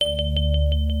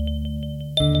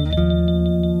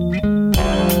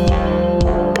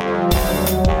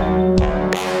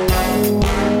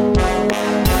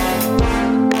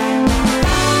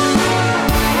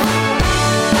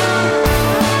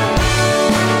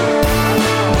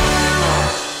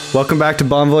Welcome back to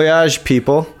Bon Voyage,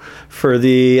 people, for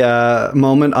the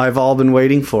moment I've all been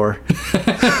waiting for.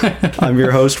 I'm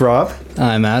your host, Rob.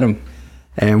 I'm Adam.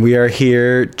 And we are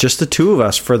here, just the two of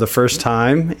us, for the first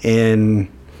time in,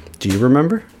 do you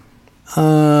remember?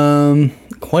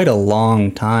 Quite a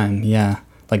long time, yeah.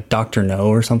 Like Dr. No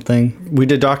or something. We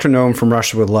did Dr. No and From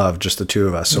Russia With Love, just the two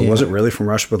of us. So was it really From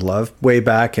Russia With Love? Way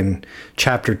back in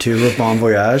Chapter 2 of Bon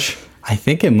Voyage? I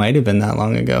think it might have been that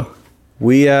long ago.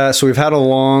 So we've had a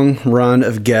long run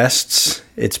of guests.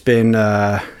 It's been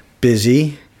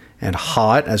busy and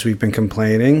hot, as we've been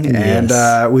complaining. Yes.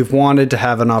 And we've wanted to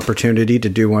have an opportunity to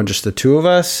do one just the two of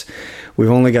us. We've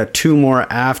only got two more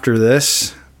after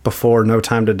this before No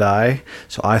Time to Die.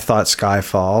 So I thought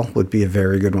Skyfall would be a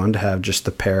very good one to have just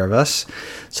the pair of us.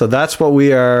 So that's what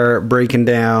we are breaking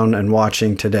down and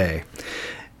watching today.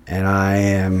 And I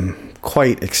am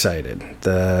quite excited.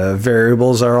 The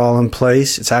variables are all in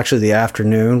place. It's actually the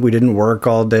afternoon. We didn't work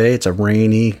all day. It's a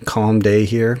rainy, calm day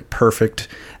here. Perfect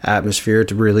atmosphere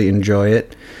to really enjoy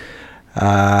it.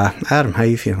 Adam, how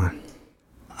you feeling?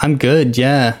 I'm good,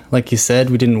 yeah. Like you said,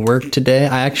 we didn't work today.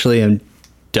 I actually am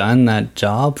done that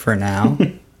job for now.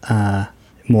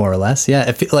 More or less, yeah.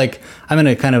 I feel like I'm in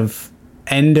a kind of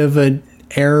end of an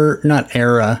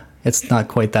era. It's not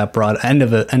quite that broad. End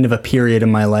of a period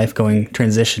in my life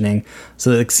transitioning. So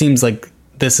it seems like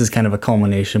this is kind of a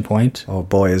culmination point. Oh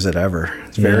boy, is it ever.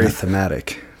 It's very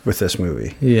thematic with this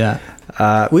movie. Yeah.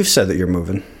 We've said that you're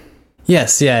moving.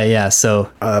 Yes, yeah. So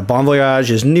Bon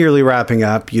Voyage is nearly wrapping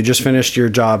up. You just finished your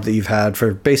job that you've had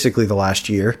for basically the last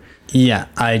year. Yeah,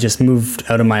 I just moved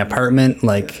out of my apartment,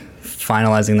 like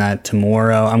finalizing that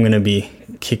tomorrow. I'm going to be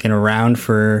kicking around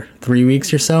for 3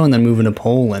 weeks or so and then moving to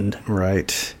Poland.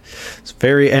 Right. It's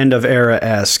very end of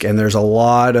era-esque, and there's a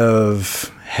lot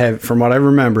of from what I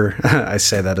remember, I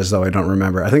say that as though I don't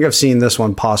remember. I think I've seen this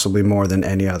one possibly more than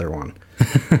any other one.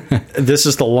 This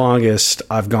is the longest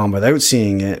I've gone without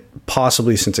seeing it,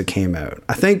 possibly since it came out.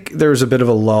 I think there was a bit of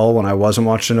a lull when I wasn't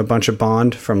watching a bunch of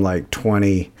Bond from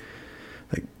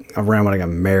around when I got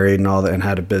married and all that and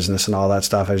had a business and all that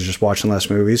stuff. I was just watching less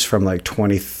movies from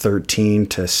 2013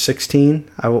 to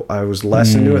 16. I was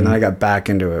less into it, and then I got back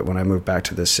into it when I moved back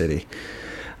to this city.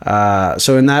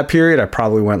 So in that period, I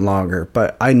probably went longer,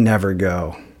 but I never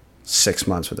go 6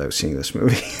 months without seeing this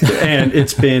movie. And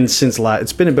it's been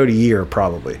it's been about a year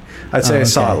probably. I'd say I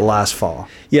saw it last fall.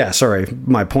 Yeah, sorry.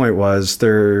 My point was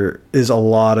there is a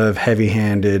lot of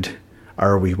heavy-handed,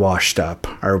 are we washed up?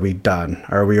 Are we done?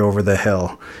 Are we over the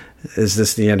hill? Is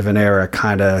this the end of an era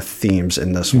kind of themes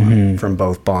in this one from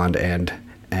both Bond and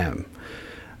M?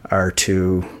 Are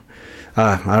two,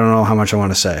 I don't know how much I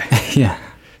want to say.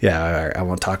 Yeah, I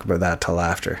won't talk about that till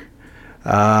after.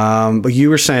 But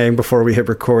you were saying before we hit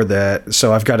record that,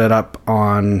 so I've got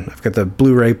the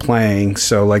Blu-ray playing,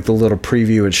 so like the little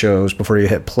preview it shows before you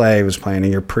hit play was playing,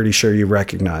 and you're pretty sure you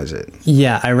recognize it.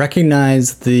 Yeah, I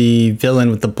recognize the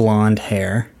villain with the blonde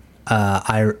hair.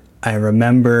 I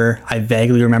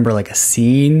vaguely remember like a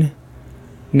scene,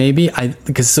 maybe.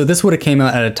 So this would have came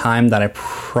out at a time that I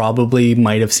probably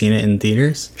might have seen it in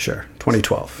theaters. Sure,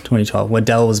 2012. 2012. When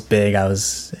Dell was big, I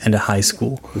was into high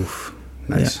school. Oof,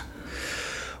 nice. Yeah.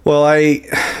 Well,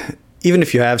 even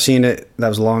if you have seen it, that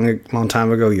was a long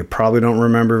time ago, you probably don't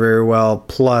remember very well.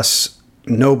 Plus,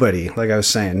 nobody, like I was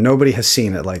saying, nobody has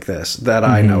seen it like this that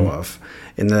I know of.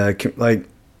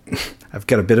 I've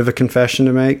got a bit of a confession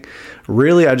to make.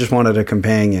 Really, I just wanted a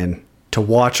companion to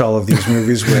watch all of these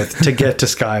movies with to get to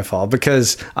Skyfall,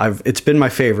 because it's been my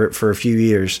favorite for a few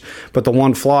years. But the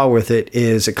one flaw with it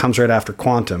is it comes right after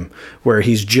Quantum, where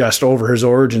he's just over his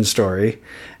origin story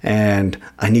and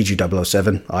I need you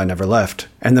 007, I never left.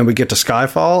 And then we get to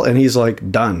Skyfall and he's like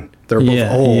done. They're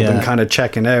both old and kind of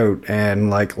checking out and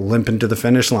like limping to the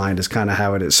finish line is kind of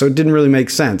how it is. So it didn't really make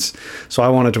sense. So I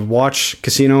wanted to watch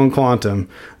Casino and Quantum,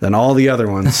 then all the other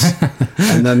ones,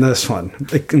 and then this one.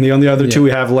 And the only other two we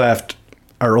have left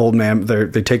are old man.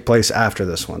 They take place after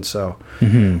this one. So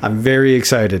I'm very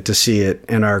excited to see it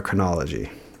in our chronology.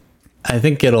 I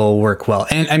think it'll work well.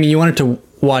 And I mean, you wanted to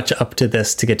watch up to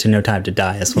this to get to No Time to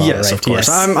Die as well, yes, right? Of course.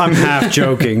 Yes. I'm half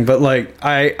joking, but like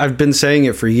I've been saying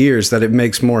it for years that it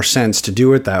makes more sense to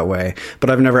do it that way, but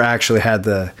I've never actually had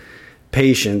the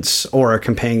patience or a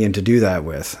companion to do that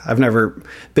with. I've never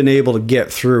been able to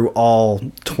get through all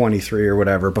 23 or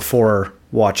whatever before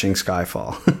watching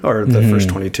Skyfall or the first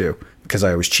 22, because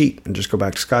I always cheat and just go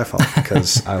back to Skyfall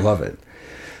because I love it.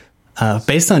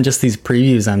 Based on just these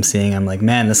previews I'm seeing, I'm like,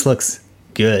 man, this looks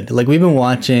good. Like, we've been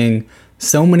watching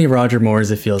so many Roger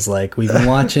Moores, it feels like. We've been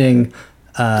watching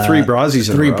three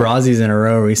Brazies in a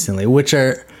row recently, which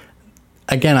are,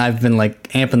 again, I've been like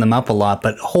amping them up a lot,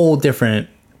 but whole different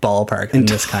ballpark than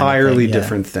this kind of entirely thing.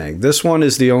 different thing. This one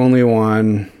is the only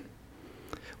one.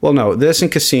 Well, no, this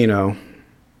and Casino,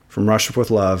 From Russia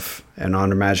with Love, and On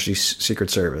Her Majesty's Secret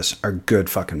Service are good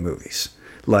fucking movies.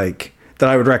 Like, that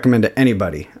I would recommend to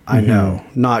anybody I know,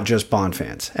 not just Bond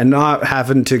fans. And not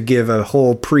having to give a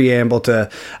whole preamble to,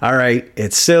 all right,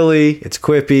 it's silly, it's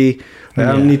quippy. I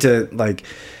don't need to, like,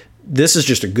 this is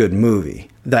just a good movie.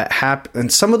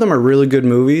 And some of them are really good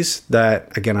movies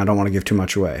that, again, I don't want to give too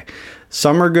much away.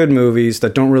 Some are good movies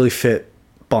that don't really fit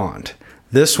Bond.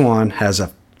 This one has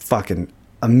a fucking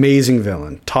amazing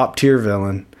villain, top tier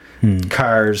villain,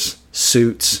 cars,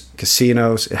 suits,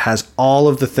 casinos. It has all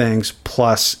of the things,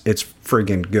 plus it's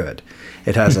friggin' good.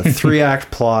 It has a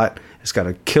 3-act plot. It's got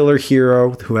a killer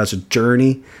hero who has a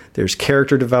journey. There's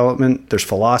character development. There's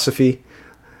philosophy.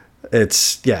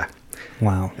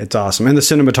 Wow. It's awesome. And the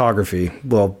cinematography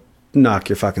will knock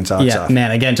your fucking socks off.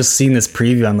 Man, again, just seeing this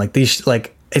preview, I'm like,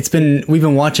 we've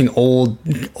been watching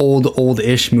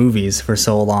old-ish movies for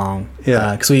so long.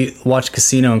 Yeah. Because we watched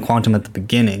Casino and Quantum at the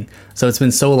beginning. So it's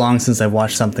been so long since I've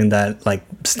watched something that like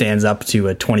stands up to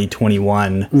a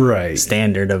 2021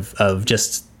 standard of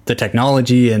just the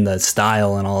technology and the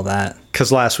style and all that.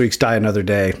 Because last week's Die Another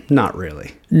Day, not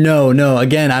really. No.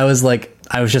 Again, I was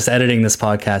just editing this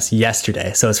podcast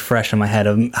yesterday, so it's fresh in my head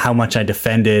of how much I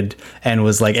defended and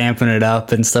was like amping it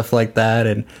up and stuff like that.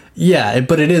 And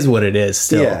but it is what it is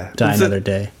still. Die Another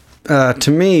Day.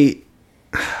 To me,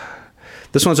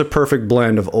 this one's a perfect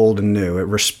blend of old and new. It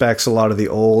respects a lot of the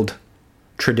old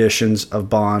traditions of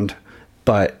Bond,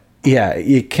 but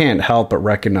you can't help but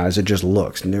recognize it just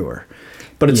looks newer.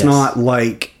 But it's not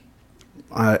like,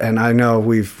 and I know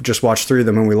we've just watched 3 of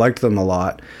them and we liked them a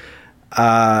lot.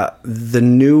 The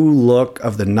new look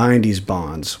of the 90s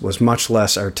Bonds was much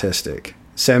less artistic.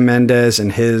 Sam Mendes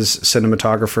and his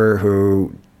cinematographer,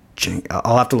 who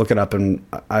I'll have to look it up and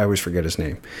I always forget his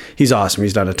name. He's awesome.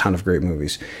 He's done a ton of great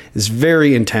movies. It's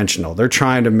very intentional. They're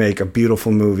trying to make a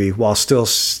beautiful movie while still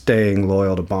staying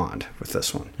loyal to Bond with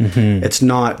this one. It's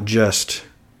not just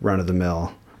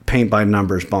run-of-the-mill,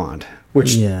 paint-by-numbers Bond.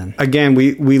 Which, again,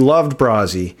 we loved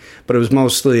Brazi, but it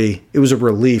was a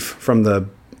relief from the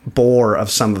bore of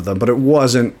some of them, but it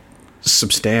wasn't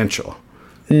substantial.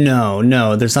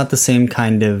 No, there's not the same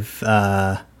kind of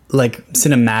like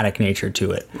cinematic nature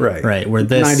to it. Right. Where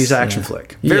this 90s action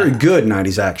flick. Very good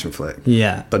 90s action flick.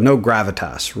 Yeah. But no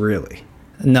gravitas, really.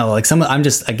 No, like these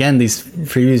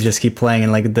previews just keep playing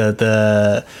and like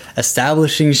the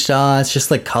establishing shots,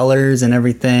 just like colors and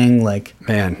everything. Like,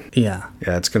 man, yeah,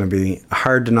 it's gonna be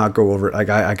hard to not go over it. Like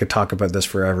I could talk about this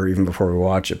forever, even before we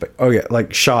watch it. But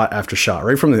like shot after shot,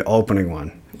 right from the opening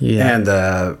one, and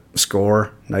the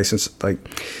score, nice and like,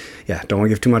 don't want to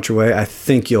give too much away. I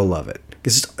think you'll love it,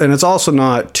 and it's also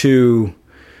not too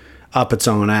up its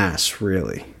own ass,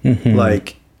 really.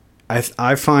 Like.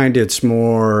 I find it's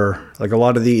more like a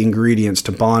lot of the ingredients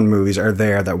to Bond movies are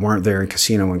there that weren't there in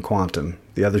Casino and Quantum,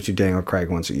 the other 2 Daniel Craig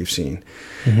ones that you've seen.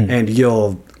 And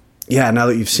now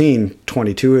that you've seen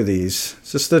 22 of these,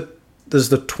 this is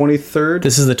the 23rd?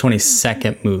 This is the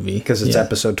 22nd movie. Because it's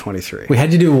episode 23. We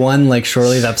had to do one like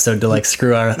short-lived episode to like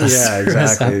screw our Yeah,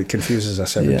 exactly. It confuses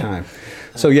us every time.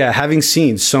 So having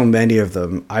seen so many of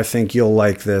them, I think you'll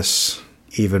like this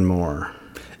even more.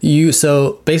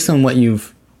 So based on what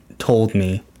you've told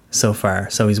me so far,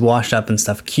 so he's washed up and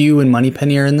stuff. Q and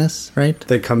Moneypenny are in this, right?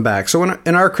 They come back. So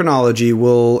in our chronology,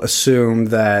 we'll assume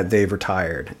that they've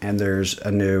retired and there's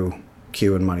a new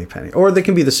Q and Moneypenny, or they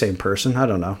can be the same person. I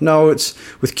don't know. No, it's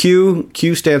with Q.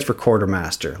 Q stands for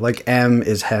quartermaster. Like M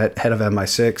is head of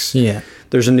MI6. Yeah.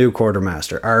 There's a new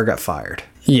quartermaster. R got fired.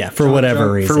 Yeah, for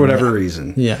whatever reason. For whatever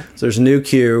reason. Yeah. So there's a new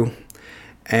Q,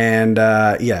 and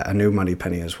a new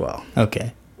Moneypenny as well.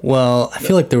 Okay. Well, I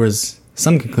feel like there was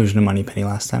some conclusion to Moneypenny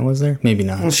last time, was there? Maybe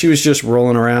not. Well, she was just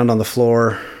rolling around on the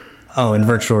floor. Oh, in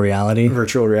virtual reality?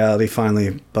 Virtual reality,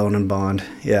 finally boning Bond.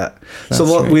 Yeah. That's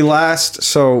so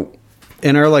right.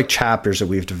 In our like chapters that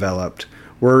we've developed,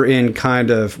 we're in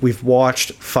we've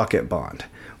watched Fuck It Bond,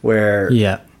 where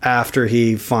after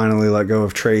he finally let go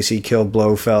of Tracy, killed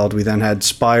Blofeld, we then had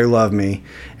Spy Who Loved Me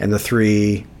and the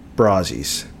 3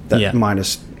 Brazis,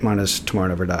 minus Tomorrow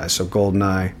Never Dies. So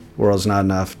GoldenEye, World's Not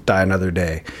Enough, Die Another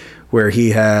Day, where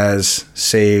he has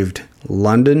saved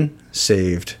London,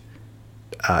 saved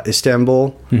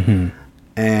Istanbul,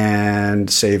 and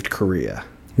saved Korea.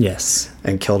 Yes.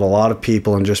 And killed a lot of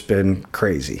people and just been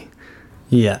crazy.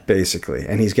 Yeah. Basically.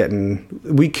 And he's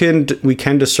we can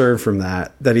discern from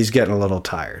that he's getting a little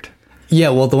tired. Yeah,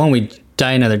 well, the one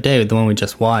Die Another Day, the one we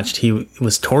just watched, he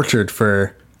was tortured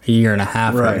for a year and a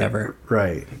half or whatever.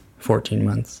 Right. 14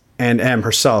 months. And M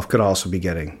herself could also be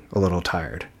getting a little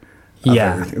tired.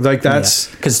 everything. Like that's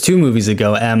because 2 movies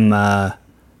ago, Em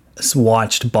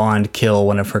watched Bond kill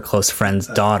one of her close friend's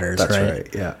daughters. that's right.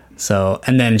 Yeah. So,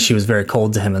 and then she was very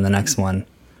cold to him in the next one.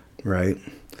 Right.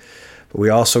 But we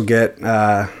also get,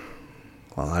 well,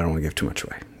 I don't want to give too much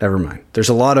away. Never mind. There's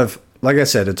a lot of, like I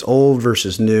said, it's old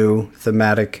versus new,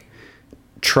 thematic,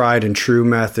 tried and true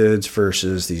methods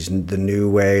versus the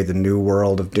new way, the new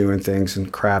world of doing things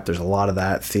and crap. There's a lot of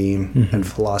that theme and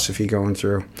philosophy going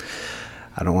through.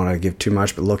 I don't want to give too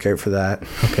much, but look out for that.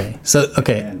 Okay. So,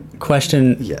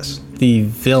 question. Yes. The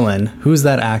villain, who's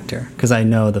that actor? Because I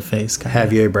know the face.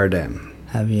 Javier Bardem.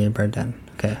 Javier Bardem.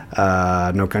 Okay.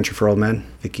 No Country for Old Men.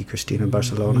 Vicky Cristina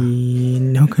Barcelona.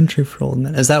 No Country for Old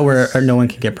Men. Is that where no one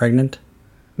can get pregnant?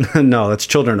 No, that's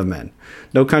Children of Men.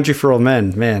 No Country for Old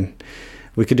Men. Man,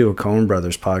 we could do a Coen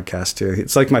Brothers podcast too.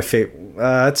 It's like my favorite.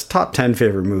 It's top 10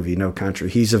 favorite movie. No Country.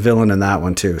 He's a villain in that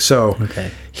one too. So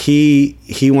he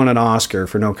won an Oscar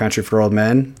for No Country for Old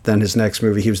Men. Then his next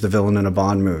movie, he was the villain in a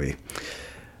Bond movie.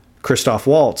 Christoph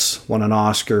Waltz won an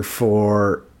Oscar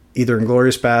for either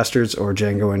Inglourious Bastards or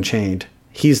Django Unchained.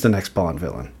 He's the next Bond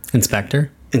villain.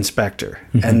 Inspector.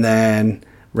 And then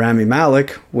Rami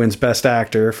Malek wins Best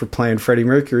Actor for playing Freddie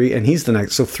Mercury, and he's the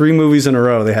next. So 3 movies in a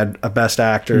row, they had a Best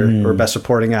Actor or Best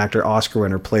Supporting Actor Oscar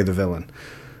winner play the villain.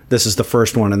 This is the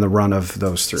first one in the run of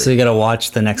those 3. So you got to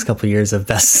watch the next couple of years of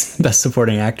Best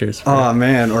Supporting Actors. Oh,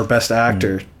 man, or Best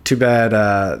Actor. Too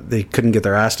bad they couldn't get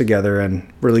their ass together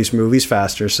and release movies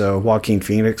faster, so Joaquin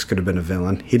Phoenix could have been a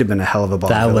villain. He'd have been a hell of a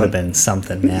Bond villain. That would have been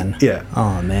something, man. Yeah.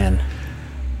 Oh, man.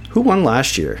 Who won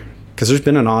last year? Because there's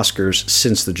been an Oscars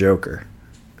since The Joker,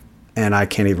 and I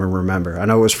can't even remember. I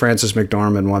know it was Frances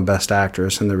McDormand won Best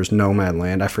Actress, and there was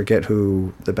Nomadland. I forget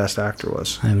who the Best Actor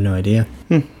was. I have no idea.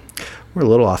 We're a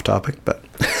little off topic, but...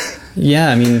 Yeah,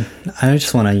 I mean, I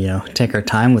just want to, take our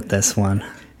time with this one.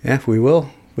 Yeah, we will.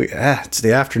 It's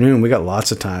the afternoon. We got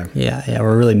lots of time. Yeah,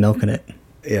 we're really milking it.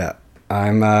 Yeah,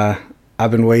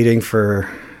 I've been waiting for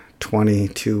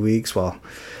 22 weeks. Well,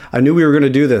 I knew we were going to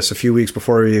do this a few weeks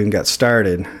before we even got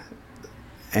started,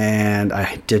 and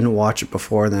I didn't watch it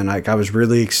before then. I was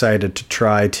really excited to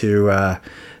try to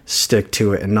stick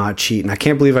to it and not cheat, and I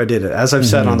can't believe I did it. As I've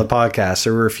said on the podcast,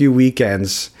 there were a few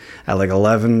weekends at like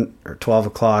 11 or 12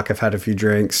 o'clock. I've had a few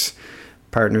drinks,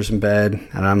 partner's in bed,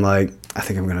 and I'm like, I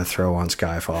think I'm going to throw on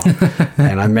Skyfall.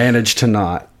 And I managed to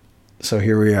not. So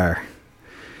here we are.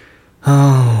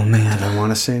 Oh, man. Did I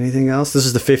want to say anything else? This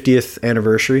is the 50th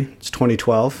anniversary. It's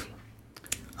 2012.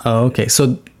 Oh, okay.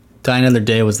 So Die Another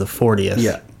Day was the 40th.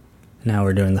 Yeah. Now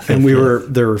we're doing the 50th.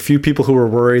 And there were a few people who were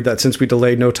worried that since we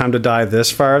delayed No Time to Die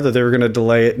this far, that they were going to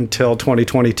delay it until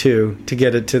 2022 to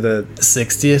get it to the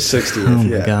 60th. 60th. Oh,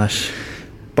 my gosh.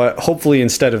 But hopefully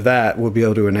instead of that, we'll be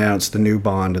able to announce the new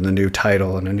Bond and the new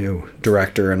title and a new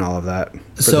director and all of that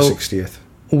for the 60th.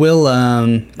 Will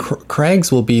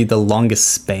Craig's will be the longest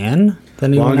span? The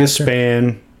new longest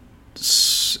span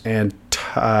and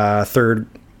third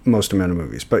most amount of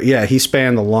movies. But yeah, he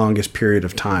spanned the longest period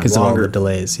of time. Because of all the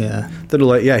delays, yeah. The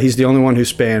delay, yeah, he's the only one who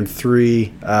spanned 3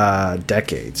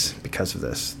 decades because of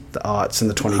this. The aughts and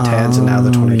the 2010s and now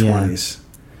the 2020s.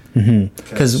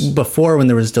 Because before, when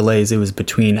there was delays, it was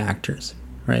between actors,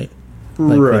 right?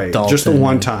 Right. Just the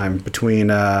one time between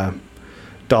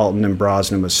Dalton and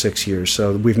Brosnan was 6 years.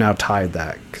 So we've now tied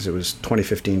that because it was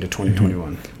 2015 to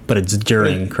 2021. But it's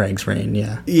during Craig's reign,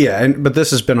 yeah. Yeah, but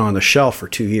this has been on the shelf for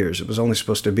 2 years. It was only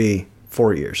supposed to be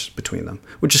 4 years between them,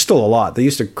 which is still a lot. They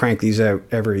used to crank these out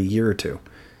every year or two.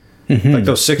 Like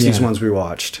those 60s ones we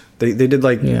watched. They did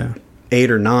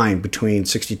 8 or 9 between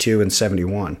 62 and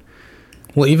 71.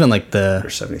 Well, even like or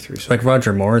 73. Sorry. Like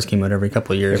Roger Moore's came out every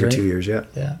couple of years, every right? 2 years, yeah.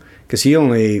 Yeah. Because he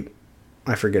only,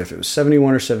 I forget if it was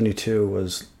 71 or 72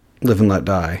 was Live and Let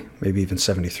Die, maybe even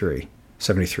 73.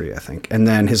 73, I think. And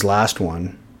then his last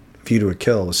one, View to a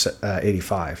Kill, was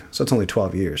 85. So it's only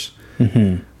 12 years.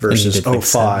 Versus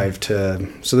 05 to...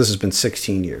 So this has been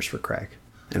 16 years for Craig.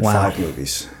 And 5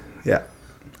 movies. Yeah.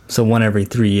 So one every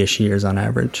 3-ish years on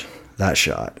average. That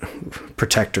shot.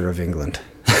 Protector of England.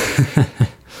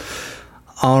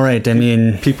 All right, I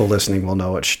mean... People listening will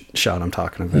know what shot I'm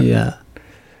talking about. Yeah.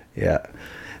 Yeah.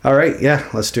 All right, yeah,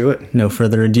 let's do it. No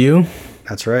further ado.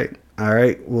 That's right. All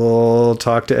right, we'll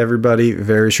talk to everybody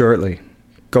very shortly.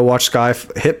 Go watch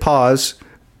hit pause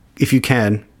if you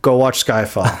can. Go watch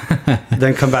Skyfall.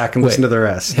 Then come back and listen to the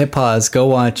rest. Hit pause. Go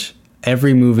watch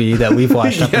every movie that we've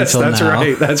watched up until now. Yes, that's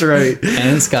right. That's right.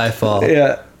 And Skyfall.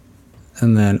 Yeah.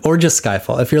 And then, or just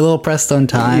Skyfall. If you're a little pressed on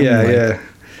time. Yeah, yeah.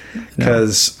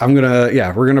 Because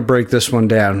we're gonna break this one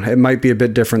down. It might be a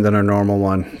bit different than our normal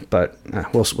one, but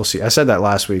we'll see. I said that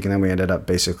last week, and then we ended up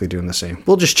basically doing the same.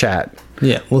 We'll just chat.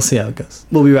 Yeah, we'll see how it goes.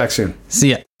 We'll be back soon.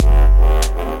 See ya.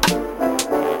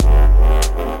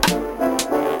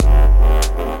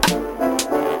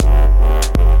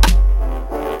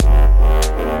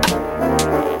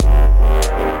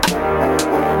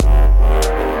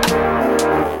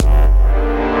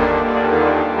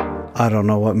 I don't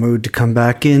know what mood to come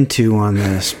back into on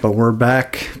this, but we're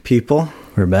back, people.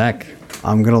 We're back.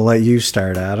 I'm going to let you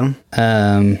start, Adam.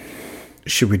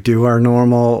 Should we do our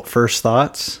normal first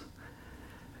thoughts?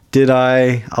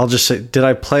 I'll just say, did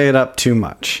I play it up too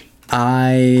much?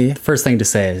 First thing to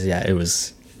say is, yeah, it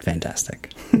was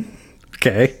fantastic.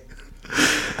 Okay.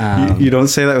 You don't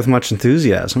say that with much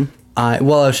enthusiasm. I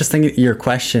was just thinking your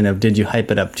question of did you hype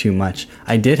it up too much?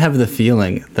 I did have the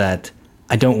feeling that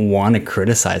I don't want to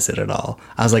criticize it at all.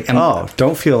 I was like,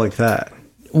 don't feel like that.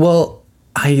 Well,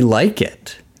 I like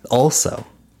it also.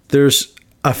 There's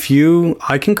a few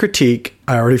I can critique.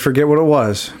 I already forget what it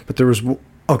was, but there was...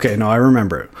 Okay, no, I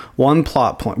remember it. One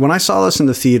plot point. When I saw this in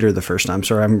the theater the first time,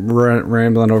 sorry, I'm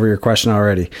rambling over your question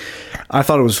already. I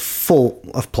thought it was full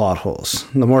of plot holes.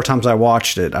 The more times I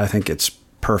watched it, I think it's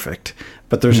perfect.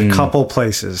 But there's a couple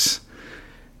places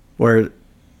where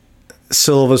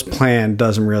Silva's plan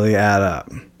doesn't really add up.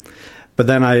 But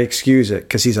then I excuse it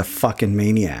because he's a fucking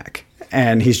maniac.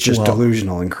 And he's just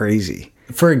delusional and crazy.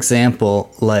 For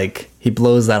example, like he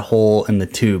blows that hole in the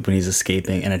tube when he's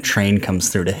escaping and a train comes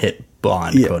through to hit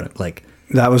Bond. Yeah. Like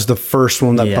that was the first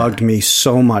one that bugged me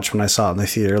so much when I saw it in the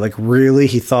theater. Like really,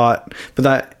 he thought...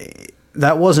 But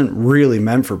that wasn't really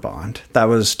meant for Bond. That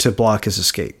was to block his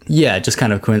escape. Yeah, just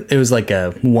kind of... It was like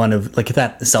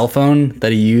that cell phone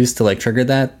that he used to like trigger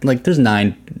that. Like there's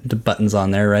 9 buttons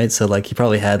on there, right? So like he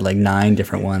probably had like 9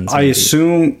 different ones. I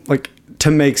assume like to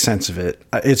make sense of it,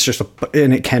 it's just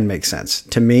and it can make sense.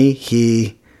 To me,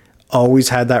 he always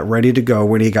had that ready to go.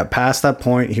 When he got past that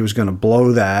point, he was going to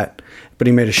blow that, but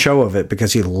he made a show of it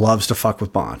because he loves to fuck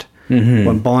with Bond. Mm-hmm.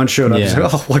 When Bond showed up, he's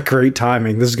like, oh, what great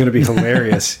timing. This is going to be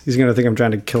hilarious. He's going to think I'm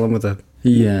trying to kill him with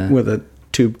a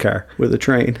tube car, with a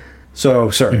train. So,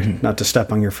 sorry, not to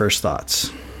step on your first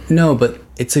thoughts. No, but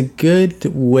it's a good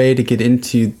way to get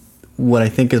into what I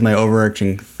think is my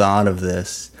overarching thought of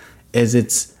this, is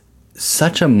it's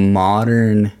such a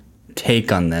modern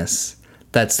take on this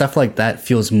that stuff like that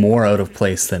feels more out of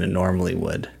place than it normally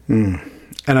would. And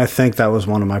I think that was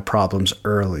one of my problems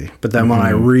early. But then when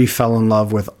I fell in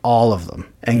love with all of them,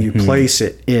 and you place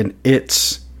it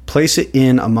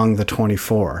in among the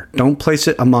 24. Don't place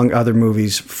it among other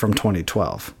movies from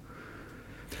 2012.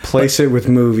 Place it with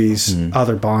movies,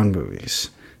 other Bond movies.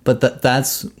 But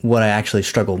that's what I actually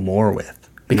struggle more with.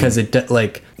 Because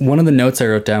like one of the notes I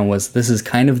wrote down was this is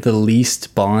kind of the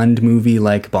least Bond movie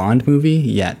like Bond movie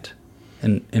yet.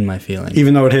 In my feeling.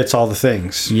 Even though it hits all the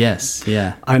things. Yes,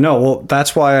 yeah. I know. Well,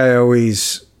 that's why I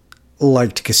always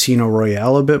liked Casino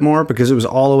Royale a bit more, because it was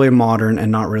all the way modern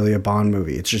and not really a Bond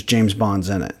movie. It's just James Bond's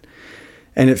in it.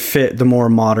 And it fit the more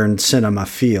modern cinema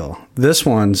feel. This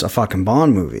one's a fucking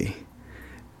Bond movie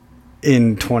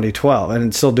in 2012, and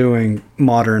it's still doing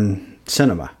modern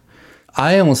cinema.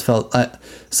 I almost felt...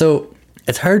 so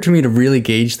it's hard for me to really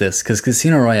gauge this, because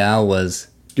Casino Royale was...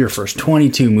 Your first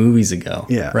 22 movies ago.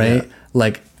 Yeah. Right? Yeah.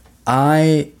 Like,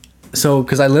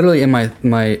 because I literally in my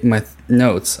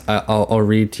notes, I'll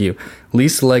read to you.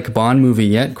 Least like Bond movie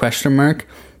yet, ?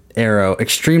 Arrow,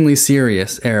 extremely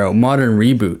serious, arrow, modern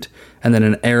reboot. And then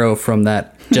an arrow from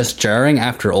that, just jarring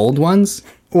after old ones.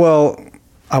 Well,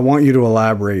 I want you to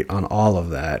elaborate on all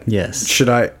of that. Yes.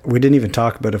 We didn't even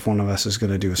talk about if one of us is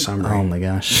going to do a summary. Oh my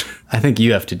gosh. I think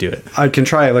you have to do it. I can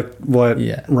try like what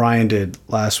Ryan did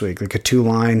last week, like a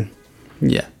 2-line.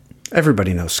 Yeah.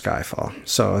 Everybody knows Skyfall,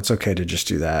 so it's okay to just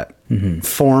do that. Mm-hmm.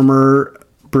 Former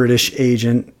British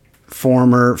agent,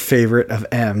 former favorite of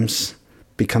M's,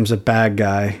 becomes a bad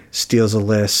guy, steals a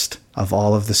list of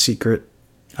all of the secret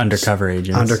undercover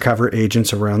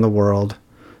agents around the world,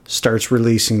 starts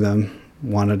releasing them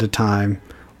one at a time,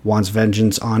 wants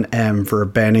vengeance on M for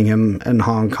abandoning him in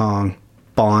Hong Kong.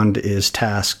 Bond is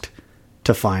tasked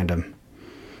to find him.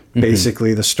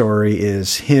 Basically, the story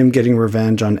is him getting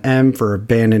revenge on M for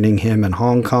abandoning him in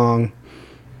Hong Kong.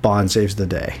 Bond saves the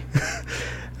day.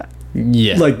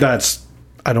 Yeah. Like that's...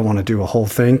 I don't want to do a whole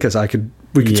thing because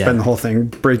we could spend the whole thing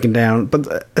breaking down.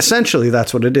 But essentially,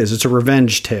 that's what it is. It's a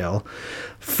revenge tale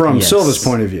from Silva's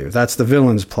point of view. That's the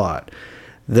villain's plot.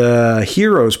 The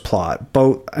hero's plot,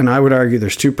 both... And I would argue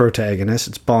there's 2 protagonists.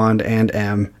 It's Bond and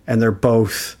M. And they're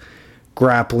both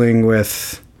grappling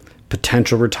with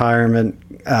potential retirement,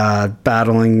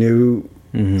 battling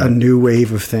a new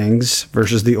wave of things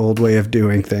versus the old way of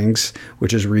doing things,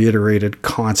 which is reiterated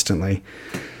constantly.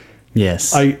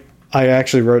 Yes. I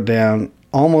actually wrote down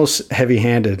almost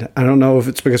heavy-handed. I don't know if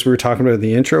it's because we were talking about it in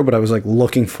the intro, but I was like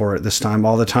looking for it this time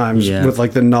all the times with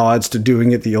like the nods to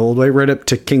doing it the old way, right up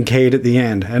to Kincaid at the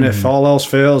end. And if all else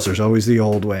fails, there's always the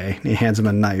old way. He hands him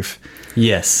a knife.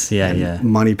 Yes, yeah, yeah.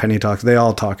 Moneypenny talks. They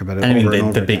all talk about it. I mean, over and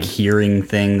over the big again. hearing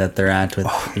thing that they're at with,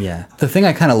 yeah. The thing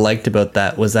I kind of liked about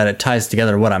that was that it ties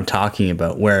together what I'm talking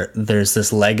about, where there's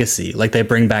this legacy. Like they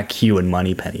bring back Q and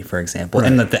Moneypenny, for example,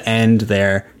 and at the end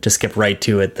there, to skip right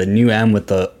to it, the new M with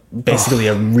the basically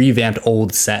a revamped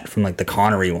old set from like the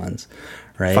Connery ones,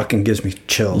 right? Fucking gives me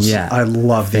chills. Yeah, I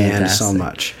love the end so fantastic.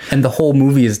 much. And the whole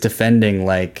movie is defending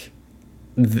like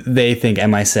they think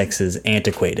MI6 is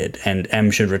antiquated and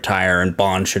M should retire and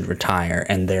Bond should retire,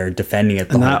 and they're defending it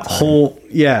the And whole that time. whole,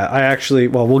 I actually,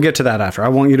 well, we'll get to that after. I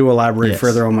want you to elaborate Yes.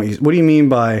 further on what do you mean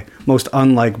by most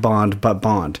unlike Bond, but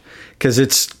Bond? Because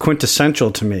it's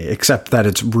quintessential to me, except that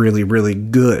it's really, really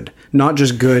good. Not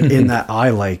just good in that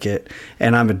I like it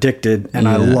and I'm addicted and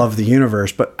I love the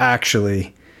universe, but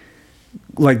actually,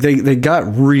 like they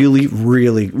got really,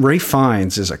 really. Ray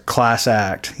Fiennes is a class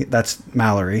act. That's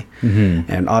Mallory,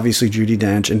 and obviously Judi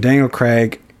Dench and Daniel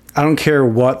Craig. I don't care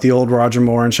what the old Roger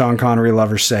Moore and Sean Connery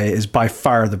lovers say, is by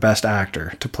far the best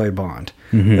actor to play Bond.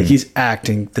 Like he's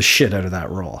acting the shit out of that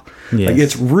role. Yes. Like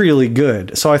it's really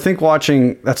good. So I think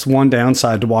that's one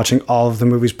downside to watching all of the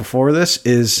movies before this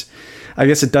is, I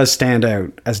guess it does stand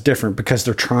out as different because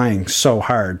they're trying so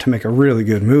hard to make a really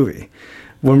good movie.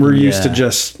 When we're used to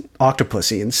just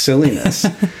Octopussy and silliness.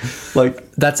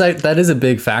 Like that is a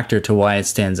big factor to why it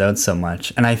stands out so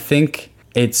much. And I think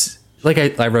it's like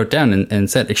I wrote down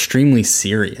and said extremely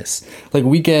serious. Like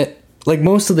we get like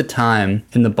most of the time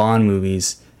in the Bond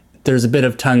movies, there's a bit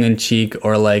of tongue in cheek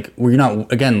or like where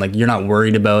you're not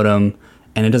worried about them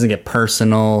and it doesn't get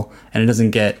personal and it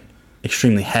doesn't get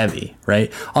extremely heavy,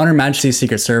 right? On Her Majesty's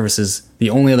Secret Service is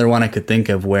the only other one I could think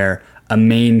of where a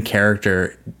main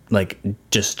character like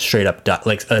just straight up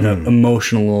like an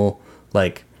emotional,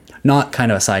 like not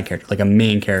kind of a side character, like a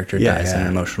main character dies in an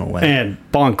emotional way.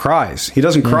 And Bond cries. He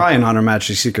doesn't cry in On Her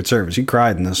Majesty's Secret Service. He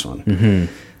cried in this one.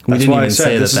 We didn't even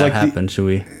say that happened, should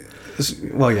we?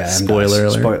 Well, yeah. Spoiler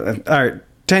alert. All right.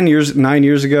 9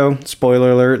 years ago,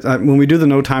 spoiler alert. When we do the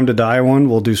No Time to Die one,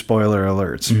 we'll do spoiler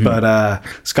alerts. But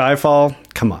Skyfall,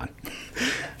 come on.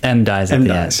 M dies at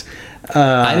the end.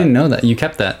 I didn't know that. You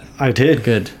kept that. I did.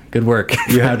 Good work.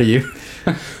 Proud of you.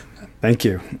 Thank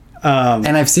you.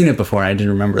 And I've seen it before. I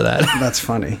didn't remember that. That's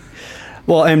funny.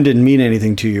 Well, M didn't mean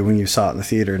anything to you when you saw it in the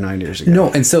theater 9 years ago.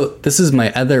 No, and so this is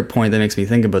my other point that makes me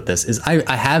think about this, is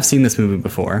I have seen this movie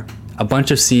before. A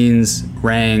bunch of scenes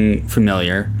rang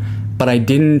familiar, but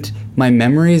my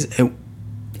memories...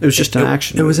 It was just an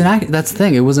action movie. It was an action. That's the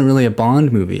thing. It wasn't really a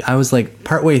Bond movie. I was like,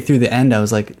 partway through the end, I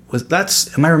was like,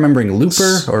 am I remembering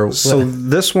Looper? Or so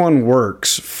this one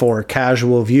works for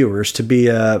casual viewers to be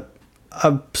a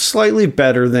slightly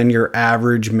better than your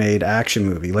average made action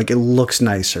movie. Like it looks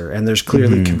nicer and there's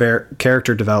clearly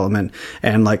character development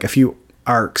and like a few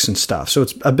arcs and stuff. So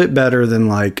it's a bit better than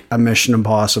like a Mission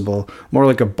Impossible, more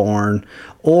like a Bourne.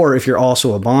 Or if you're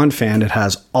also a Bond fan, it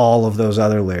has all of those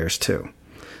other layers too.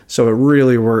 So it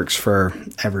really works for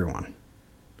everyone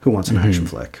who wants an action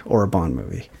flick or a Bond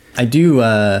movie. I do,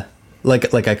 like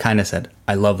I kind of said,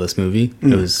 I love this movie.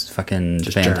 It was fucking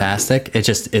fantastic.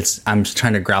 I'm just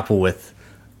trying to grapple with,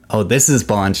 this is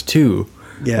Bond too.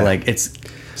 Yeah. Like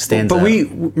stands out. But we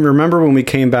remember when we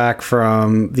came back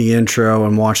from the intro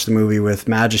and watched the movie with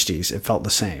Majesties, it felt the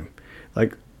same.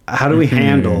 Like, how do we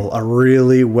handle a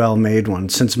really well-made one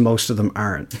since most of them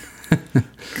aren't?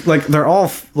 Like they're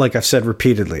all, like I've said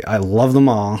repeatedly, I love them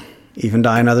all. Even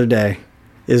Die Another Day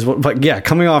is what, but yeah,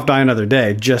 coming off Die Another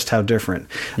Day, just how different.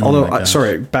 Although,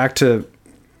 sorry, back to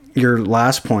your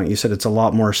last point, you said it's a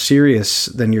lot more serious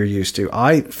than you're used to.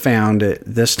 I found it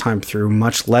this time through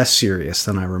much less serious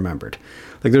than I remembered.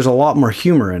 Like there's a lot more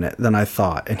humor in it than I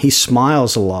thought, and he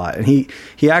smiles a lot, and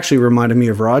he actually reminded me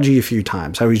of Raji a few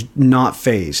times. How he's not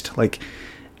phased, like.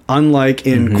 Unlike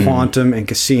in Quantum and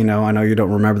Casino, I know you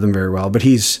don't remember them very well, but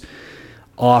he's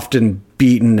often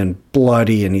beaten and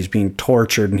bloody and he's being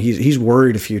tortured and he's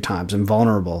worried a few times and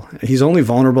vulnerable. He's only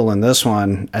vulnerable in this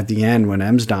one at the end when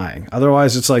M's dying.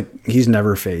 Otherwise, it's like he's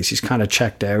never phased. He's kind of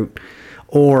checked out.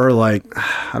 Or like,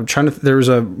 there was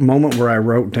a moment where I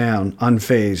wrote down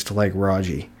unfazed like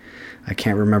Raji. I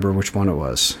can't remember which one it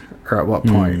was. Or at what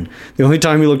point. The only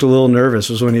time he looked a little nervous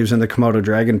was when he was in the Komodo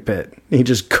dragon pit. He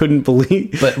just couldn't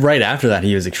believe. But right after that,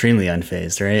 he was extremely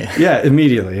unfazed, right? Yeah,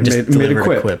 immediately. It made a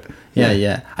quip.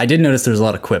 Yeah. I did notice there was a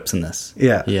lot of quips in this.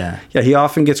 Yeah. He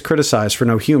often gets criticized for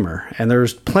no humor, and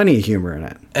there's plenty of humor in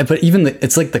it. But even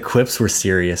it's like the quips were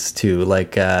serious too.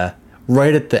 Like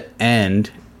right at the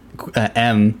end,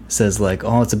 M says like,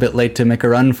 "Oh, it's a bit late to make a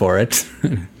run for it."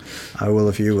 I will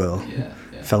if you will. Yeah.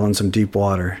 Fell in some deep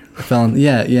water.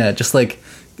 Yeah. Just like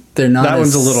they're not. That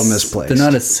one's a little misplaced. They're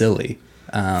not as silly,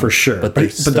 for sure. But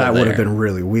that would have been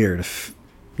really weird if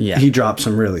he dropped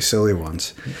some really silly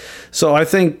ones. So I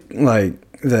think like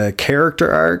the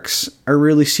character arcs are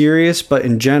really serious, but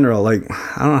in general, like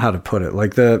I don't know how to put it.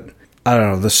 Like the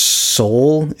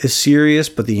soul is serious,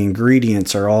 but the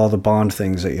ingredients are all the Bond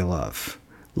things that you love.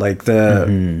 Like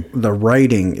the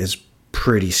writing is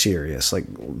pretty serious. Like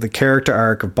the character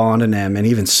arc of Bond and M and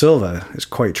even Silva is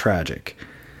quite tragic.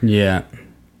 Yeah.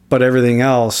 But everything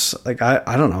else, like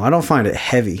I don't know, I don't find it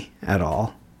heavy at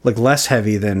all. Like less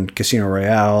heavy than Casino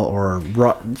Royale or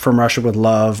From Russia with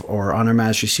Love or On Her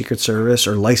Majesty's Secret Service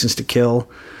or License to Kill.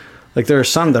 Like there are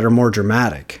some that are more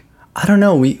dramatic. I don't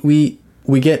know. We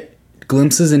get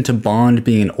glimpses into Bond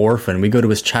being an orphan. We go to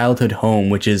his childhood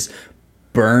home, which is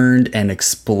burned and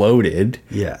exploded.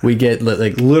 Yeah. We get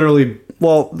like literally,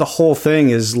 well, the whole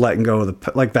thing is letting go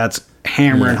of like that's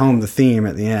hammering home the theme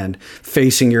at the end,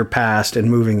 facing your past and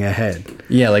moving ahead.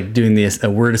 Yeah, like doing a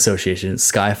word association.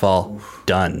 Skyfall,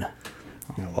 done.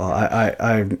 Well,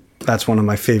 I that's one of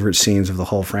my favorite scenes of the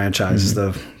whole franchise is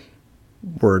the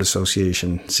word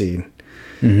association scene.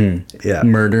 Yeah.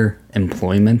 Murder,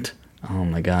 employment. Oh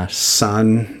my gosh.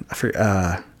 Sun,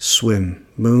 swim,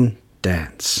 moon,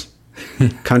 dance.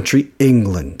 Country,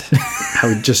 England.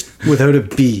 How just without a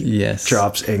beat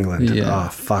drops England. Yeah. Oh,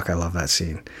 fuck, I love that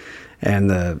scene.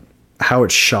 And how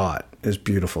it's shot is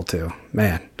beautiful too.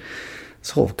 Man,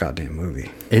 this whole goddamn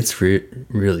movie. It's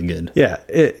really good. Yeah,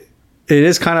 it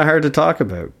is kind of hard to talk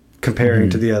about comparing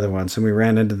to the other ones, and we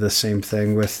ran into the same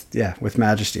thing with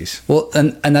Majesties. Well,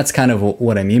 and that's kind of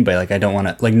what I mean by like I don't want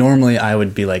to like normally I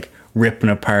would be like ripping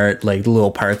apart like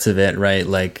little parts of it, right?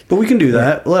 Like, but we can do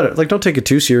that. Let it, like, don't take it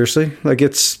too seriously. Like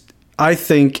I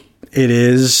think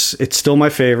it's still my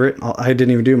favorite. I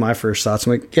didn't even do my first thoughts.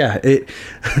 I'm like,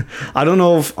 I don't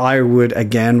know if I would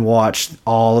again watch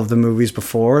all of the movies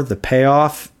before. The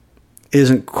payoff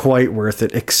isn't quite worth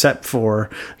it, except for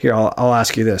here. I'll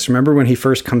ask you this: remember when he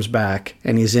first comes back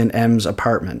and he's in M's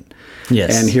apartment?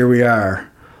 Yes. And here we are,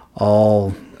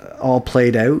 all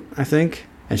played out, I think.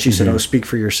 And she said, "Oh, speak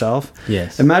for yourself."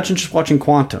 Yes. Imagine just watching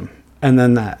Quantum and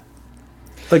then that.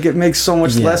 Like, it makes so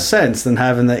much less sense than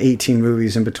having the 18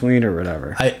 movies in between or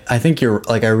whatever. I think you're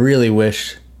like, I really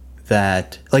wish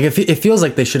that, like, it feels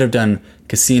like they should have done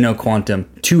Casino, Quantum,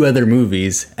 2 other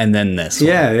movies, and then this one.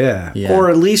 Yeah. Or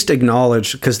at least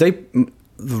acknowledge, because the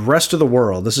rest of the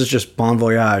world, this is just Bon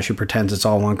Voyage who pretends it's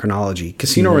all one chronology.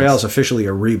 Casino Royale is officially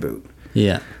a reboot.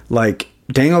 Yeah. Like,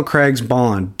 Daniel Craig's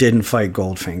Bond didn't fight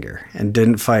Goldfinger and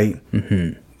didn't fight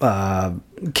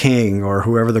King or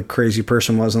whoever the crazy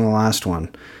person was in the last one.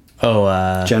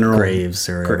 Oh, General Graves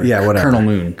or whatever. Colonel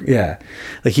Moon. Yeah.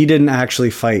 Like, he didn't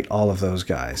actually fight all of those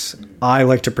guys. I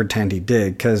like to pretend he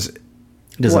did because it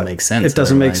doesn't make sense. It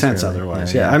doesn't make sense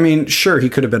otherwise. Yeah. I mean, sure, he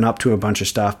could have been up to a bunch of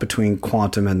stuff between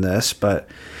Quantum and this, but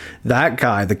that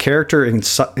guy, the character in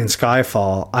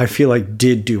Skyfall, I feel like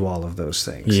did do all of those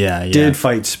things. Yeah. Did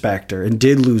fight Spectre and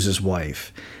did lose his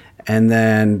wife. And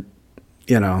then,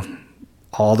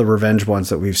 all the revenge ones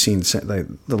that we've seen, like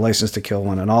the License to Kill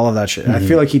one and all of that shit. I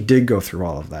feel like he did go through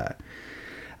all of that.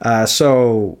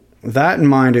 So that in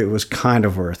mind, it was kind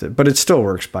of worth it, but it still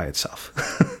works by itself.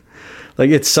 Like,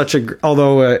 it's such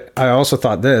although I also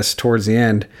thought this towards the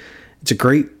end, it's a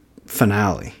great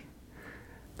finale.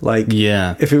 Like,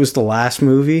 if it was the last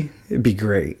movie, it'd be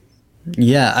great.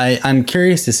 Yeah. I'm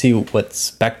curious to see what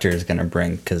Spectre is going to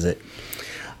bring. Cause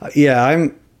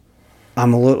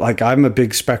I'm a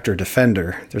big Spectre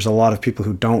defender. There's a lot of people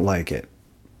who don't like it,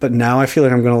 but now I feel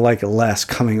like I'm going to like it less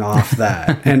coming off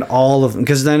that and all of them.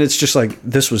 Cause then it's just like,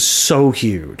 this was so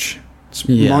huge. It's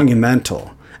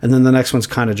monumental. And then the next one's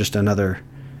kind of just another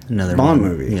Bond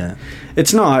movie. Yeah.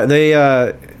 It's not.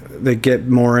 They get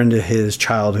more into his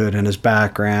childhood and his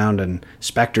background, and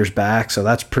Spectre's back, so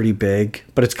that's pretty big.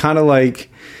 But it's kind of like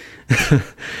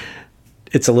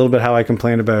it's a little bit how I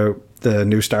complain about the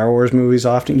new Star Wars movies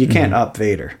often. You can't up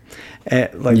Vader.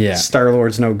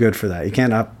 Star-Lord's no good for that. You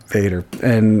can't up Vader.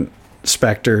 And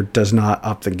Spectre does not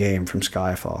up the game from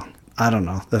Skyfall. I don't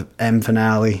know. The M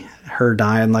finale, her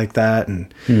dying like that.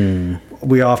 And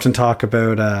we often talk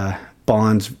about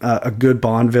Bond's... a good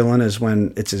Bond villain is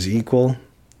when it's his equal.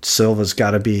 Silva's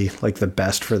got to be like the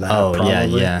best for that. Oh,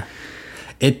 probably. yeah.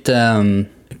 It kind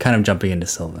of jumping into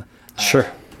Silva. Sure.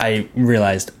 I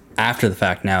realized after the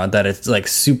fact now that it's like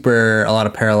a lot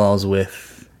of parallels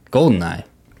with GoldenEye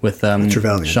with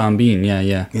Trevelyan. Sean Bean.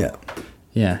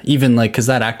 Yeah. Even like, because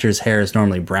that actor's hair is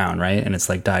normally brown, right? And it's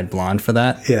like dyed blonde for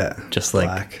that. Yeah. Just like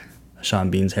black. Sean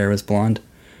Bean's hair was blonde.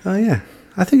 Oh yeah,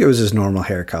 I think it was his normal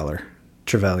hair color,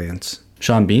 Trevelyan's.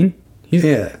 Sean Bean?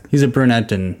 Yeah, He's a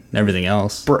brunette and everything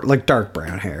else. like dark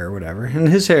brown hair or whatever. And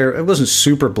his hair, it wasn't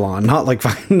super blonde, not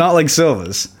like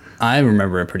Silva's. I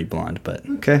remember it pretty blonde, but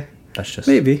Okay, that's just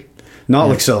maybe not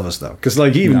like Silva's though, because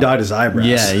like he even dyed his eyebrows.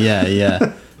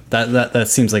 Yeah. that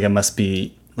seems like it must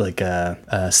be like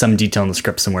some detail in the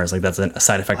script somewhere. It's like that's a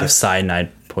side effect of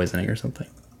cyanide poisoning or something.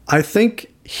 I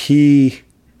think he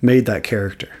made that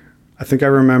character. I think I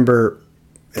remember,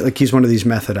 like, he's one of these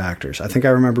method actors. I think I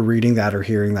remember reading that or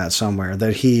hearing that somewhere,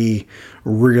 that he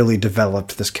really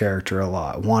developed this character a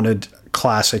lot. Wanted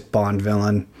classic Bond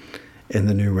villain in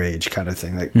the new age kind of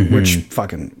thing, like which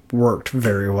fucking worked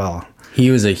very well. He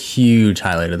was a huge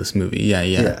highlight of this movie.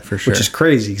 Yeah, for sure. Which is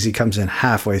crazy because he comes in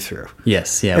halfway through.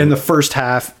 Yes, yeah. And the first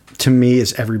half, to me,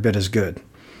 is every bit as good.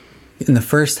 In the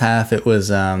first half, it was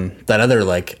that other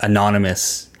like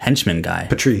anonymous henchman guy,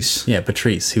 Patrice. Yeah,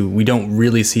 Patrice, who we don't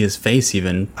really see his face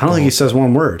even. I don't think he says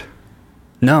one word.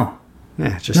 No.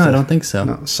 Yeah, just I don't think so.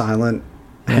 No, silent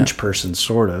hench person,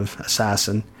 sort of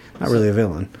assassin, not really a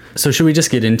villain. So should we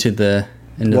just get into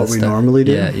What we normally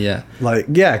do? Yeah.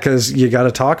 Yeah, because you got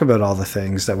to talk about all the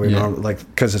things that we normally, like,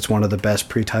 because it's one of the best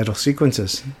pre-title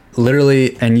sequences.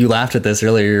 Literally, and you laughed at this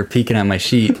earlier, you're peeking at my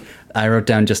sheet. I wrote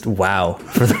down just wow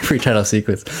for the pre-title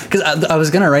sequence. Because I was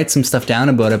going to write some stuff down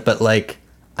about it, but like,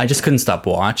 I just couldn't stop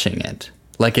watching it.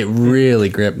 Like, it really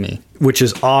gripped me. Which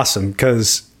is awesome,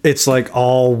 because it's like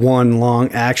all one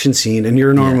long action scene, and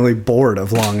you're normally bored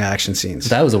of long action scenes.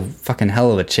 That was a fucking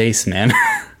hell of a chase, man.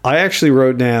 I actually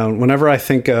wrote down, whenever I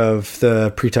think of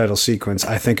the pre-title sequence,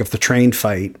 I think of the train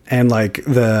fight and like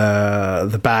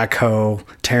the backhoe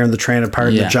tearing the train apart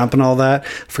and the jump and all that.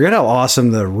 Forget how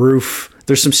awesome the roof.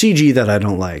 There's some CG that I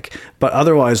don't like, but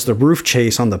otherwise the roof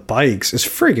chase on the bikes is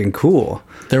friggin' cool.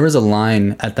 There was a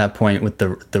line at that point with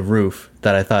the roof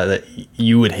that I thought that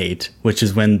you would hate, which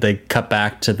is when they cut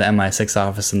back to the MI6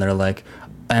 office and they're like,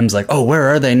 M's like, oh, where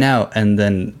are they now? And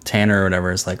then Tanner or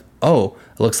whatever is like, oh,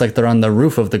 it looks like they're on the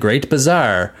roof of the Great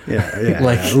Bazaar. Yeah,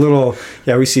 like a little.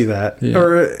 Yeah, we see that. Yeah.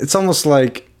 Or it's almost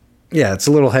like, it's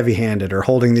a little heavy-handed, or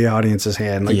holding the audience's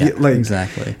hand. Like,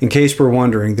 exactly. In case we're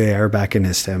wondering, they are back in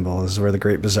Istanbul. This is where the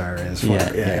Great Bazaar is.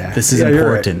 Yeah. This is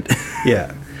important. Right.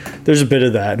 Yeah. There's a bit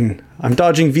of that, and I'm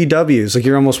dodging VWs. Like,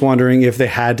 you're almost wondering if they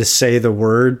had to say the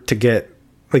word to get.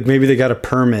 Like, maybe they got a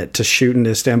permit to shoot in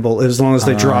Istanbul as long as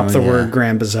they drop the word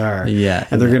Grand Bazaar. Yeah.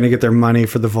 And they're going to get their money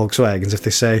for the Volkswagens if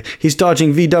they say, he's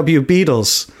dodging VW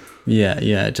Beetles.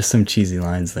 Yeah. Just some cheesy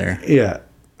lines there. Yeah.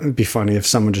 It'd be funny if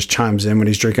someone just chimes in when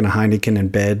he's drinking a Heineken in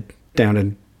bed down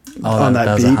on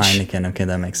that beach. That was a Heineken. Okay,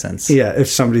 that makes sense. Yeah. If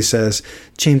somebody says,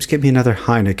 James, get me another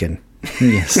Heineken.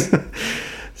 Yes.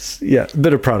 Yeah, a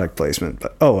bit of product placement,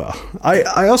 but oh well.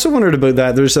 I also wondered about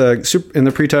that. There's in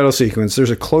the pre-title sequence, there's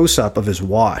a close-up of his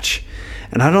watch,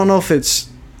 and I don't know if it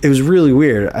was really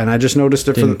weird, and I just noticed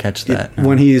it. Didn't catch that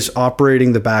when he's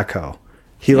operating the backhoe.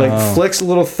 He flicks a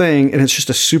little thing, and it's just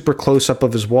a super close-up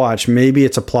of his watch. Maybe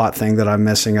it's a plot thing that I'm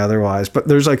missing otherwise, but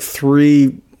there's like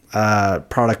 3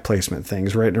 product placement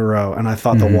things right in a row, and I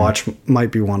thought the watch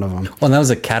might be one of them. Well, that was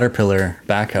a Caterpillar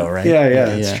backhoe, right? Yeah,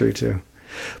 that's true too.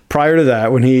 Prior to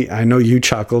that, when I know you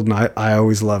chuckled, and I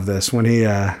always love this, when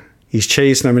he's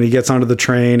chasing him and he gets onto the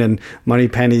train and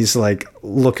Moneypenny's like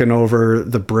looking over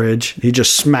the bridge. He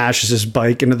just smashes his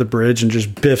bike into the bridge and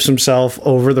just biffs himself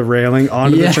over the railing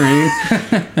onto the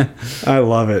train. I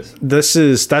love it.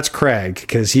 That's Craig,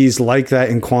 because he's like that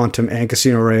in Quantum and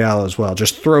Casino Royale as well.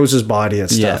 Just throws his body at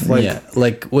stuff.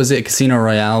 Like, was it Casino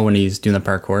Royale when he's doing the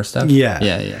parkour stuff?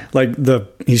 Yeah. Like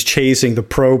he's chasing the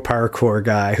pro parkour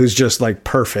guy who's just like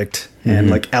perfect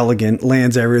and like elegant,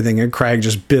 lands everything, and Craig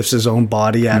just biffs his own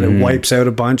body at it, wipes out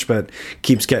a bunch, but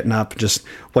keeps getting up, just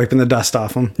wiping the dust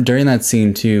off him. During that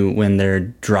scene too, when they're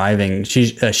driving,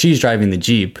 she's driving the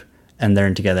Jeep and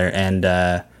they're together,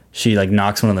 and she like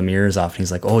knocks one of the mirrors off, and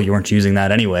he's like, oh, you weren't using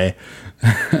that anyway.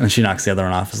 And she knocks the other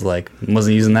one off, is like,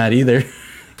 wasn't using that either.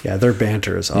 Yeah, their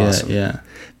banter is awesome. Yeah.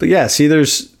 But yeah, see,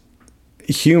 there's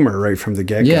humor right from the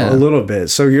get-go, a little bit.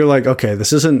 So you're like, okay,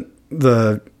 this isn't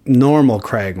the normal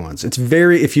Craig ones. It's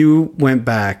if you went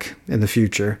back in the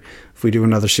future, if we do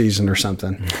another season or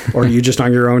something, or you just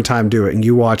on your own time do it, and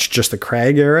you watch just the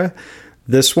Craig era,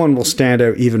 this one will stand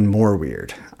out even more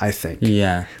weird, I think.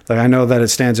 Yeah. Like, I know that it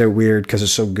stands out weird because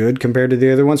it's so good compared to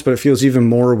the other ones, but it feels even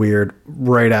more weird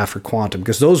right after Quantum,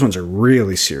 because those ones are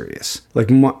really serious.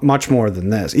 Like, much more than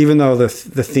this, even though the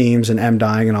themes and M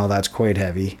dying and all that's quite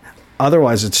heavy.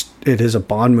 Otherwise, it is a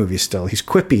Bond movie still. He's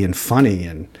quippy and funny.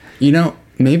 And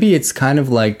maybe it's kind of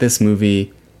like this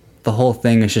movie, the whole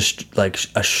thing is just like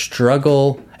a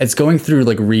struggle. It's going through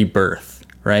like rebirth.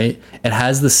 right? It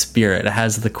has the spirit, it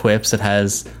has the quips, it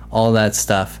has all that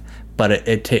stuff, but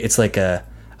it's like a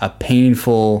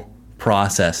painful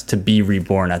process to be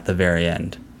reborn at the very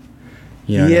end.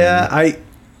 You know Yeah, what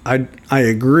I mean? I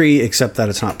agree, except that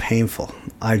it's not painful.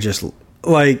 I just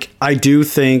I do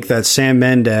think that Sam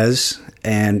Mendes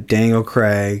and Daniel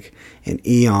Craig and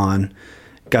Eon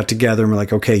got together and were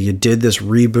like, okay, you did this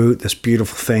reboot, this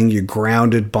beautiful thing, you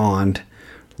grounded Bond.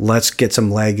 Let's get some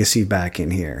legacy back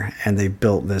in here. And they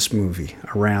built this movie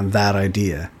around that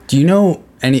idea. Do you know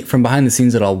any from behind the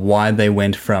scenes at all why they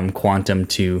went from Quantum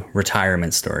to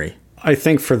retirement story? I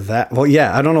think for that, well,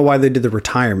 yeah, I don't know why they did the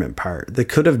retirement part. They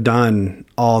could have done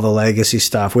all the legacy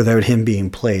stuff without him being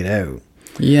played out.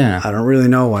 Yeah. I don't really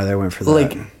know why they went for that.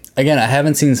 Like, again, I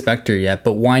haven't seen Spectre yet,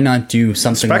 but why not do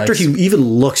something Spectre, like... he even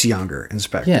looks younger in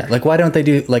Spectre. Yeah, like why don't they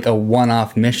do like a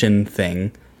one-off mission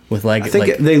thing with like... I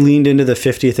think they leaned into the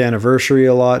 50th anniversary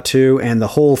a lot too, and the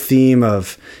whole theme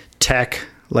of tech,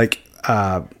 like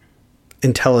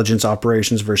intelligence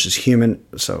operations versus human.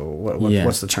 So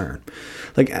what's the term?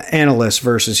 Like analysts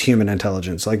versus human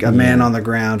intelligence, like a man on the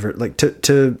ground, like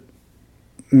to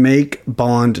make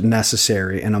Bond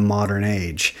necessary in a modern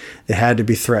age, they had to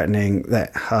be threatening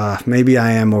that maybe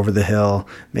I am over the hill,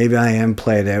 maybe I am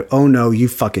played out. Oh no, you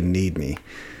fucking need me.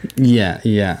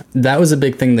 Yeah. That was a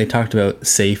big thing they talked about,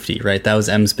 safety, right? That was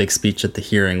M's big speech at the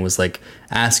hearing, was like,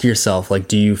 ask yourself, like,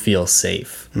 do you feel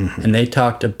safe? Mm-hmm. And they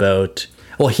talked about,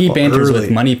 he banters early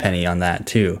with Moneypenny on that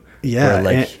too. Yeah,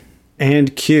 like,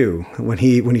 and Q, when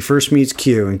he first meets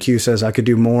Q, and Q says, I could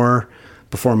do more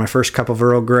before my first cup of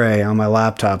Earl Grey on my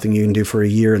laptop than you can do for a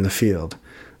year in the field.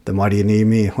 Then why do you need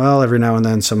me? Well, every now and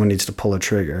then someone needs to pull a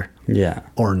trigger. Yeah.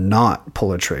 Or not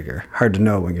pull a trigger. Hard to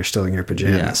know when you're still in your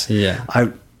pajamas. Yeah.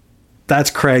 That's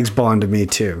Craig's Bond to me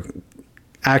too.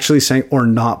 Actually saying, or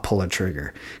not pull a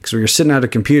trigger. Because when you're sitting at a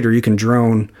computer, you can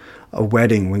drone a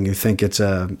wedding when you think it's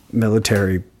a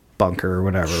military bunker or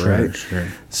whatever, right? Sure.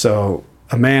 So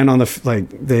a man on the,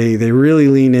 they really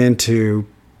lean into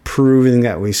proving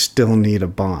that we still need a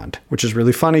Bond, which is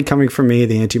really funny coming from me,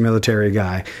 the anti-military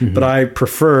guy. Mm-hmm. But I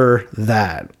prefer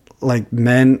that, like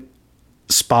men,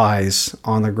 spies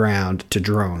on the ground to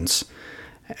drones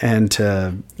and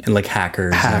like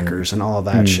hackers and all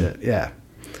that shit. Yeah.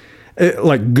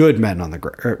 Like good men on the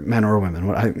ground, men or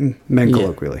women, men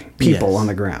colloquially, people on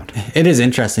the ground. It is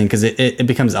interesting because it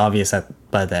becomes obvious that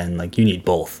by then, like, you need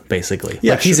both, basically.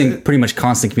 Yeah, like, he's in pretty much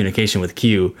constant communication with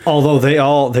Q. Although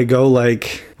they go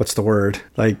like, what's the word?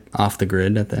 Like off the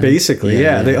grid at the end. Basically,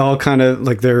 yeah. They all kind of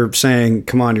like, they're saying,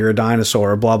 come on, you're a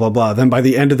dinosaur, blah, blah, blah. Then by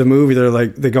the end of the movie, they're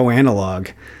like, they go analog.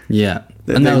 Yeah.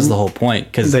 And that was the whole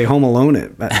point. Cause they Home Alone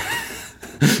it.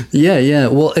 Yeah.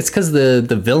 Well, it's because the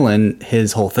villain,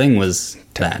 his whole thing was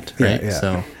that, right? Yeah.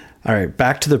 So, all right,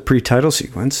 back to the pre-title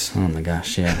sequence. Oh my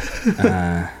gosh,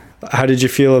 yeah. How did you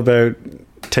feel about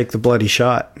Take the Bloody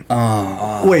Shot?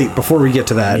 Wait, before we get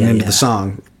to that and into the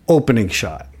song, opening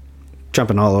shot,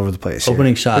 jumping all over the place.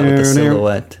 Opening shot with the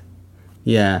silhouette.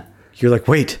 Yeah. You're like,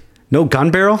 wait, no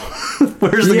gun barrel?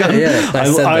 Where's the gun?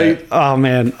 Yeah, oh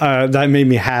man, that made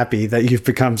me happy that you've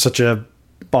become such a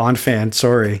Bond fan.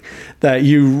 Sorry, that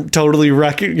you totally you're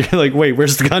like, wait,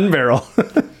 where's the gun barrel?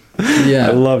 Yeah,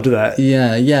 I loved that.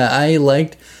 Yeah. I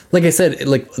liked, like I said,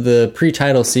 like the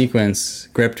pre-title sequence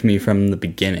gripped me from the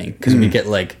beginning because we get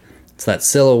like, it's that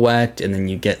silhouette, and then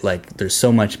you get like, there's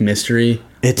so much mystery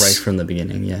right from the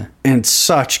beginning. Yeah, and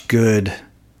such good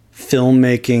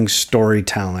filmmaking,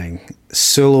 storytelling.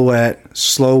 Silhouette,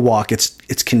 slow walk.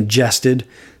 It's congested.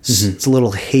 It's a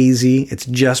little hazy. It's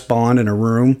just Bond in a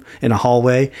room, in a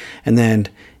hallway, and then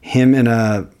him in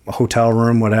a hotel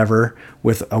room, whatever,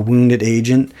 with a wounded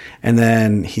agent, and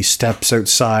then he steps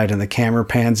outside and the camera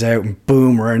pans out and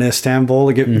boom, we're in Istanbul.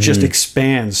 Like, it just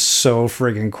expands so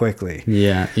friggin' quickly.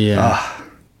 Yeah.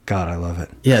 God, I love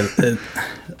it. Yeah,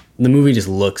 the movie just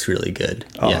looks really good.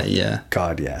 Yeah.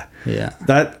 God, yeah. Yeah.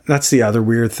 That's the other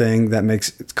weird thing that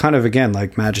makes it's kind of, again,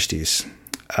 like Majesty's.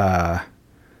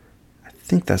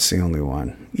 I think that's the only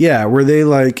one. Yeah, where they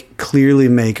like clearly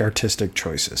make artistic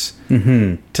choices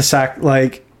to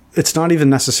like, it's not even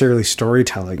necessarily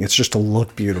storytelling. It's just to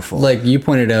look beautiful. Like you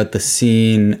pointed out the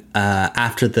scene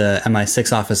after the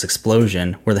MI6 office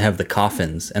explosion where they have the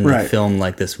coffins and they film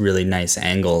like this really nice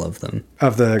angle of them.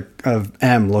 Of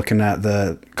M looking at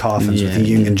the coffins with the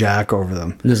Union Jack over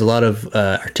them. There's a lot of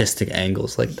artistic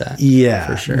angles like that. Yeah,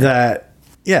 for sure.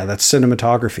 That's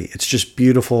cinematography. It's just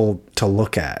beautiful to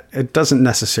look at. It doesn't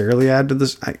necessarily add to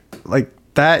this.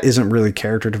 That isn't really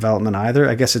character development either.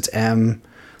 I guess it's M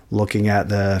looking at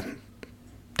the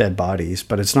dead bodies,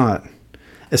 but it's not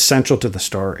essential to the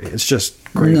story. It's just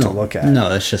great to look at.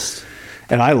 No, it's just...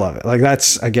 And I love it. Like,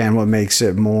 that's, again, what makes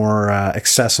it more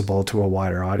accessible to a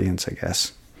wider audience, I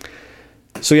guess.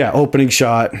 So, yeah, opening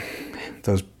shot,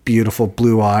 those beautiful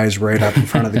blue eyes right up in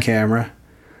front of the camera.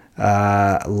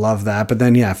 Love that. But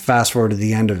then, yeah, fast forward to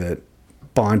the end of it.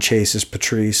 Bond chases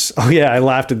Patrice. Oh, yeah, I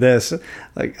laughed at this.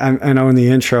 Like, I know in the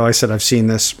intro I said I've seen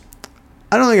this.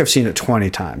 I don't think I've seen it 20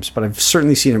 times, but I've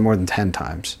certainly seen it more than 10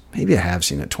 times. Maybe I have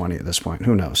seen it 20 at this point.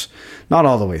 Who knows? Not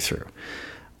all the way through.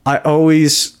 I don't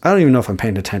even know if I'm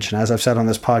paying attention. As I've said on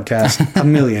this podcast a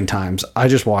million times, I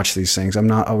just watch these things. I'm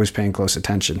not always paying close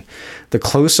attention. The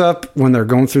close-up when they're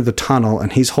going through the tunnel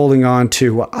and he's holding on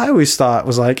to what I always thought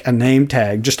was like a name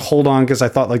tag. Just hold on, because I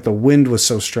thought like the wind was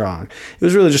so strong. It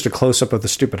was really just a close-up of the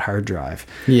stupid hard drive.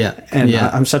 Yeah. And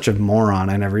yeah. I'm such a moron.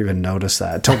 I never even noticed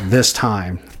that until this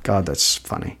time. God, that's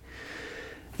funny.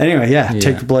 Anyway, yeah,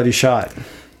 take the bloody shot.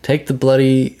 Take the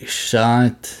bloody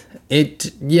shot.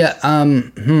 Yeah,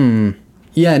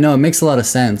 no, it makes a lot of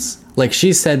sense. Like,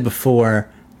 she said before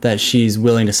that she's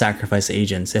willing to sacrifice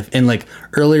agents. And like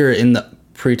earlier in the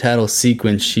pre-title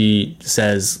sequence, she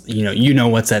says, you know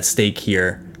what's at stake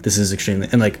here. This is extremely,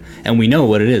 and we know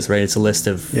what it is, right? It's a list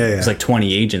of, it's like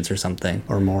 20 agents or something.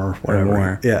 Or more,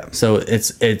 whatever. Yeah. So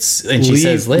it's, and she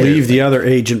says later. Leave the other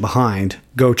agent behind,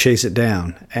 go chase it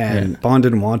down. And Bond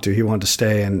didn't want to. He wanted to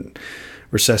stay and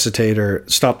resuscitate or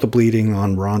stop the bleeding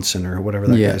on Ronson or whatever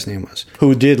that guy's name was,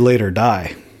 who did later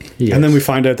die. Yes. And then we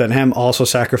find out that Hem also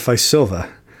sacrificed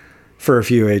Silva for a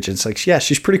few agents. Like, yeah,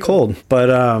 she's pretty cold. But,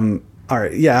 all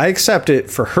right, yeah, I accept it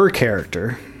for her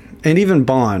character. And even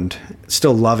Bond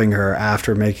still loving her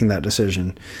after making that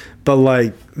decision. But,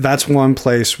 like, that's one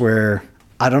place where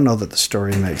I don't know that the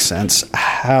story makes sense.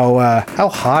 How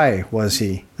high was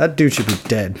he? That dude should be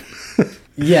dead.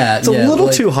 Yeah, it's a little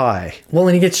too high. Well,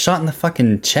 and he gets shot in the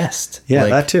fucking chest. Yeah,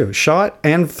 that too. Shot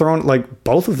and thrown. Like,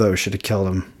 both of those should have killed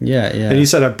him. Yeah. And he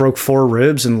said, I broke 4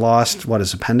 ribs and lost,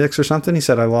 his appendix or something? He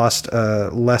said, I lost a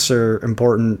lesser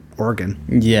important organ.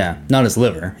 Yeah, not his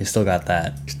liver. He's still got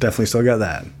that. He's definitely still got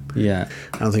that. Yeah.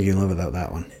 I don't think you can live without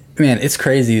that one. Man, it's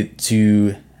crazy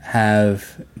to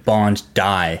have Bond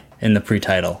die in the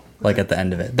pre-title, like at the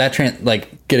end of it. That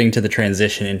getting to the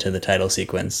transition into the title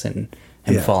sequence and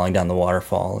him falling down the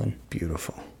waterfall. And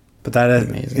beautiful. But that,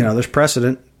 amazing. There's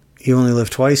precedent. He only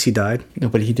lived twice. He died. No,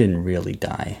 but he didn't really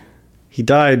die. He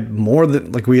died more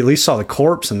than, we at least saw the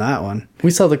corpse in that one.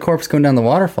 We saw the corpse going down the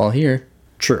waterfall here.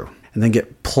 True. And then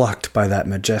get plucked by that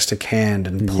majestic hand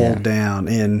and pulled down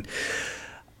in,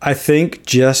 I think,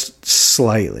 just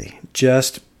slightly,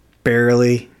 just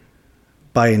barely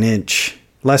by an inch,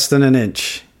 less than an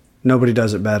inch. Nobody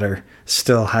does it better.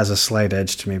 Still has a slight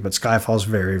edge to me, but Skyfall's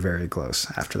very, very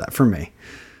close after that for me.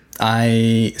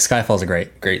 Skyfall's a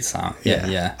great song.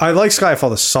 Yeah. I like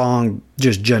Skyfall, the song,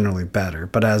 just generally better,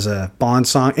 but as a Bond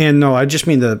song, and no, I just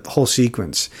mean the whole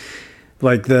sequence.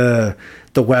 Like the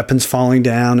weapons falling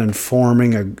down and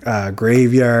forming a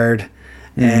graveyard,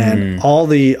 and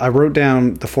I wrote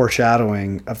down the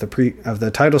foreshadowing of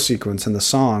the title sequence in the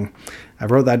song. I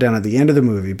wrote that down at the end of the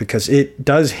movie because it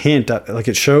does hint at,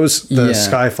 it shows the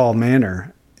Skyfall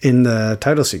manor in the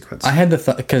title sequence. I had the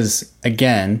thought, because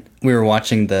again, we were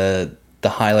watching the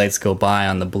highlights go by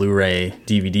on the Blu-ray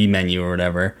DVD menu or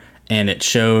whatever, and it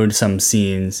showed some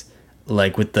scenes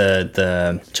like with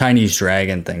the Chinese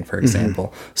dragon thing, for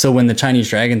example. So when the Chinese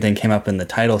dragon thing came up in the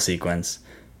title sequence,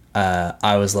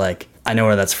 I was like, I know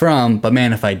where that's from, but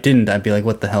man, if I didn't, I'd be like,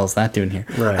 what the hell is that doing here?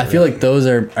 Right, I feel like those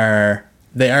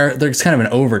there's kind of an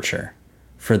overture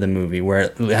for the movie where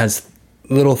it has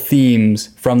little themes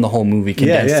from the whole movie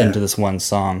condensed into this one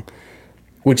song,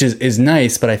 which is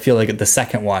nice, but I feel like the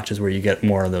second watch is where you get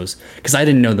more of those, because I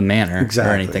didn't know the manner or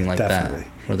anything like that.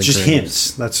 Just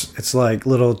hints. It's like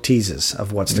little teases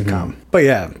of what's to come. But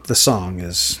yeah, the song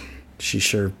she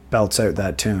sure belts out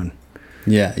that tune.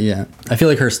 Yeah. I feel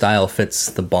like her style fits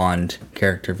the Bond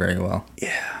character very well.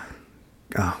 Yeah.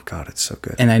 Oh, God, it's so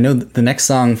good. And I know the next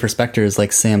song for Spectre is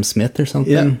like Sam Smith or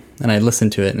something. Yeah. And I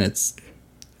listened to it, and it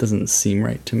doesn't seem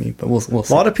right to me, but we'll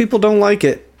see. A lot of people don't like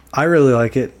it. I really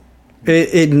like it.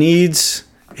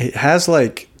 It has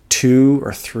like 2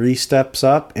 or 3 steps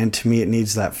up, and to me it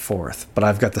needs that 4th. But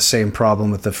I've got the same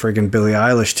problem with the friggin' Billie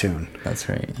Eilish tune. That's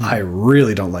right. Yeah. I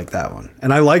really don't like that one.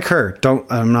 And I like her.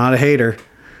 I'm not a hater.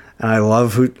 And I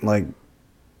love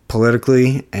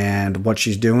politically and what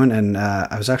she's doing, and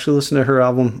I was actually listening to her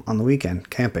album on the weekend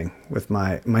camping with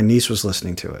my niece was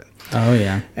listening to it. Oh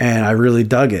yeah. And I really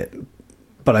dug it,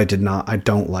 but I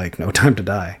don't like No Time to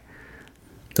Die,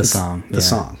 the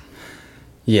song.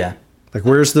 Yeah, like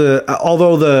where's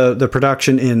although the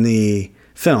production in the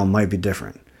film might be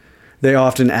different, they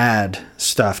often add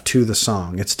stuff to the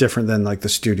song. It's different than like the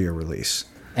studio release.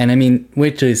 And I mean,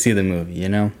 wait till you see the movie, you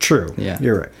know? True. Yeah.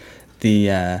 You're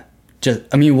right.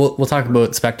 We'll talk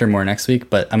about Spectre more next week,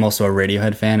 but I'm also a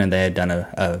Radiohead fan, and they had done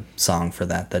a song for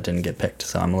that didn't get picked,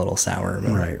 so I'm a little sour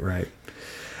about it. Right.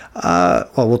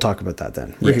 Well, we'll talk about that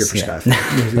then. We're here for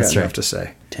Skyfall. We've got enough to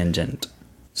say. Tangent.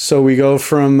 So we go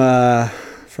from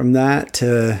that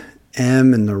to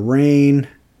M in the Rain,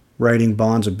 writing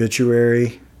Bond's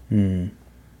obituary. I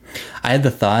had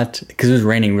the thought, because it was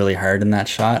raining really hard in that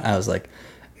shot, I was like,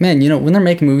 man, you know, when they're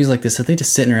making movies like this, are they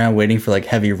just sitting around waiting for like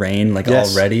heavy rain, like Yes.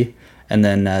 all ready, and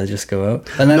then just go out?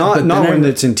 And then, Not when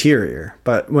it's interior,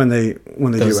 but when they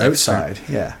do Those outside.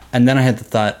 Yeah. And then I had the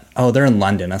thought, oh, they're in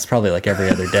London. That's probably like every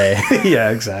other day. Yeah,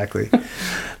 exactly.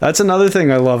 That's another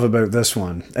thing I love about this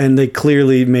one. And they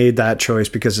clearly made that choice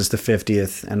because it's the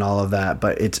 50th and all of that,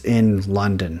 but it's in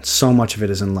London. So much of it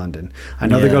is in London. I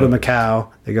know they go to Macau,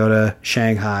 they go to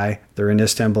Shanghai, they're in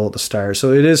Istanbul at the start.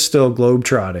 So it is still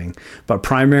globetrotting, but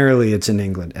primarily it's in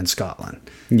England and Scotland.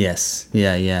 Yes.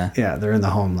 Yeah. Yeah, they're in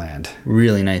the homeland.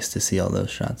 Really nice to see all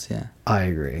those shots. Yeah. I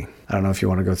agree. I don't know if you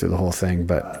want to go through the whole thing,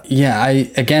 but Yeah,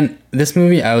 this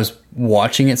movie, I was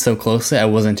watching it so closely, I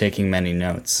wasn't taking many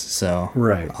notes. So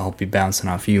Right. I'll be bouncing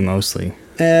off you mostly.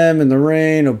 M in the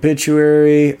Rain,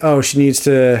 obituary. Oh, she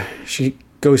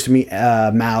goes to meet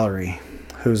Mallory,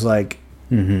 who's like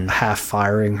half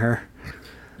firing her.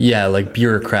 Yeah, like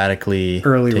bureaucratically.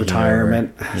 Early taking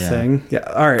retirement over. Yeah. thing. Yeah.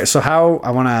 All right. So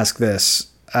I want to ask this.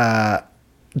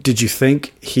 Did you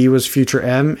think he was future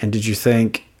M? And did you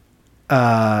think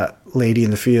Lady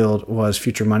in the Field was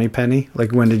future Moneypenny?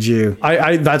 Like, when did you...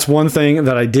 I that's one thing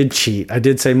that I did cheat. I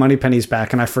did say Moneypenny's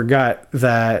back, and I forgot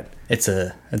that... It's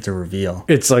a reveal.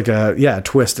 It's like a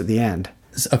twist at the end.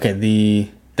 Okay, the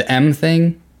M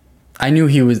thing, I knew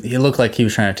he looked like he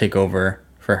was trying to take over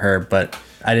for her, but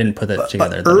I didn't put that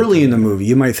together. But early in the movie,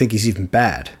 you might think he's even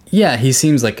bad. Yeah, he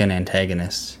seems like an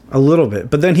antagonist. A little bit.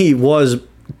 But then he was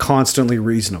constantly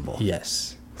reasonable.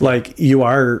 Yes. Like, you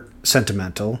are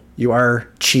sentimental. You are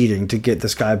cheating to get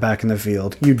this guy back in the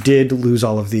field. You did lose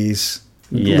all of these.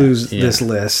 This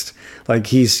list. Like,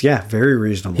 he's, very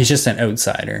reasonable. He's just an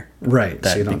outsider. Right.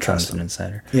 That so you don't becomes trust an him.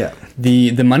 insider. Yeah.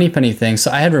 The Moneypenny thing.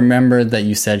 So I had remembered that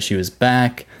you said she was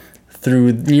back.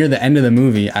 Through near the end of the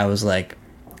movie, I was like,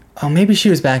 oh, maybe she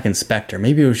was back in Spectre.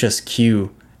 Maybe it was just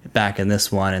Q back in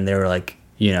this one, and they were like,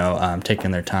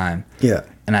 taking their time. Yeah.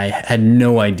 And I had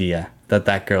no idea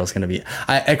that girl's going to be...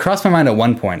 I crossed my mind at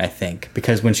one point, I think,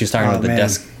 because when she was talking about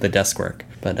the desk work.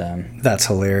 But that's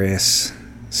hilarious.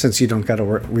 Since you don't got to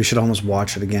work, we should almost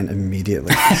watch it again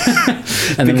immediately.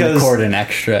 and then record an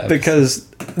extra. Because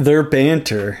their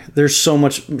banter, there's so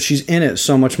much... She's in it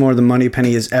so much more than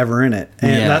Moneypenny is ever in it.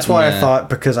 And that's why I thought,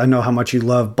 because I know how much you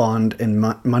love Bond and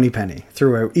Moneypenny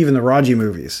throughout, even the Raji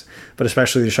movies, but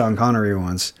especially the Sean Connery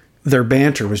ones. Their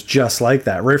banter was just like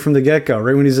that, right from the get-go,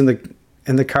 right when he's in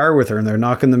the car with her and they're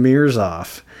knocking the mirrors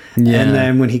off. Yeah. And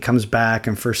then when he comes back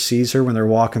and first sees her when they're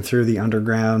walking through the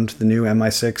underground, the new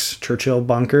MI6 Churchill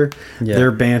bunker, their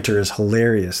banter is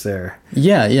hilarious there.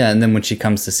 Yeah. And then when she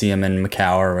comes to see him in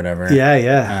Macau or whatever.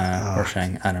 Yeah. Or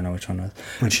Shang, I don't know which one it was.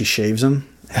 When she shaves him,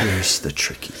 here's the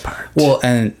tricky part. Well,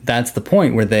 and that's the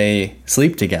point where they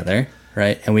sleep together,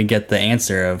 right? And we get the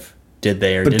answer of did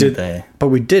they or didn't they? But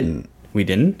we didn't. We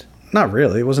didn't? Not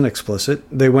really. It wasn't explicit.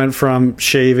 They went from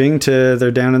shaving to they're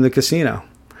down in the casino.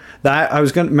 That I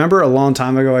was going to remember a long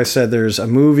time ago. I said there's a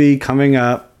movie coming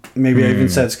up. Maybe I even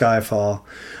said Skyfall,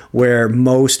 where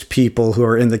most people who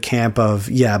are in the camp of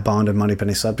Bond and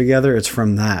Moneypenny slept together. It's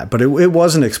from that, but it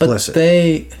wasn't explicit.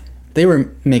 But they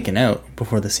were making out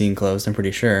before the scene closed. I'm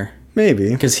pretty sure. Maybe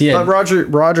because he had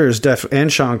Roger is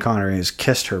and Sean Connery has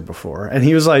kissed her before, and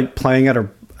he was like playing at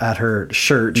her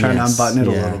shirt, trying to unbutton it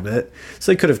a little bit.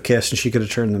 So they could have kissed, and she could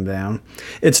have turned them down.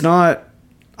 It's not.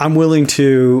 I'm willing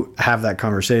to have that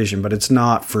conversation, but it's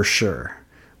not for sure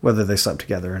whether they slept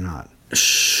together or not.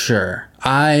 Sure.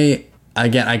 I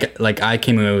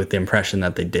came away with the impression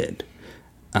that they did.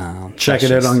 Check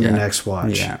it out on your next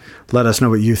watch. Yeah. Let us know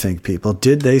what you think, people.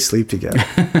 Did they sleep together?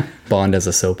 Bond as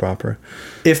a soap opera.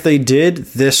 If they did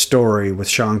this story with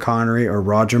Sean Connery or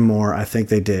Roger Moore, I think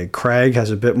they did. Craig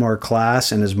has a bit more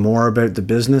class and is more about the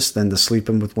business than the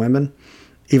sleeping with women,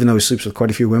 even though he sleeps with quite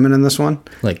a few women in this one.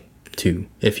 Like 2,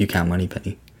 if you count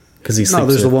Moneypenny. There's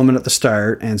the woman at the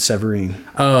start and Severine.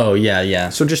 Oh, yeah.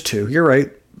 So just 2. You're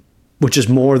right. which is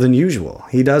more than usual.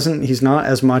 He's not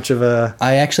as much of a...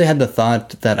 I actually had the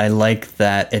thought that I like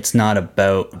that it's not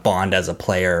about Bond as a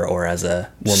player or as a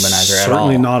womanizer at all.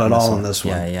 Certainly not at all in this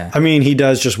one. Yeah, yeah. I mean, he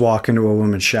does just walk into a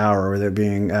women's shower where they're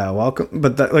being welcome.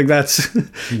 But that's...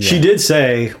 She did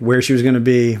say where she was going to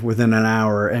be within an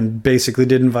hour and basically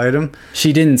did invite him.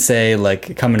 She didn't say,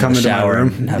 like, come into the shower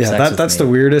and have sex with that's me.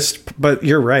 the weirdest. But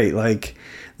you're right. Like,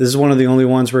 this is one of the only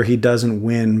ones where he doesn't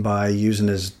win by using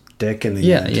his dick in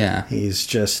the end. Yeah. He's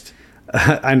just...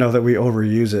 I know that we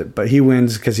overuse it, but he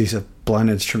wins because he's a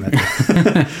blunt instrument.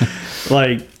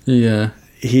 Like... Yeah.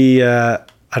 He, I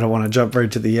don't want to jump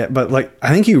right to the end, but like,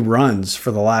 I think he runs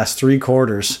for the last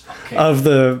 3/4 of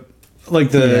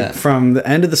from the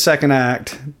end of the second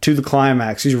act to the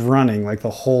climax. He's running like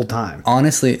the whole time.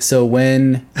 Honestly, so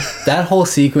when that whole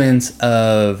sequence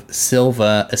of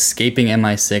Silva escaping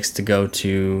MI6 to go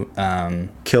to,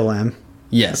 Kill M.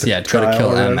 yes, yeah, to go to trial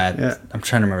kill or M whatever. at, I'm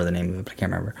trying to remember the name of it, but I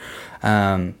can't remember.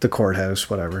 The courthouse,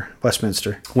 whatever.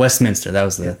 Westminster. Westminster, that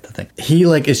was the thing. He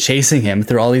like is chasing him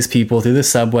through all these people, through the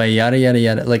subway, yada yada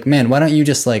yada. Like, man, why don't you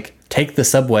just like take the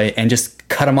subway and just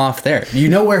cut him off there? You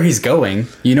know where he's going.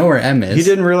 You know where M is. He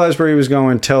didn't realize where he was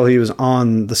going until he was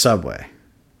on the subway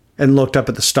and looked up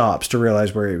at the stops to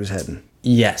realize where he was heading.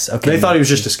 Yes. Okay. They thought he was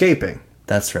just escaping.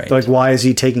 That's right. Like, why is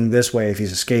he taking this way if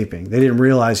he's escaping? They didn't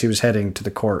realize he was heading to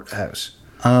the courthouse.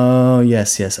 Oh,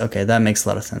 yes. Okay, that makes a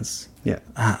lot of sense. Yeah.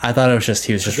 I thought he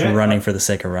was just running for the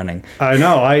sake of running. I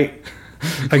know.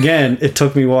 Again, it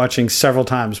took me watching several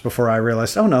times before I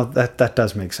realized, oh no, that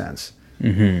does make sense.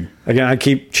 Mm-hmm. Again, I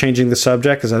keep changing the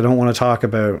subject because I don't want to talk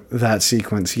about that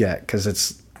sequence yet, because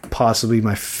it's possibly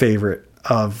my favorite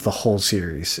of the whole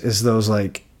series. Is those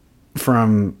like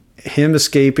from him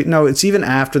escaping? No, it's even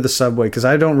after the subway, because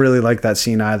I don't really like that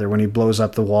scene either, when he blows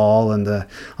up the wall and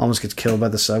almost gets killed by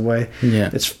the subway. Yeah,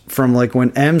 it's from like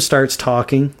when M starts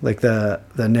talking, like the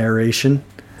narration.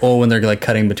 Oh, when they're like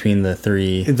cutting between the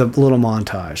little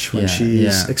montage when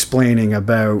she's explaining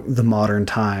about the modern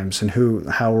times and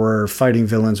how we're fighting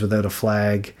villains without a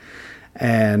flag,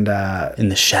 and in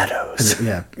the shadows.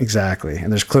 Yeah, exactly.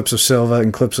 And there's clips of Silva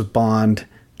and clips of Bond.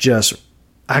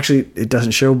 Actually, it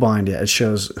doesn't show Bond yet. It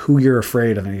shows who you're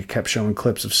afraid of, and it kept showing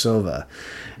clips of Silva.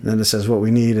 And then it says what we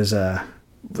need is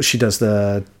she does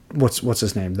the what's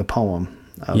his name, the poem.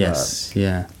 Of, yes.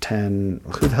 Yeah. 10.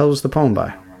 Who the hell was the poem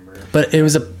by? But it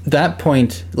was a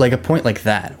point like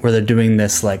that where they're doing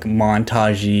this like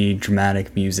montagey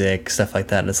dramatic music stuff like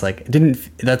that. It's like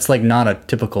that's like not a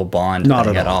typical Bond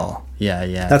thing at all. Yeah.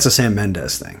 That's a Sam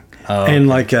Mendes thing. Oh, and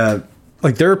okay.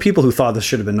 Like there are people who thought this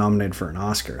should have been nominated for an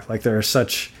Oscar. Like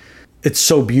it's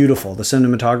so beautiful. The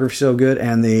cinematography is so good,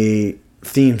 and the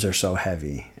themes are so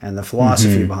heavy, and the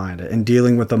philosophy behind it, and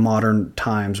dealing with the modern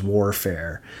times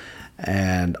warfare,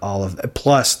 and all of it,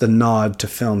 plus the nod to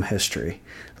film history.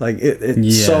 Like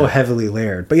it's so heavily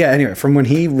layered. But yeah, anyway, from when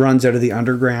he runs out of the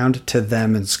underground to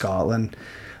them in Scotland,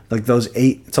 like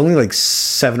it's only like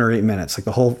 7 or 8 minutes. Like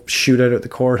the whole shootout at the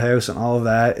courthouse and all of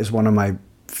that is one of my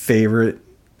favorite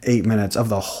 8 minutes of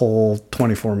the whole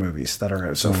 24 movies that are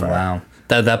out so far. Wow.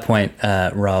 At that point,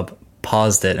 Rob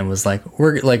paused it and was like,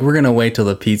 we're gonna wait till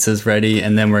the pizza's ready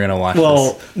and then we're gonna watch this.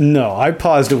 Well, no, I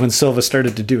paused it when Silva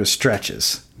started to do his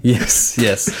stretches. Yes.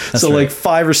 So right. Like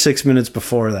 5 or 6 minutes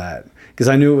before that, because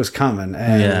I knew it was coming.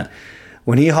 And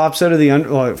when he hops out of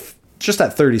the just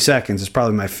that 30 seconds is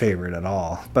probably my favorite at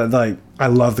all. But like, I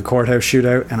love the courthouse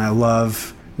shootout, and I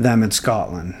love them in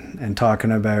Scotland and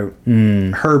talking about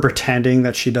her pretending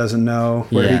that she doesn't know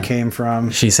where he came from.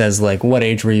 She says like, what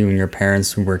age were you when your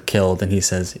parents were killed? And he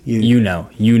says, you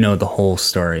know the whole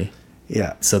story.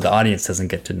 Yeah. So the audience doesn't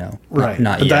get to know. Right.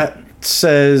 Not but yet. That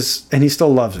says, and he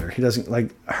still loves her. He doesn't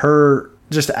like her.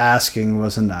 Just asking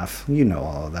was enough. You know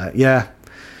all of that. Yeah.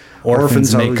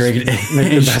 Orphans make great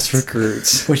make the best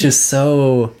recruits. Which is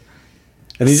so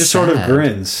And he just sad. sort of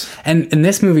grins. And in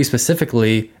this movie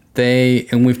specifically, I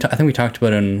think we talked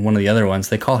about it in one of the other ones,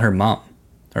 they call her mom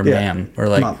or ma'am or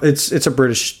like... Mom. It's a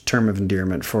British term of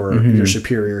endearment for your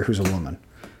superior who's a woman.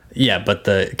 Yeah, but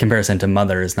the comparison to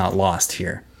mother is not lost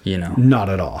here, you know? Not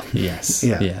at all. Yes.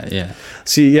 Yeah.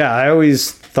 See, I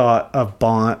always thought of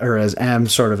Bond, or as M,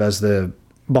 sort of as the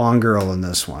Bond girl in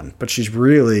this one, but she's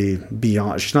really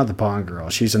beyond. She's not the Bond girl.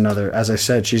 She's another, as I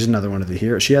said, she's another one of the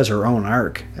heroes. She has her own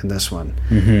arc in this one.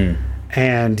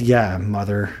 And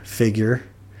mother figure,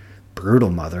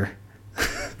 brutal mother,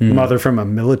 mother from a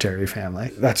military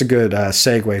family. That's a good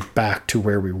segue back to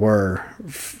where we were.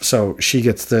 So she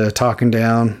gets the talking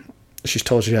down. She's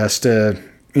told she has to,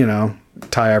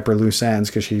 tie up her loose ends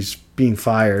because she's being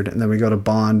fired. And then we go to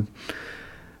Bond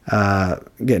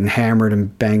getting hammered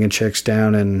and banging chicks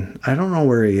down, and I don't know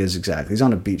where he is exactly. He's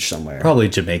on a beach somewhere. Probably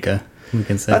Jamaica, we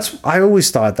can say. I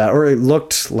always thought that, or it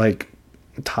looked like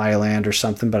Thailand or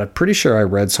something, but I'm pretty sure I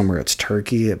read somewhere it's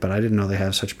Turkey, but I didn't know they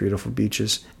have such beautiful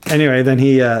beaches. Anyway, then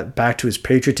he back to his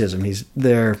patriotism. He's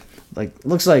there, like,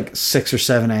 looks like 6 or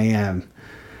 7 a.m.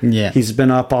 Yeah. He's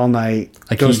been up all night.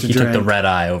 Like he took the red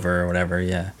eye over or whatever,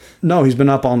 yeah. No, he's been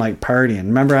up all night partying.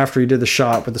 Remember after he did the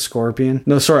shot with the scorpion?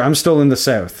 No, sorry, I'm still in the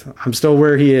South. I'm still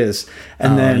where he is.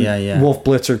 And then Wolf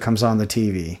Blitzer comes on the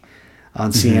TV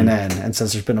on CNN and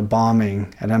says there's been a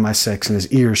bombing at MI6, and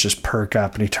his ears just perk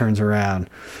up and he turns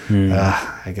around.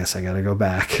 I guess I got to go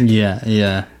back.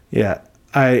 Yeah.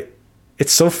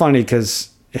 It's so funny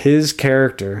because his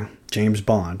character, James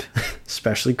Bond,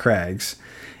 especially Craig's,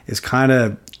 is kind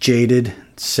of jaded,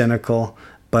 cynical,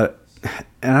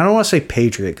 and I don't want to say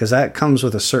patriot because that comes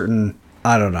with a certain,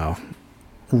 I don't know,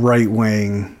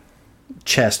 right-wing,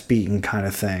 chest beating kind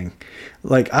of thing.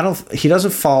 Like, he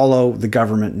doesn't follow the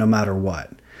government no matter what,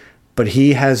 but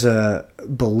he has a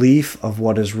belief of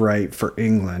what is right for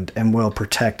England and will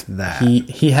protect that.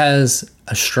 He has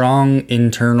a strong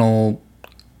internal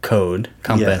code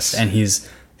compass, and he's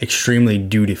extremely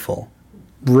dutiful.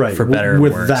 Right, for better or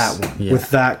with worse. That one,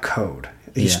 with that code.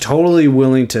 He's totally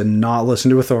willing to not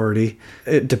listen to authority,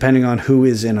 depending on who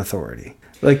is in authority.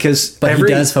 Like, he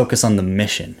does focus on the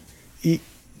mission.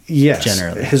 Yes,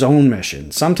 generally his own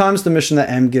mission. Sometimes the mission that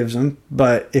M gives him,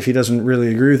 but if he doesn't really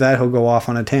agree with that, he'll go off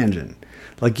on a tangent.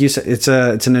 Like you said, it's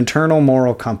an internal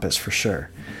moral compass for sure.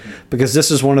 Because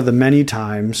this is one of the many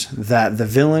times that the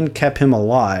villain kept him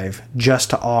alive just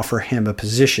to offer him a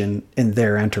position in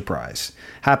their enterprise.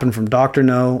 Happened from Dr.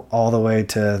 No all the way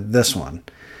to this one.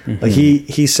 Like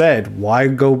he said, why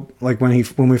go, like when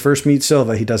we first meet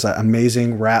Silva, he does that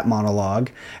amazing rap monologue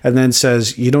and then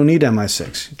says, you don't need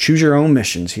MI6. Choose your own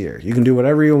missions here. You can do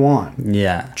whatever you want.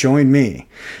 Yeah. Join me.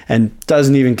 And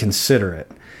doesn't even consider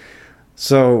it.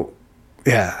 So,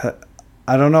 yeah,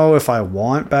 I don't know if I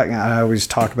want back. I always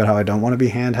talk about how I don't want to be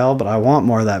handheld, but I want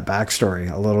more of that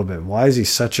backstory a little bit. Why is he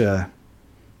such a...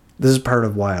 This is part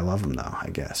of why I love him, though, I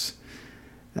guess.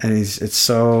 And it's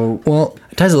so... Well,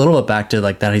 it ties a little bit back to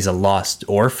like that he's a lost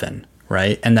orphan,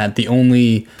 right? And that the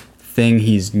only thing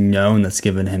he's known that's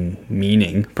given him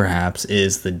meaning, perhaps,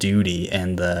 is the duty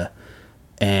and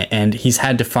he's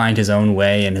had to find his own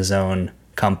way and his own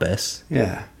compass.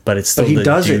 Yeah. But it's still he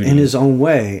does duty. it in his own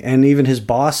way, and even his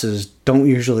bosses don't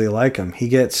usually like him. He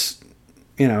gets,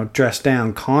 dressed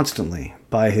down constantly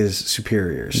by his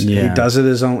superiors. Yeah. He does it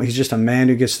his own. He's just a man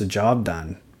who gets the job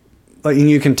done. Like, and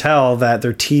you can tell that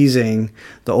they're teasing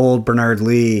the old Bernard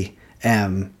Lee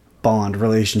Bond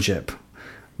relationship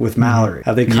with Mallory.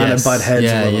 How they kind of butt heads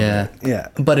a little bit. Yeah.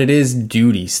 But it is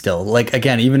duty still. Like,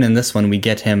 again, even in this one, we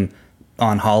get him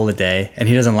on holiday, and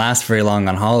he doesn't last very long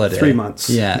on holiday. 3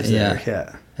 months. Yeah.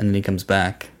 And then he comes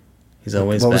back. He's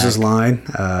always What back. was his line?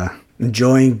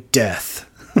 Enjoying death.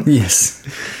 Yes.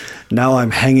 Now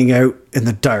I'm hanging out in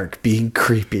the dark, being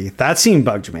creepy. That scene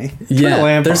bugged me.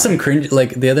 There's some cringe.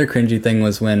 Like, the other cringy thing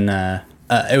was when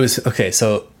it was okay.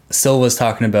 So Silva's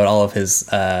talking about all of his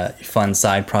fun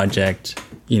side project,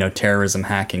 terrorism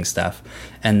hacking stuff,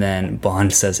 and then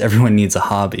Bond says everyone needs a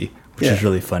hobby, which is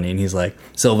really funny. And he's like,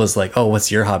 Silva's like, oh, what's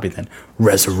your hobby then?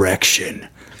 Resurrection.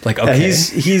 Like, okay,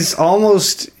 he's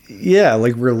almost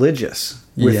like religious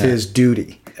with his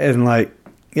duty, and like.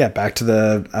 Yeah, back to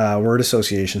the word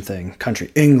association thing.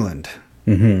 Country, England,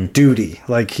 duty.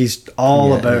 Like, he's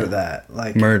all about that.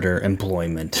 Like murder,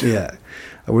 employment. Yeah,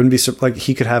 I wouldn't be like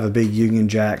he could have a big Union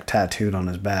Jack tattooed on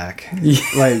his back.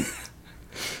 Like,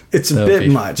 it's a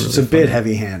bit much. Really it's a bit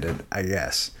heavy-handed, I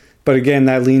guess. But again,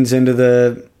 that leans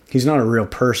into he's not a real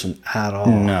person at all.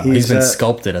 No, he's been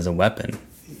sculpted as a weapon.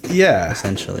 Yeah,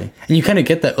 essentially. And you kind of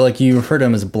get that. Like, you refer to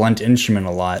him as a blunt instrument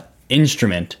a lot.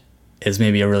 Instrument is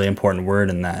maybe a really important word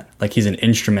in that. Like, he's an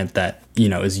instrument that,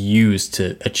 is used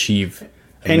to achieve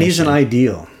a mission. He's an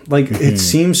ideal. Like, it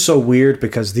seems so weird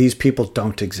because these people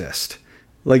don't exist.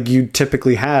 Like, you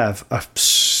typically have a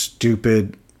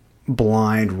stupid,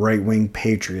 blind, right-wing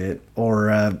patriot or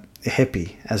a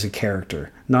hippie as a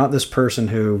character. Not this person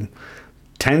who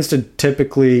tends to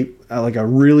typically, like a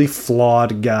really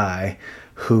flawed guy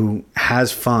who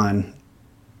has fun,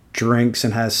 drinks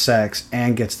and has sex,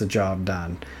 and gets the job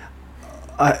done.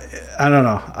 I don't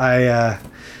know. I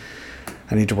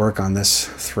need to work on this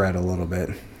thread a little bit.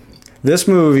 This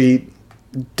movie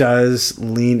does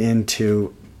lean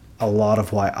into a lot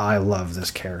of why I love this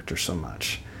character so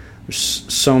much. There's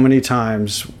so many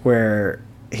times where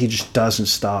he just doesn't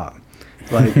stop.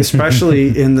 Like,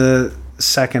 especially in the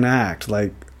second act,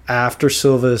 like after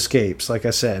Silva escapes, like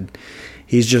I said,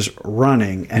 He's just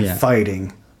running and Yeah.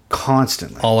 fighting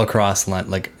constantly. All across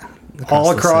London,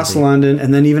 All the across city. London,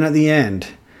 and then even at the end,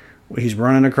 he's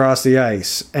running across the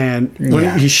ice, and when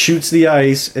Yeah. he shoots the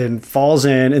ice and falls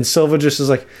in, and Silva just is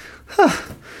like,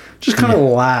 just kind of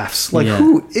laughs, like, Yeah.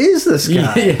 who is this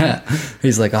guy? Yeah,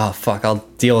 he's like, oh fuck, I'll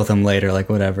deal with him later, like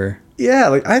whatever. Yeah,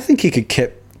 like I think he could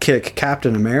kick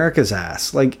Captain America's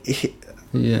ass. Like,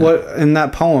 Yeah. what in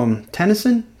that poem,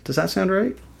 Tennyson? Does that sound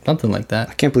right? Something like I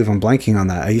that. can't believe I'm blanking on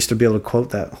that. I used to be able to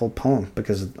quote that whole poem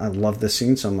because I love this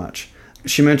scene so much.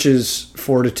 She mentions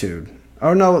fortitude.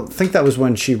 Oh no, I think that was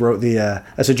when she wrote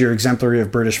I said you're exemplary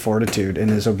of British fortitude in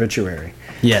his obituary.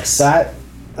 Yes.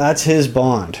 That's his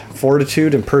bond.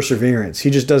 Fortitude and perseverance.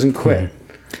 He just doesn't quit.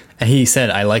 And he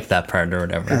said, I like that part or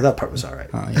whatever. Yeah, that part was all right.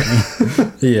 Oh,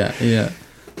 yeah. Yeah, yeah.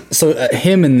 So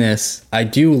him in this, I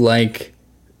like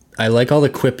all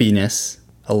the quippiness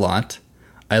a lot.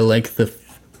 I like the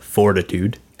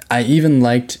fortitude. I even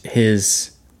liked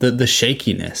the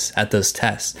shakiness at those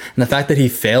tests. And the fact that he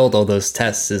failed all those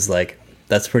tests is like,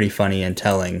 that's pretty funny and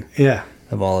telling Yeah.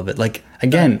 of all of it. Like,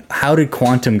 again, how did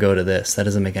Quantum go to this? That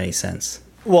doesn't make any sense.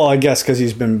 Well, I guess because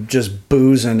he's been just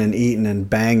boozing and eating and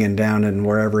banging down in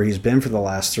wherever he's been for the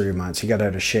last 3 months. He got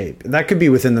out of shape. That could be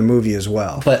within the movie as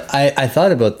well. But I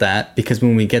thought about that because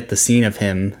when we get the scene of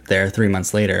him there 3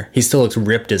 months later, he still looks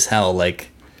ripped as hell.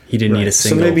 Like he didn't eat a So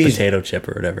single maybe he's- potato chip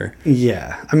or whatever.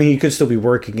 Yeah. I mean, he could still be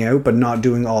working out, but not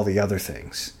doing all the other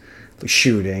things, like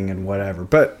shooting and whatever.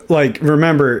 But, like,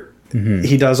 remember,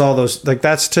 he does all those, like,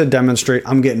 that's to demonstrate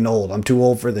I'm getting old. I'm too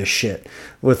old for this shit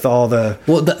with all the.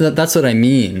 Well, that's what I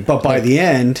mean. But by the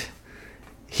end,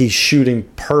 he's shooting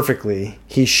perfectly.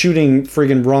 He's shooting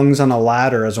friggin' rungs on a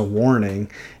ladder as a warning,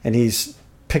 and he's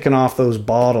picking off those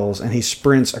bottles, and he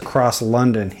sprints across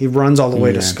London. He runs all the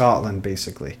way to Yeah. Scotland,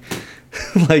 basically.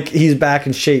 Like, he's back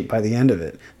in shape by the end of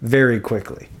it, very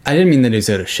quickly. I didn't mean that he's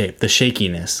out of shape. The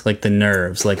shakiness, like the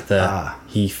nerves, like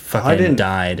he I fucking didn't-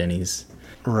 died and he's...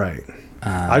 Right.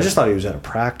 I just thought he was out of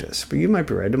practice, but you might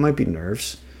be right. It might be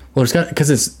nerves. Well, it's got... Because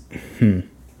it's...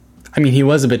 I mean, he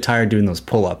was a bit tired doing those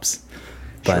pull-ups.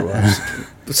 But... Sure was.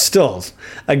 But still,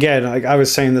 again, like I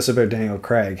was saying this about Daniel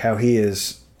Craig, how he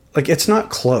is... Like, it's not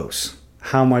close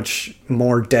how much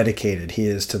more dedicated he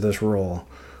is to this role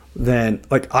than...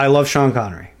 Like, I love Sean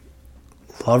Connery.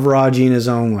 Love Raji in his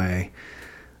own way.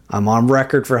 I'm on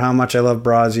record for how much I love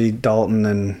Brazzy, Dalton,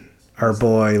 and our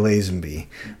boy Lazenby.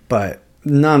 But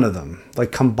none of them,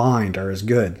 like, combined, are as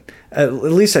good. At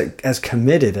least as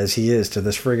committed as he is to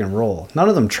this friggin' role. None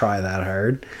of them try that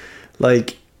hard.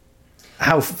 Like,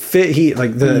 how fit he...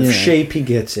 Like, the shape he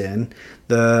gets in...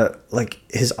 like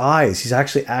his eyes, he's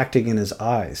actually acting in his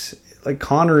eyes. Like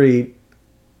Connery,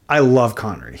 I love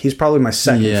Connery. He's probably my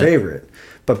second favorite,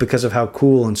 but because of how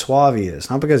cool and suave he is,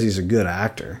 not because he's a good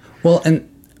actor. Well,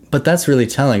 but that's really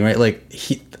telling, right? Like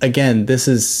this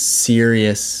is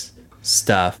serious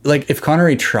stuff. Like if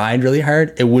Connery tried really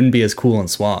hard, it wouldn't be as cool and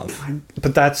suave.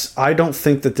 But I don't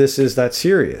think that this is that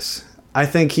serious. I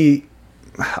think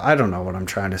I don't know what I'm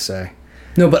trying to say.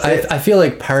 No, but I feel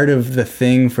like part of the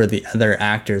thing for the other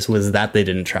actors was that they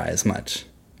didn't try as much.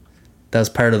 That was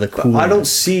part of the cool. I don't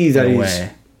see that in a he's...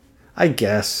 way. I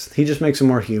guess. He just makes him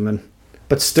more human.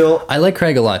 But still... I like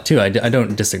Craig a lot, too. I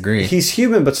don't disagree. He's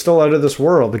human, but still out of this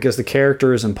world because the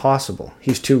character is impossible.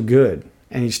 He's too good.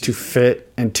 And he's too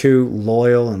fit and too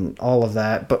loyal and all of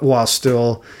that, but while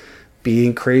still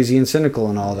being crazy and cynical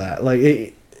and all that.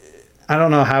 Like... I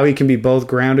don't know how he can be both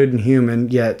grounded and human,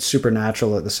 yet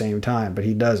supernatural at the same time, but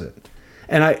he does it.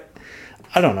 And I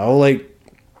don't know, like,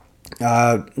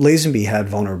 Lazenby had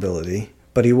vulnerability,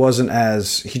 but he wasn't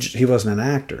he wasn't an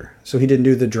actor, so he didn't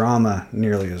do the drama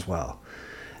nearly as well.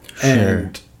 Sure.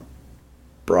 And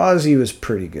Brazzy was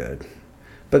pretty good,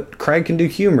 but Craig can do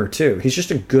humor too. He's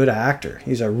just a good actor.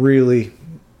 He's a really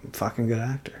fucking good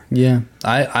actor. Yeah,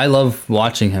 I love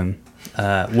watching him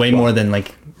way more than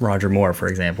like Roger Moore, for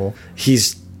example.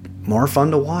 He's more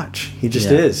fun to watch. He just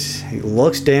is. He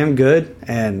looks damn good,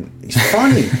 and he's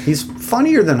funny. He's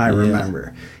funnier than I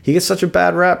remember. He gets such a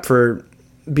bad rap for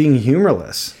being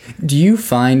humorless. Do you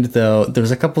find, though, there's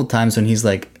a couple of times when he's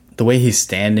like, the way he's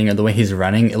standing or the way he's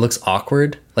running, it looks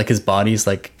awkward. Like his body's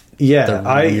like...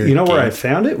 Yeah, you know where I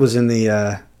found it was in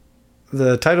the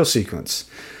title sequence.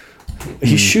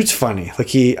 He shoots funny.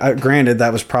 Like granted,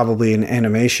 that was probably an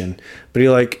animation, but he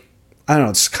like... I don't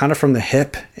know, it's kind of from the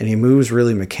hip, and he moves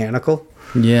really mechanical.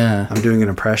 Yeah. I'm doing an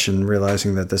impression,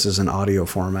 realizing that this is an audio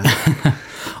format.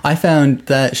 I found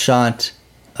that shot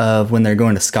of when they're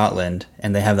going to Scotland,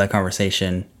 and they have that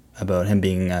conversation about him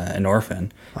being an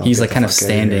orphan. He's like kind of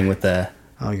standing with the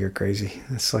Oh, you're crazy.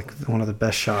 It's like one of the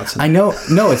best shots. I know.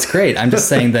 No, it's great. I'm just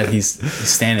saying that he's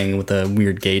standing with a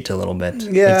weird gait a little bit.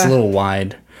 Yeah. It's a little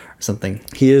wide or something.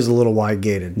 He is a little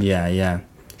wide-gated. Yeah, yeah.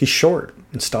 He's short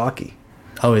and stocky.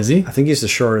 Oh, is he? I think he's the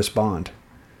shortest Bond.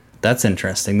 That's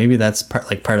interesting. Maybe that's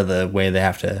part of the way they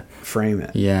have to frame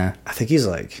it. Yeah. I think he's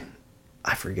like,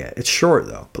 I forget. It's short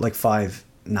though, but like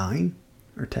 5'9"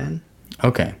 or 10.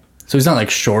 Okay. So he's not like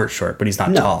short, but he's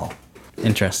not tall.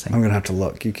 Interesting. I'm gonna have to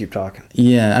look. You keep talking.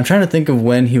 Yeah, I'm trying to think of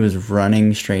when he was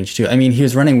running strange too. I mean, he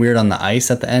was running weird on the ice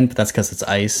at the end, but that's because it's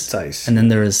ice. It's ice. And then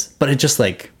there was, but it just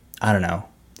like, I don't know.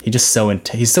 He's so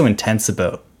intense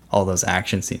about all those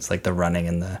action scenes, like the running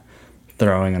and the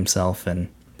throwing himself,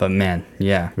 but man,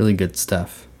 yeah, really good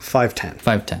stuff. 5'10".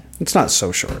 5'10". It's not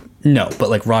so short. No, but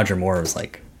like Roger Moore was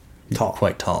like tall,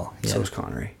 quite tall. Yeah. So is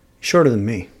Connery. Shorter than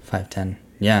me. 5'10".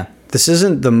 Yeah. This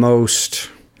isn't the most.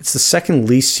 It's the second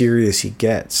least serious he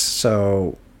gets,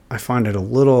 so I find it a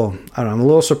little. I don't know. I'm a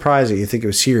little surprised that you think it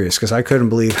was serious because I couldn't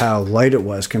believe how light it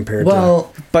was compared to.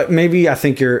 But maybe I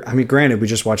think you're. I mean, granted, we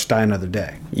just watched Die Another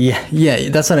Day. Yeah,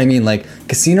 that's what I mean. Like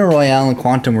Casino Royale and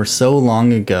Quantum were so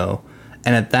long ago,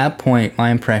 and at that point, my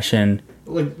impression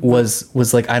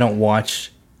was like I don't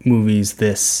watch movies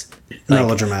this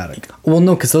melodramatic. Well,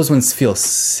 no, because those ones feel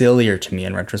sillier to me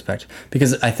in retrospect.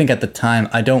 Because I think at the time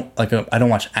I don't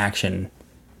watch action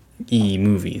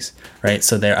movies, right?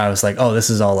 So there I was like, oh, this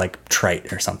is all like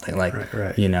trite or something, like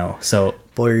right. You know. So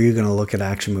boy, are you gonna look at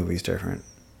action movies different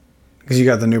because you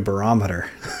got the new barometer.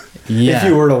 Yeah. If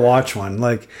you were to watch one,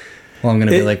 like, well, I'm gonna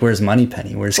be like, where's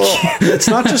Moneypenny? Where's it's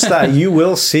not just that. You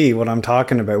will see what I'm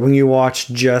talking about when you watch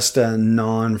just a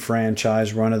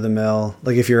non-franchise run of the mill.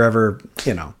 Like if you're ever,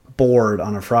 bored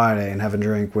on a Friday and have a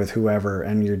drink with whoever,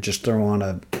 and you're just throwing on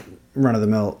a run of the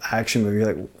mill action movie,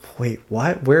 you're like, wait,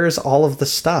 what? Where is all of the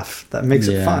stuff that makes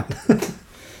it fun?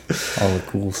 All the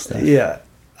cool stuff. Yeah.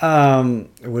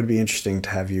 It would be interesting to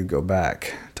have you go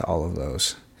back to all of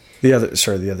those. The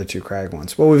other two Crag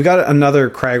ones. Well, we've got another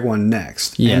Crag one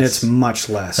next, and it's much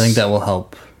less. I think that will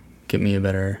help get me a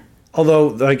better. Although,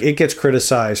 like, it gets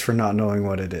criticized for not knowing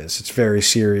what it is. It's very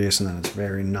serious, and then it's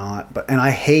very not. And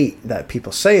I hate that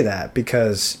people say that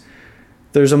because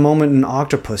there's a moment in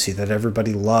Octopussy that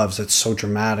everybody loves. It's so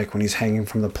dramatic when he's hanging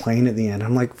from the plane at the end.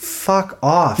 I'm like, fuck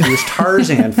off. He was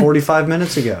Tarzan 45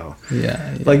 minutes ago.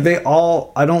 Yeah. Like,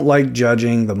 I don't like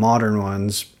judging the modern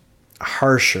ones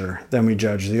harsher than we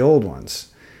judge the old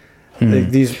ones.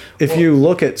 If you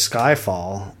look at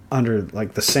Skyfall under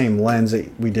like the same lens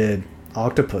that we did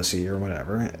Octopussy or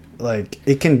whatever, like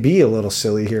it can be a little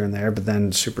silly here and there, but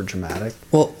then super dramatic.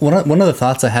 Well, one of the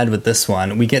thoughts I had with this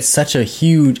one, we get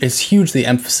it's hugely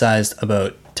emphasized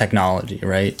about technology,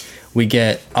 right? We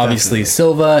get obviously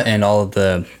Silva and all of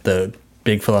the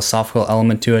big philosophical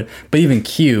element to it, but even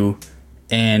Q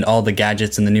and all the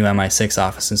gadgets in the new MI6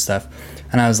 office and stuff.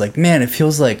 And I was like, man, it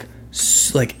feels like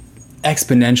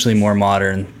exponentially more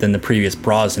modern than the previous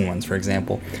Brosnan ones, for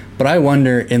example. But I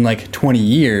wonder in like 20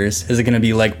 years, is it going to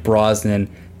be like Brosnan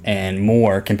and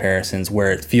Moore comparisons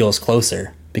where it feels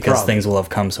closer because things will have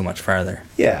come so much farther?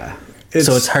 Yeah.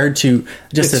 So it's hard to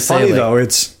just to say. It's funny though.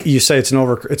 You say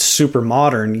it's super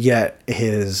modern, yet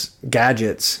his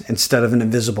gadgets instead of an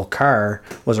invisible car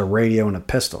was a radio and a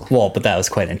pistol. Well, but that was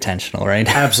quite intentional, right?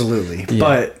 Absolutely. Yeah.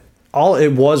 But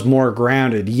it was more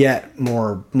grounded, yet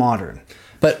more modern.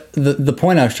 But the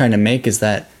point I was trying to make is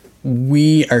that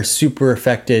we are super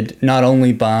affected not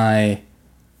only by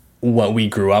what we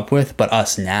grew up with, but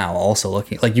us now also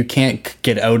looking. Like you can't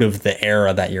get out of the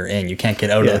era that you're in. You can't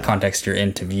get out of the context you're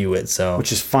in to view it. So,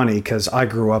 which is funny because I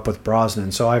grew up with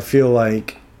Brosnan, so I feel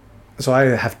like I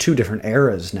have two different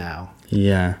eras now.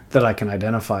 Yeah, that I can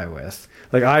identify with.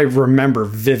 Like I remember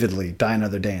vividly Die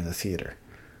Another Day in the theater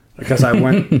because I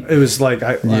went. It was like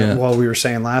while we were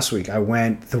saying last week, I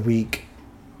went the week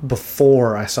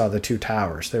before I saw The Two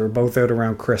Towers. They were both out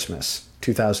around Christmas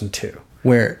 2002.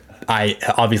 Where I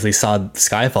obviously saw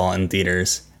Skyfall in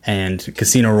theaters and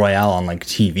Casino Royale on like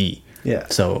TV. Yeah.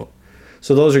 So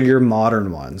those are your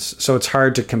modern ones. So it's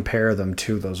hard to compare them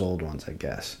to those old ones, I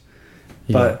guess.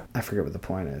 Yeah. But I forget what the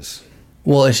point is.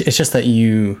 Well, it's just that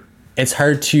it's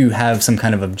hard to have some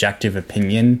kind of objective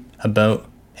opinion about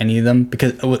any of them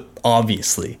because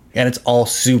obviously, and it's all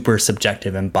super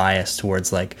subjective and biased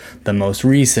towards like the most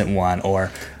recent one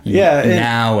or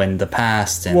now and the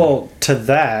past. And well, to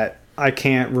that, I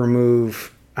can't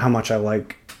remove how much I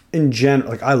like in general.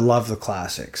 Like I love the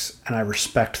classics and I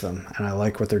respect them and I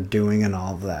like what they're doing and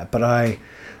all of that. But I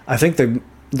think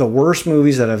the worst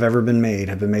movies that have ever been made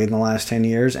have been made in the last 10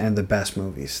 years and the best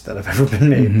movies that have ever been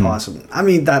made possible. I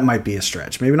mean, that might be a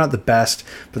stretch. Maybe not the best,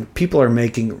 but people are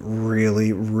making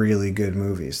really, really good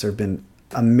movies. There have been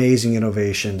amazing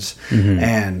innovations,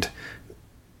 and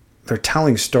they're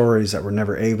telling stories that were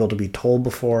never able to be told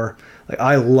before. Like,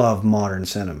 I love modern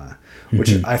cinema,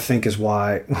 which I think is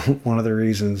why one of the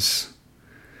reasons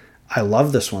I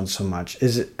love this one so much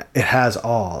is it has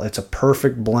all. It's a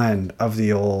perfect blend of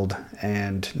the old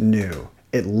and new.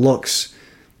 It looks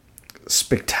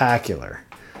spectacular,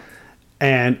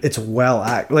 and it's well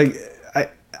acted. Like,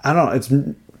 I don't know, it's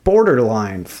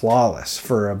borderline flawless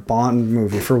for a Bond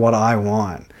movie for what I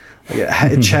want.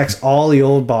 Like, it checks all the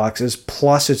old boxes,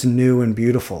 plus it's new and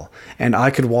beautiful. And I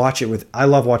could watch it with, I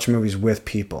love watching movies with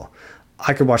people.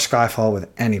 I could watch Skyfall with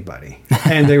anybody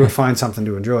and they would find something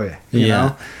to enjoy it. You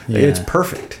know? It's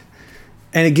perfect.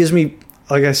 And it gives me,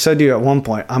 like I said to you at one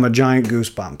point, I'm a giant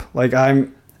goosebump. Like, I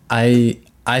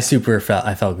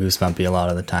felt goosebumpy a lot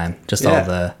of the time.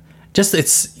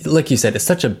 It's like you said, it's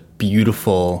such a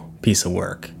beautiful piece of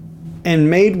work.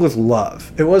 And made with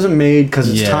love. It wasn't made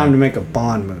because it's time to make a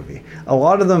Bond movie. A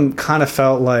lot of them kind of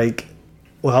felt like,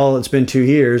 well, it's been 2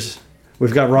 years.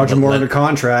 We've got Roger Moore under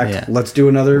contract. Yeah. Let's do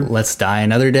another. Let's die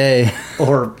another day.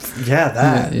 Or,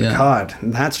 God.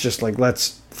 And that's just like,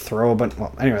 let's throw a bunch.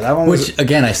 Well, anyway, that one was. Which,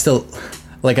 again, I still,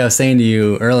 like I was saying to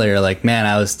you earlier, like, man,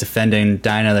 I was defending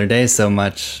Die Another Day so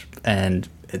much. And,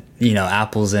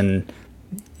 apples and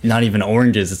not even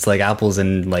oranges. It's like apples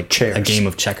and like chairs. A game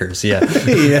of checkers. Yeah.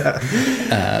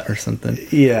 Or something.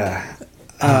 Yeah.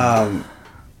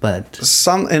 But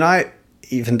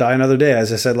even Die Another Day,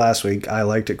 as I said last week, I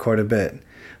liked it quite a bit.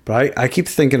 But I keep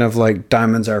thinking of like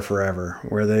Diamonds Are Forever,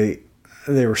 where they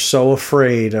were so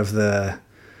afraid of the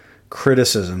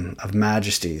criticism of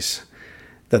Majesties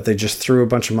that they just threw a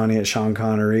bunch of money at Sean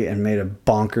Connery and made a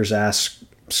bonkers ass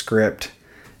script,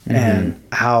 and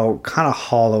how kind of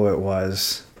hollow it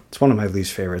was. It's one of my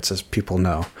least favorites, as people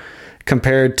know,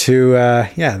 compared to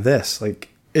this. Like,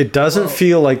 it doesn't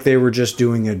feel like they were just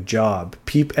doing a job.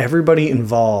 Everybody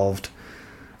involved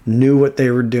knew what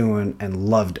they were doing and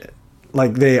loved it.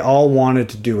 Like, they all wanted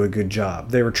to do a good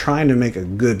job. They were trying to make a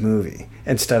good movie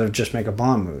instead of just make a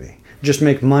Bond movie. Just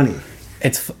make money.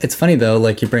 It's funny, though,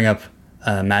 like you bring up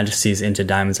Majesties into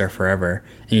Diamonds Are Forever,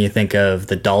 and you think of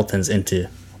the Daltons into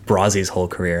Brazi's whole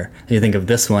career. And you think of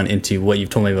this one into what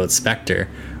you've told me about Spectre,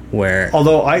 where...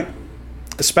 Although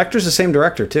Spectre's the same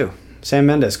director, too. Sam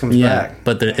Mendes comes back.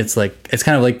 But it's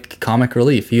kind of like comic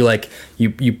relief. You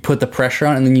you put the pressure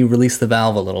on and then you release the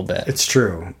valve a little bit. It's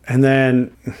true. And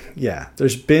then,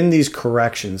 there's been these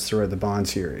corrections throughout the Bond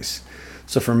series.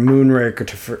 So from Moonraker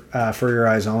to For Your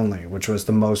Eyes Only, which was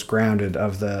the most grounded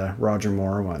of the Roger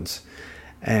Moore ones.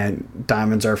 And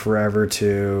Diamonds Are Forever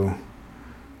to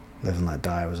Live and Let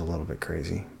Die was a little bit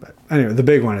crazy. But anyway, the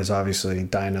big one is obviously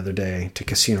Die Another Day to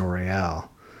Casino Royale.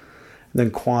 Then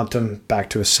Quantum, back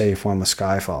to a safe one with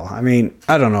Skyfall. I mean,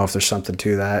 I don't know if there's something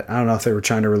to that. I don't know if they were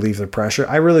trying to relieve the pressure.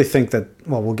 I really think that,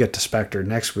 well, we'll get to Spectre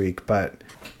next week, but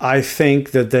I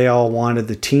think that they all wanted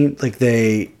the team, like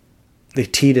they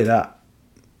teed it up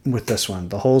with this one.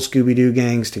 The whole Scooby-Doo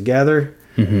gang's together.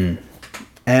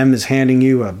 M is handing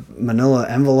you a manila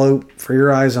envelope For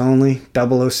Your Eyes Only,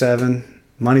 007,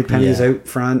 Moneypenny's out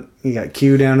front. You got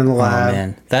Q down in the lab. Oh,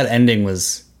 man. That ending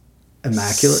was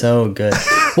immaculate. So good.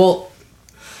 Well...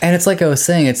 And it's like I was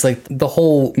saying, it's like the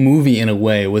whole movie, in a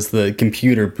way, was the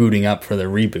computer booting up for the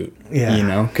reboot. Yeah. You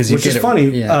know? Which is funny.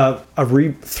 Yeah.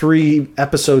 3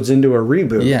 episodes into a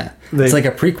reboot. Yeah. It's like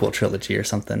a prequel trilogy or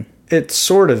something. It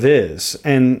sort of is.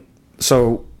 And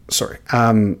so,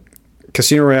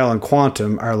 Casino Royale and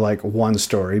Quantum are like one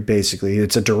story, basically.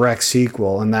 It's a direct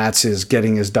sequel, and that's his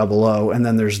getting his 00. And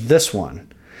then there's this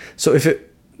one. So if it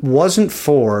wasn't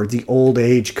for the old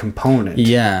age component,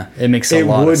 it makes a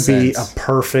lot of sense. It would be a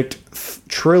perfect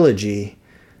trilogy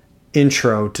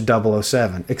intro to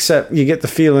 007, except you get the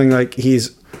feeling like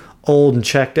he's old and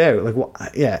checked out. Like, well,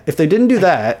 if they didn't do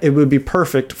that, it would be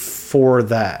perfect for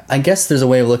that. I guess there's a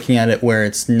way of looking at it where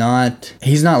he's not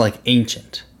like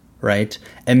ancient, right?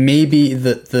 And maybe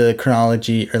the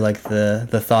chronology, or like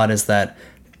the thought is that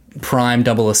prime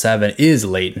 007 is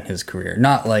late in his career,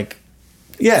 not like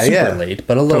super late,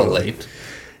 but a little late.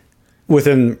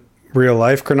 Within real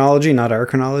life chronology, not our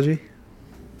chronology?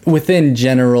 Within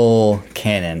general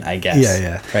canon, I guess.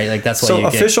 Yeah. Right? Like, that's why so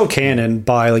official canon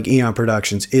by like Eon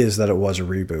Productions is that it was a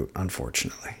reboot,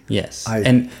 unfortunately. Yes. I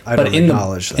don't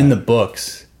acknowledge that. In the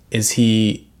books, is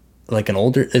he like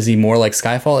is he more like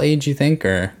Skyfall age, you think?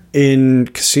 Or in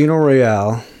Casino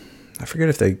Royale, I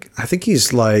forget I think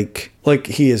he's like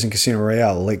he is in Casino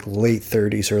Royale, like late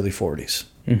 30s, early 40s.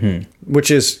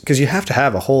 Which is because you have to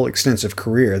have a whole extensive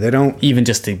career. They don't even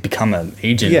just to become an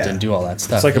agent and do all that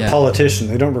stuff. It's like a politician.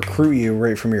 They don't recruit you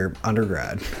right from your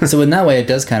undergrad. So in that way, it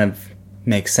does kind of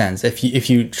make sense. If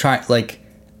you try, like,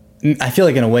 I feel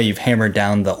like in a way you've hammered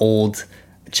down the old,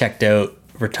 checked out,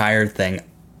 retired thing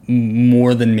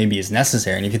more than maybe is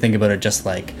necessary. And if you think about it, just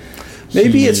like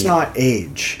maybe it's not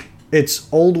age.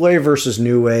 It's old way versus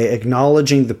new way,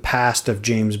 acknowledging the past of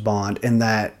James Bond, and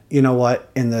that, you know what,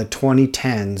 in the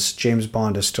 2010s, James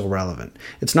Bond is still relevant.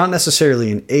 It's not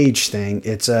necessarily an age thing.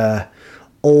 It's a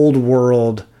old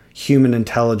world, human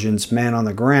intelligence, man on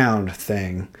the ground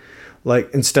thing,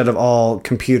 like instead of all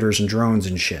computers and drones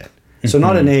and shit. So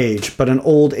not an age, but an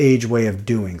old age way of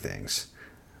doing things.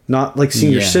 Not like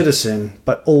senior citizen,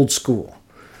 but old school.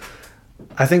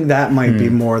 I think that might be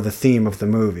more the theme of the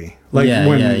movie. Like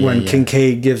when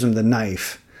Kincaid gives him the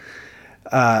knife,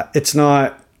 it's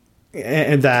not,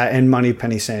 and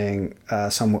Moneypenny saying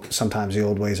sometimes the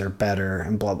old ways are better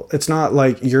and blah blah. It's not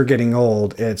like you're getting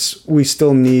old. It's we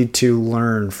still need to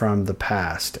learn from the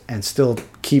past and still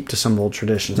keep to some old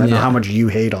traditions. I know how much you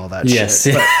hate all that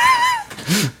shit.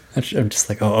 But, I'm just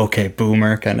like, oh, okay,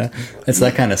 boomer kind of. It's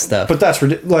that kind of stuff. But that's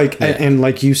like, and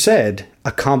like you said,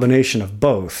 a combination of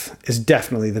both is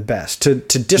definitely the best. To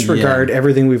disregard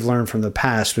everything we've learned from the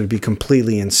past would be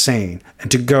completely insane, and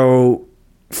to go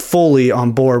fully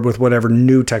on board with whatever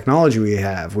new technology we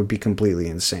have would be completely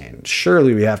insane.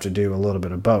 Surely we have to do a little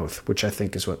bit of both, which I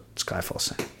think is what Skyfall's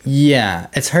saying. Yeah,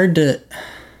 it's hard to.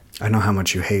 I know how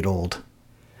much you hate old.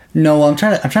 No, I'm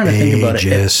trying to think about it.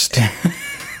 Ageist.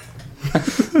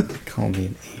 Call me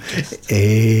an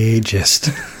ageist.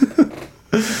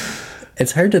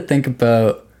 It's hard to think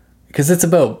about because it's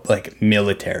about like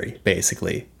military,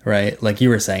 basically, right? Like you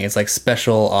were saying, it's like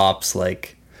special ops,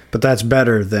 like. But that's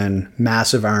better than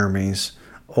massive armies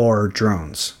or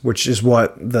drones, which is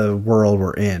what the world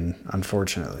we're in,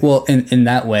 unfortunately. Well, in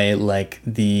that way, like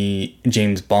the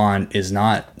James Bond is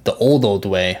not the old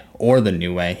way or the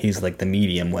new way. He's like the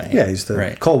medium way. Yeah, he's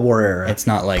the Cold War era. It's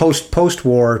not like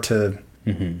post-war to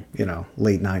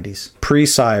late 90s,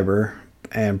 pre-cyber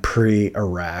and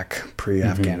pre-Iraq,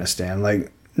 pre-Afghanistan.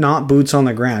 Like not boots on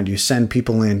the ground. You send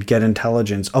people in, get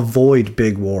intelligence, avoid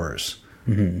big wars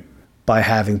by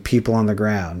having people on the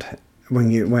ground.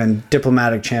 When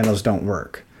diplomatic channels don't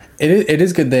work. It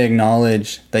is good they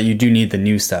acknowledge that you do need the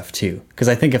new stuff too, because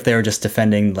I think if they were just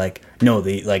defending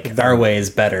our way is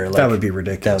better, like, that would be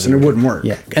ridiculous and it wouldn't work.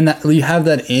 Yeah, and that you have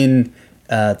that in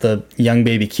the young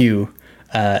baby Q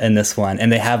in this one,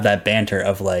 and they have that banter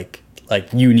of like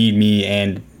you need me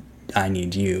and I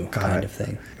need you kind of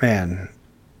thing. Man,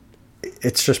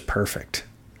 it's just perfect.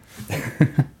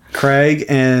 Craig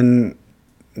and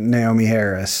Naomi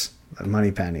Harris,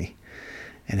 Moneypenny,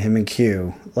 and him and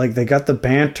Q, like they got the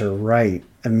banter right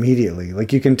immediately.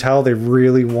 Like you can tell they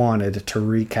really wanted to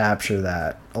recapture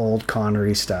that old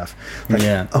Connery stuff. Like,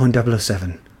 oh, in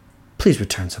 007, please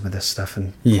return some of this stuff.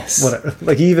 And whatever.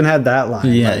 Like he even had that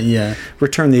line. Yeah.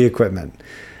 Return the equipment.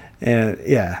 And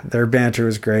their banter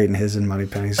was great, and his and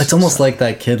Moneypenny's. It's almost like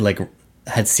that kid like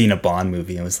had seen a Bond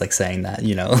movie and was like saying that,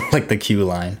 like the Q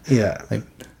line. Yeah. Like,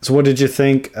 so what did you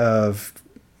think of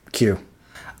Q?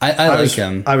 I like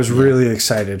him. I was really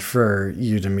excited for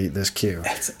you to meet this Q.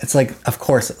 It's like, of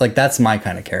course, like that's my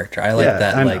kind of character. I like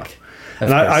that. I like,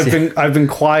 and I've been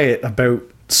quiet about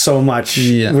so much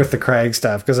with the Craig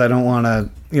stuff because I don't want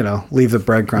to, leave the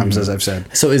breadcrumbs, as I've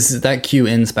said. So is that Q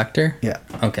in Spectre? Yeah.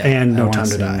 Okay. And No Time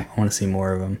to Die. I want to see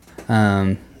more of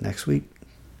him. Next week.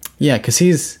 Yeah, because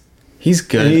he's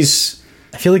good. And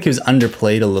I feel like he was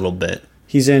underplayed a little bit.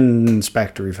 He's in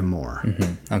Spectre even more.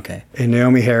 Okay. And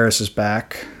Naomi Harris is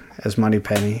back as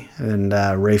Moneypenny, and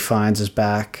Ray Fiennes is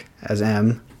back as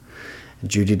M. And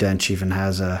Judi Dench even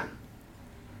has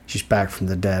she's back from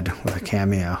the dead with a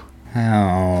cameo.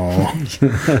 Oh.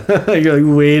 You're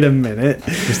like, wait a minute.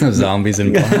 There's no zombies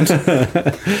in Bond.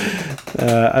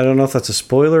 I don't know if that's a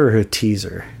spoiler or a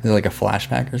teaser. Is it like a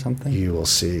flashback or something? You will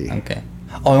see. Okay.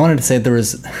 Oh, I wanted to say there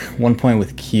was one point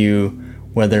with Q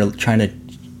where they're trying to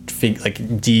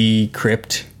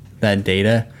decrypt that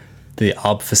data, the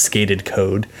obfuscated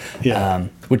code. Yeah.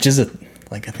 Which is I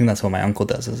think that's what my uncle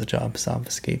does as a job, is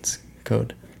obfuscates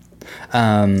code.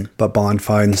 But Bond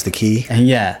finds the key. And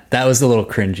that was a little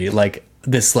cringy. Like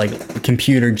this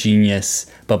computer genius,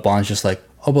 but Bond's just like,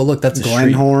 oh, but look, that's a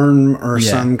Glenhorn or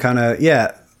some kind of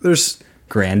there's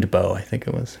Grand Bow, I think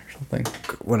it was, or something.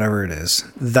 Whatever it is.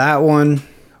 That one,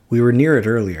 we were near it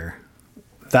earlier.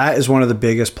 That is one of the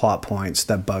biggest plot points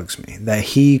that bugs me. That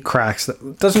he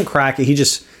doesn't crack it. He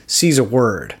just sees a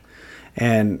word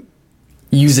and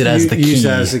use it as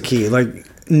the key. Like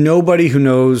nobody who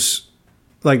knows,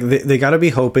 like they got to be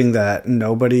hoping that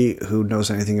nobody who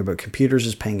knows anything about computers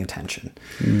is paying attention.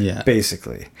 Yeah,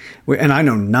 basically. And I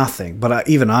know nothing, but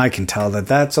even I can tell that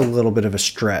that's a little bit of a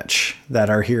stretch that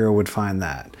our hero would find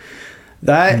that.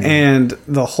 That and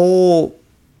the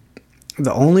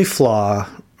only flaw,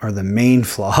 or the main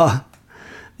flaw,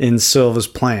 in Silva's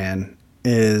plan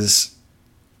is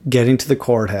getting to the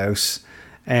courthouse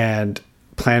and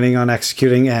planning on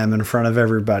executing M in front of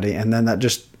everybody, and then that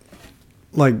just,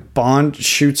 like, Bond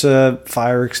shoots a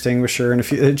fire extinguisher, and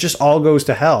it just all goes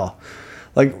to hell.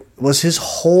 Like, was his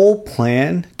whole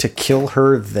plan to kill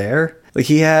her there? Like,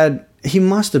 he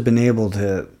must have been able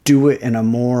to do it in a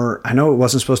more... I know it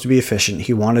wasn't supposed to be efficient.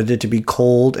 He wanted it to be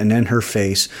cold and in her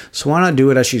face. So why not do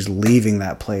it as she's leaving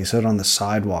that place, out on the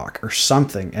sidewalk or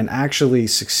something, and actually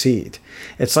succeed?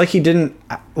 It's like he didn't...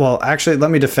 Well, actually,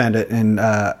 let me defend it and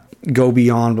go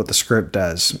beyond what the script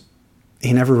does.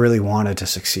 He never really wanted to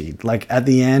succeed. Like, at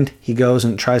the end, he goes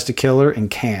and tries to kill her and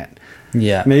can't.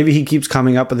 Yeah. Maybe he keeps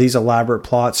coming up with these elaborate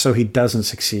plots so he doesn't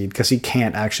succeed, because he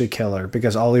can't actually kill her,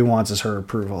 because all he wants is her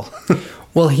approval.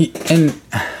 Well, and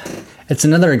it's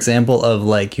another example of,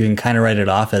 like, you can kind of write it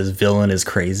off as villain is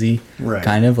crazy. Right.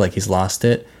 Kind of like he's lost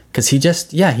it. Because he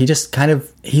just kind of,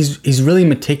 he's really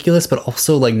meticulous, but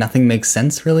also, like, nothing makes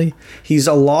sense, really. He's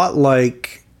a lot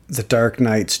like the Dark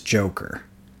Knight's Joker.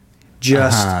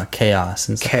 Just chaos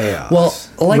and stuff. chaos.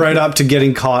 Well, like, right up to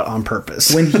getting caught on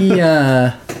purpose. when he,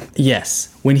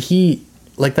 yes, when he,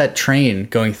 like, that train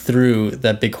going through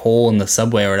that big hole in the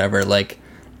subway or whatever, like,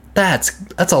 that's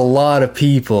a lot of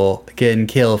people getting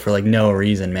killed for, like, no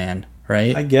reason, man.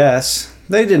 Right? I guess.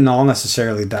 They didn't all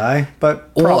necessarily die,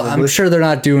 but probably. Well, I'm sure they're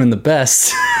not doing the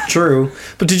best. True.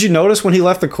 But did you notice when he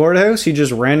left the courthouse, he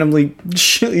just randomly,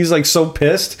 he's like so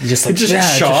pissed. He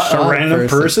just shot a random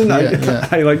person. Yeah.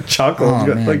 I like chuckled.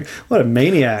 Oh, man. Like, what a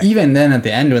maniac. Even then at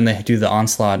the end when they do the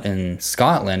onslaught in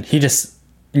Scotland, he just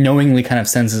knowingly kind of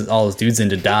sends all his dudes in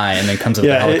to die and then comes with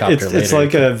the helicopter later. It's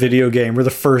like a video game where the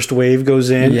first wave goes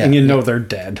in and you know they're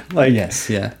dead. Like, yes,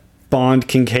 yeah. Bond,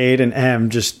 Kincaid, and M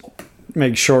just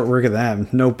make short work of them.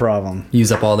 No problem.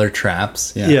 Use up all their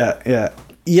traps.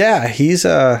 Yeah, he's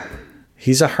a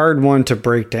hard one to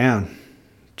break down.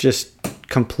 Just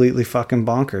completely fucking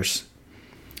bonkers.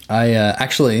 I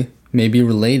actually, maybe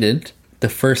related, the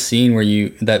first scene where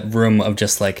that room of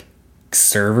just, like,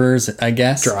 servers, I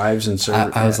guess. Drives and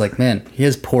servers. I was like, man, he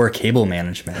has poor cable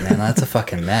management, man. That's a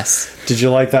fucking mess. Did you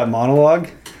like that monologue?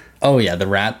 Oh, yeah, the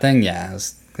rat thing? Yeah, it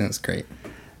was great.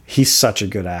 He's such a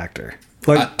good actor.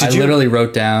 Like, I literally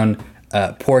wrote down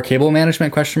poor cable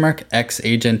management ?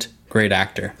 Ex-agent, great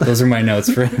actor. Those are my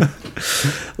notes for him.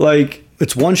 Like,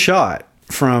 it's one shot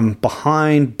from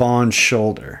behind Bond's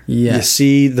shoulder. Yeah. You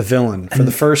see the villain for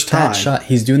the first time. That shot,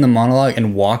 he's doing the monologue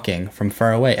and walking from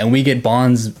far away, and we get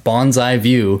Bond's eye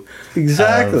view.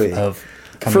 Exactly. Of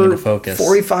coming into focus.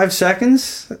 45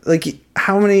 seconds? Like,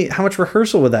 how much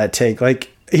rehearsal would that take?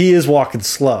 Like, he is walking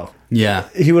slow. Yeah.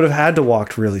 He would have had to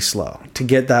walk really slow to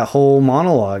get that whole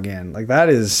monologue in. Like, that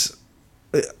is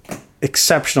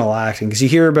exceptional acting, because you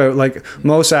hear about, like,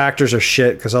 most actors are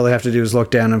shit because all they have to do is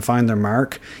look down and find their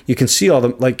mark. You can see all the,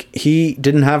 like, he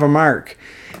didn't have a mark.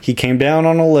 He came down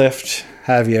on a lift,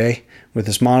 Javier, with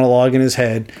this monologue in his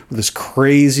head, with this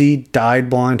crazy dyed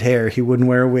blonde hair. He wouldn't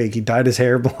wear a wig. He dyed his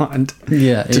hair blonde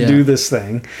to do this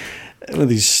thing with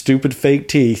these stupid fake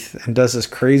teeth, and does this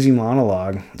crazy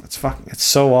monologue. It's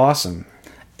so awesome.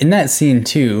 In that scene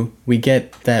too, we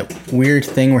get that weird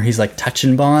thing where he's, like,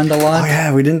 touching Bond a lot. Oh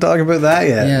yeah, we didn't talk about that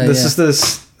yet. Yeah,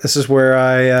 This is where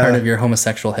I part of your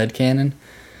homosexual headcanon.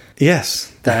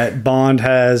 Yes, that Bond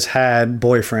has had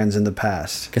boyfriends in the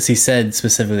past. Because he said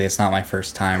specifically, "It's not my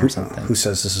first time" or something. Who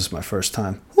says this is my first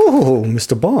time? Oh,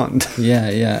 Mr. Bond.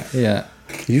 Yeah.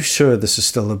 You sure this is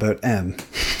still about M?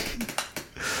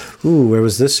 Ooh, where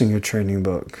was this in your training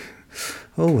book?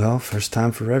 Oh, well, first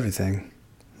time for everything.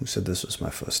 Who said this was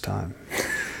my first time?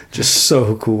 Just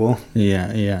so cool.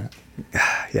 Yeah.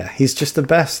 Yeah, he's just the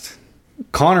best.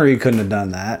 Connery couldn't have done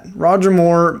that. Roger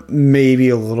Moore, maybe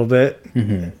a little bit.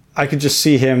 Mm-hmm. I could just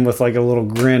see him with, like, a little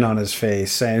grin on his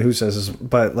face saying, who says this?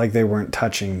 But, like, they weren't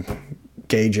touching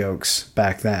gay jokes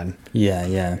back then.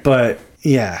 Yeah. But,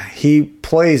 yeah, he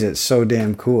plays it so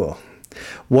damn cool.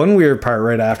 One weird part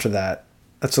right after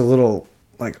that's a little,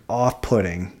 like,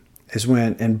 off-putting is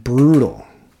when, and brutal,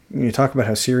 you talk about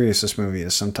how serious this movie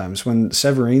is sometimes, when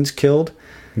Severine's killed.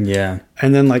 Yeah.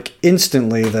 And then, like,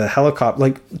 instantly the helicopter,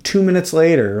 like 2 minutes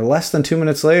later, or less than 2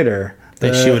 minutes later,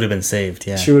 she would have been saved.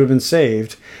 Yeah. She would have been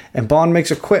saved. And Bond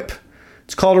makes a quip.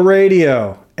 It's called a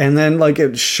radio. And then, like,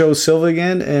 it shows Silva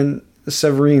again, and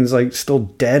Severine's, like, still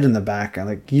dead in the background.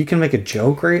 Like, you can make a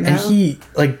joke right now? And he,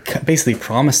 like, basically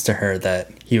promised to her that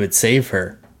he would save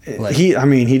her. Like, he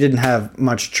didn't have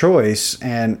much choice,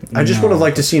 and I just would have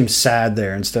liked to see him sad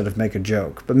there instead of make a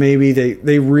joke. But maybe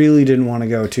they really didn't want to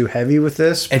go too heavy with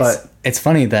this. But it's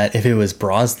funny that if it was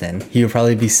Brosnan, he would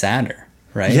probably be sadder,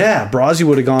 right? yeah, Brozzy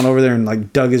would have gone over there and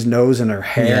like dug his nose in her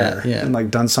hair Yeah. and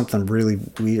like done something really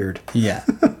weird. Yeah.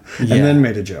 And then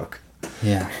made a joke.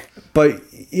 Yeah. But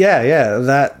yeah,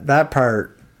 that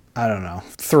part, I don't know,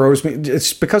 throws me.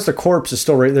 It's because the corpse is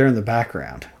still right there in the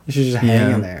background. She's just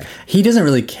hanging there. He doesn't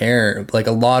really care. Like,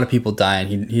 a lot of people die,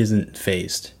 and he isn't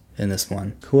phased in this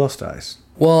one. Who else dies?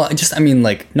 Well,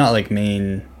 like, not like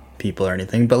main people or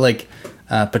anything, but like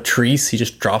Patrice, he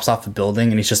just drops off the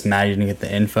building, and he's just mad he didn't get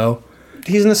the info.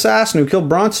 He's an assassin who killed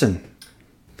Bronson.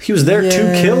 He was there to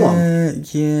kill him.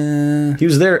 Yeah. He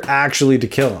was there actually to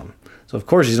kill him. So of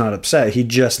course he's not upset. He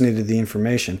just needed the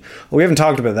information. Well, we haven't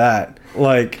talked about that.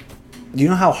 Like, do you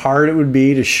know how hard it would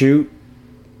be to shoot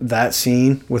that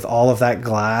scene with all of that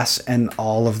glass and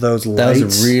all of those lights? That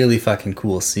was a really fucking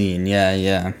cool scene.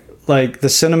 Yeah. Like, the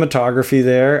cinematography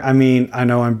there. I mean, I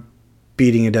know I'm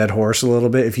beating a dead horse a little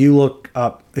bit. If you like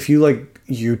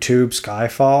YouTube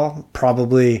Skyfall,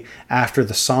 probably after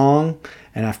the song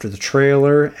and after the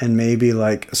trailer and maybe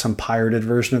like some pirated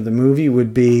version of the movie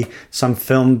would be some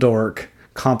film dork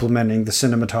complimenting the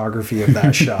cinematography of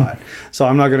that shot. So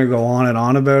I'm not going to go on and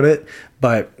on about it,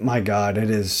 but my God, it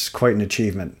is quite an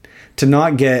achievement to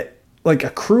not get like a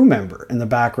crew member in the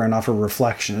background off a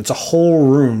reflection. It's a whole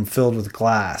room filled with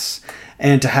glass,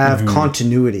 and to have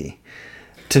continuity,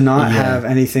 to not have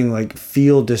anything like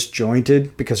feel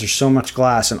disjointed because there's so much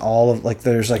glass and all of like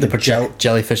there's like The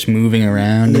jellyfish moving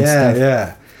around and stuff.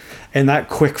 Yeah. And that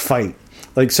quick fight.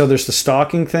 Like, so there's the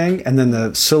stalking thing and then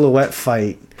the silhouette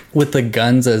fight. With the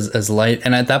guns as light.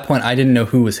 And at that point, I didn't know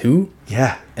who was who.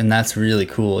 Yeah. And that's really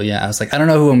cool. Yeah. I was like, I don't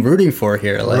know who I'm rooting for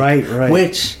here. Like, Right.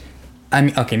 Which, I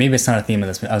mean, okay, maybe it's not a theme of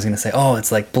this movie. I was going to say, oh,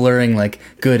 it's like blurring like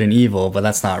good and evil, but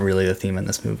that's not really the theme in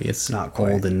this movie. It's not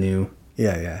quite. Old and new.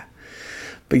 Yeah.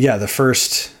 But yeah,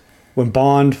 when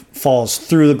Bond falls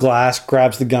through the glass,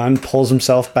 grabs the gun, pulls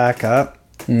himself back up.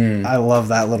 I love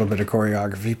that little bit of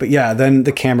choreography. But yeah, then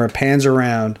the camera pans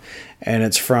around and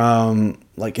it's from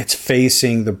like it's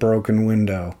facing the broken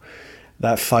window.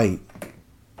 That fight.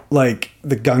 Like,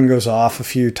 the gun goes off a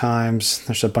few times.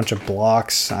 There's a bunch of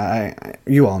blocks.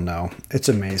 You all know. It's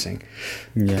amazing.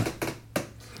 Yeah.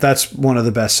 That's one of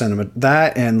the best cinema.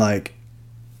 That and like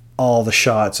all the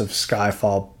shots of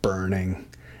Skyfall burning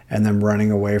and them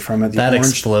running away from it. That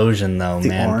explosion, though, the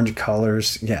man. The orange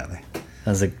colors. Yeah.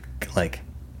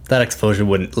 That explosion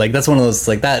wouldn't, like, that's one of those,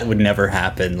 like, that would never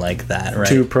happen like that, right?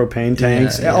 2 propane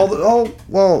tanks. Yeah.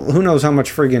 Well, who knows how much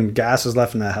friggin' gas is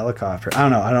left in that helicopter. I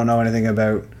don't know. I don't know anything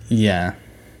about... Yeah.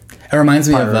 It reminds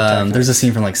me of, there's a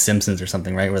scene from, like, Simpsons or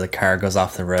something, right? Where the car goes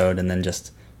off the road and then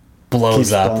just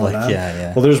blows up. Like, up.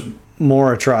 Yeah. Well, there's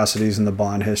more atrocities in the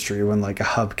Bond history when, like, a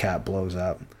hubcap blows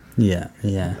up. Yeah.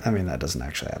 I mean, that doesn't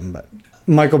actually happen, but...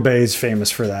 Michael Bay's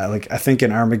famous for that. Like, I think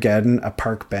in Armageddon, a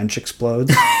park bench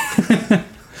explodes.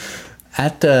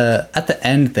 At the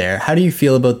end there, how do you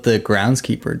feel about the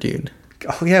groundskeeper dude?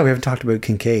 Oh yeah, we haven't talked about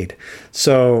Kincaid.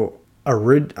 So,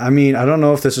 I mean, I don't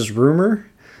know if this is rumor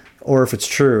or if it's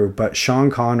true, but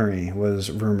Sean Connery was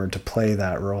rumored to play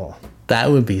that role. That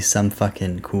would be some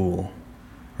fucking cool,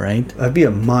 right? That'd be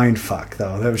a mind fuck,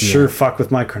 though. That would sure fuck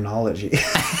with my chronology.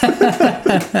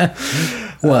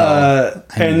 Well,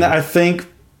 I think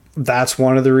that's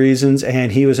one of the reasons.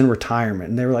 And he was in retirement,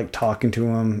 and they were like talking to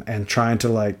him and trying to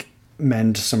like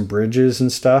mend some bridges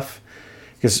and stuff.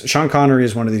 Because Sean Connery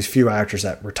is one of these few actors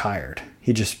that retired.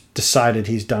 He just decided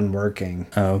he's done working.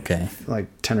 Oh, okay. Like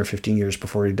 10 or 15 years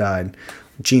before he died.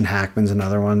 Gene Hackman's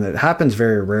another one that happens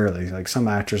very rarely. Like, some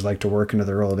actors like to work into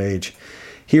their old age.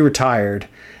 He retired,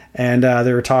 and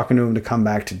they were talking to him to come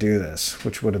back to do this,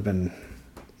 which would have been,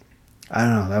 I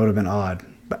don't know, that would have been odd.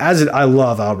 But I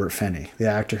love Albert Finney, the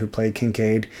actor who played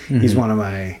Kincaid. Mm-hmm. He's one of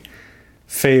my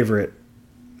favorite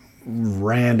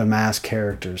random ass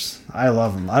characters. I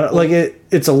love him.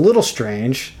 It's a little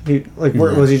strange.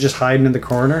 Was he just hiding in the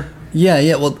corner?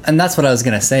 Yeah. Well, and that's what I was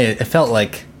gonna say. It felt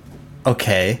like,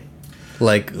 okay,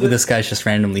 like this guy's just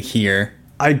randomly here.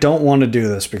 I don't want to do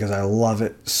this because I love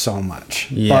it so much.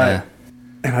 Yeah.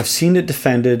 And I've seen it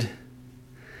defended.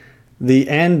 The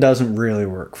end doesn't really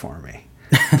work for me.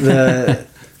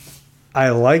 I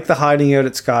like the hiding out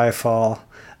at Skyfall,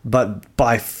 but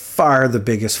by far the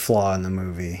biggest flaw in the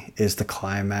movie is the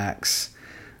climax.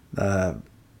 The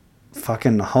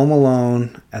fucking Home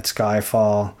Alone at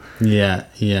Skyfall. Yeah.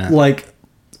 Like,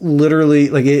 literally,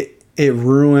 like, it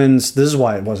ruins... This is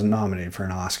why it wasn't nominated for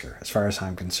an Oscar, as far as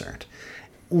I'm concerned.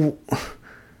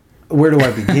 Where do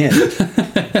I begin?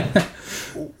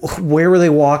 where were they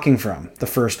walking from, the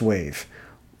first wave?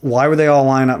 Why were they all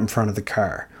lined up in front of the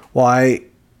car? Why?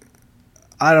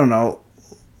 I don't know.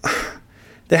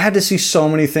 They had to see so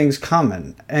many things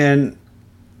coming. And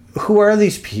who are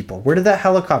these people? Where did that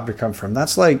helicopter come from?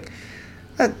 That's like,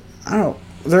 I don't know.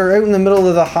 They're out in the middle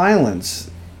of the Highlands.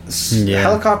 Yeah.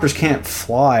 Helicopters can't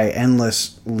fly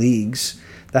endless leagues.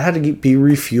 That had to be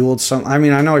refueled. I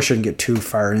mean, I know I shouldn't get too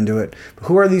far into it, but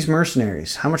who are these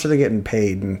mercenaries? How much are they getting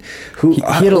paid? And who? He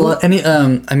had a lot.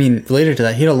 And I mean, related to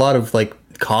that, he had a lot of like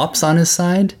cops on his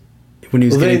side when he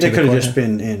was. They could have just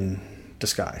been in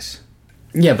disguise.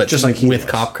 Yeah, but just like with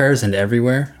cop cars and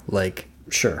everywhere, like.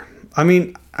 Sure. I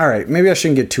mean, all right. Maybe I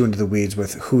shouldn't get too into the weeds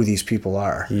with who these people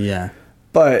are. Yeah.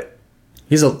 But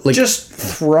he's just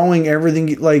throwing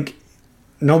everything like.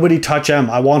 Nobody touch Em.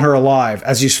 I want her alive.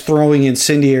 As he's throwing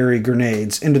incendiary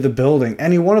grenades into the building.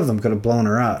 Any one of them could have blown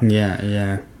her up.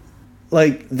 Yeah.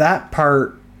 Like, that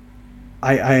part,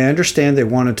 I understand they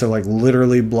wanted to, like,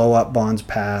 literally blow up Bond's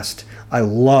past. I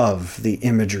love the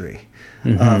imagery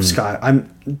of Scott.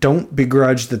 Don't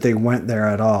begrudge that they went there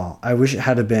at all. I wish it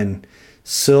had been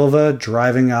Silva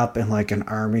driving up in, like, an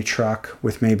army truck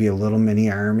with maybe a little mini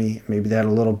army. Maybe they had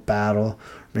a little battle.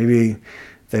 Maybe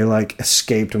they, like,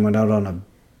 escaped and went out on a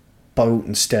boat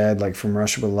instead, like from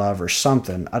Russia with Love or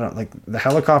something. I don't like the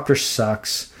helicopter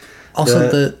sucks.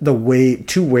 Also, the wave,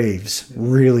 2 waves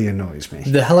really annoys me.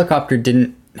 The helicopter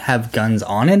didn't have guns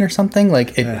on it or something.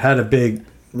 Like it had a big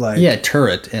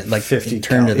turret, like 50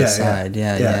 turned to the side.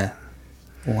 Yeah.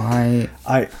 Why?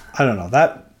 I don't know.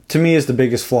 That to me is the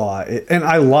biggest flaw, and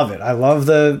I love it. I love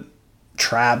the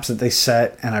traps that they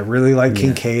set, and I really like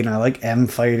Kincaid, and I like M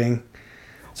fighting.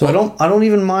 So I don't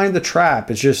even mind the trap.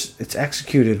 It's just it's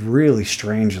executed really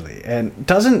strangely and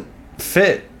doesn't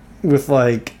fit with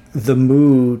like the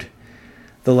mood,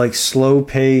 the like slow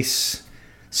pace,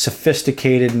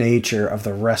 sophisticated nature of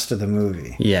the rest of the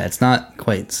movie. Yeah, it's not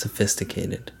quite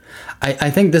sophisticated.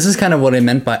 I think this is kind of what I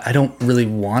meant by I don't really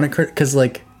want to because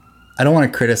like I don't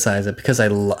want to criticize it because I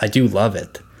do love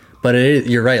it, but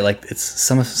you're right. Like it's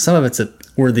some of it's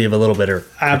worthy of a little bit of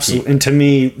absolutely. And to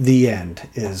me, the end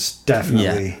is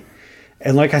definitely.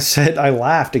 And like I said, I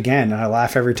laughed again, and I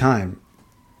laugh every time.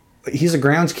 He's a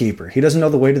groundskeeper. He doesn't know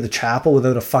the way to the chapel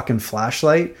without a fucking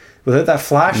flashlight. Without that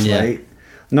flashlight,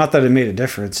 not that it made a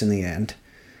difference in the end.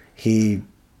 She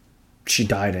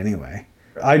died anyway.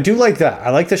 I do like that. I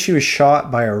like that she was shot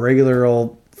by a regular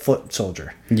old foot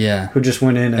soldier. Yeah. Who just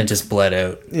went in and just bled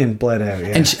out. And bled out,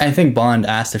 yeah. And I think Bond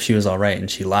asked if she was all right, and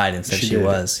she lied and said she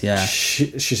was. Yeah.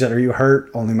 She said, "Are you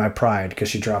hurt?" Only my pride, because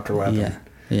she dropped her weapon.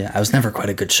 Yeah. I was never quite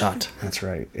a good shot. That's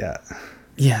right. Yeah.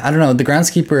 Yeah. I don't know. The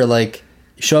groundskeeper, like,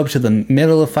 you show up to the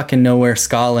middle of fucking nowhere,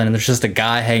 Scotland, and there's just a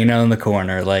guy hanging out in the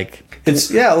corner. Like,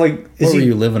 like, what were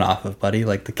you living off of, buddy?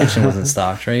 Like, the kitchen wasn't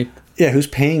stocked, right? Yeah. Who's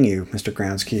paying you, Mr.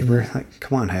 Groundskeeper? Like,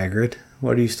 come on, Hagrid.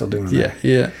 What are you still doing there?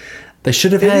 Yeah. They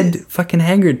should have had fucking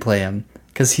Hagrid play him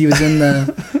because he was in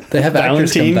the. They have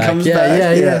actors come back. Comes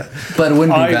back. Yeah. But it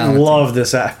wouldn't be Valentine. I love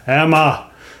this.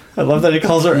 Emma. I love that he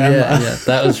calls her Emma. Yeah,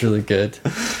 that was really good.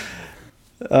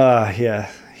 Yeah.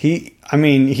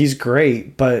 He's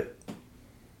great, but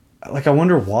like, I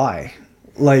wonder why.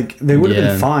 Like, they would have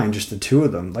been fine, just the two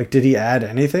of them. Like, did he add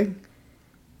anything?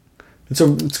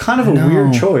 It's kind of a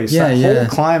weird choice. That whole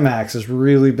climax is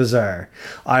really bizarre.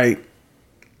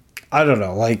 I don't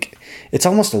know. Like, it's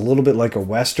almost a little bit like a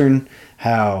Western,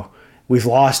 how we've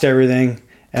lost everything.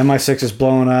 MI6 is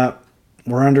blowing up.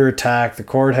 We're under attack. The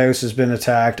courthouse has been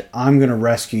attacked. I'm going to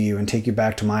rescue you and take you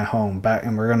back to my home.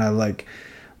 And we're going to, like,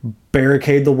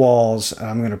 barricade the walls. And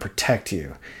I'm going to protect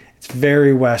you. It's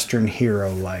very Western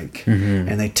hero-like. Mm-hmm.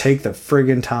 And they take the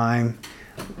friggin' time.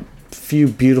 Few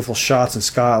beautiful shots in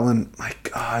Scotland. My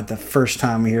God, the first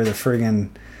time we hear the friggin'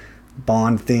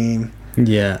 Bond theme.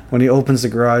 Yeah. When he opens the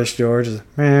garage door, just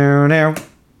meow, meow.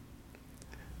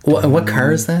 What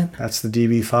car is that? That's the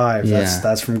DB5. Yeah.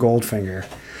 That's from Goldfinger.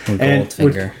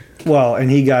 Goldfinger. And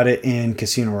he got it in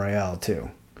Casino Royale too.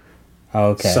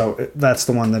 Okay. So that's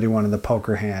the one that he won in the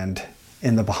poker hand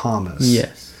in the Bahamas.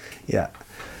 Yes. Yeah.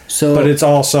 So, but it's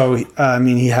also, he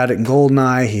had it in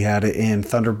Goldeneye. He had it in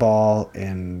Thunderball,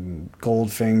 in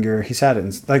Goldfinger. He's had it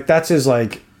in, like, that's his,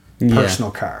 like,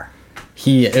 personal car.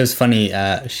 It was funny.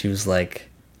 She was like,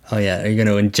 "Oh yeah, are you going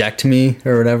to inject me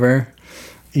or whatever?"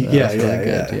 Yeah.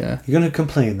 You're going to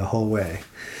complain the whole way.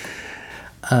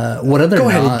 What other? Go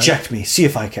ahead, inject me. See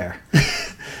if I care.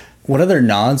 What other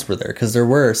nods were there? Because there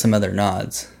were some other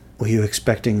nods. Were you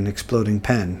expecting an exploding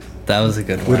pen? That was a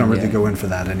good one. We don't really go in for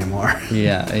that anymore.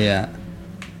 Yeah.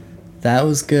 That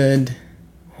was good.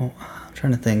 Oh, I'm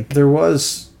trying to think. There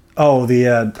was Oh,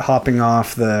 the hopping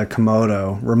off the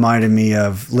Komodo reminded me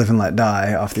of Live and Let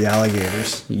Die off the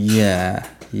alligators. Yeah,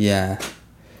 yeah.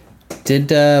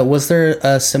 Was there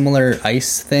a similar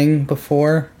ice thing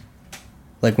before?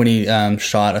 Like when he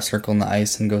shot a circle in the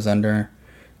ice and goes under?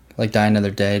 Like Die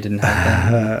Another Day didn't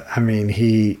have that? I mean,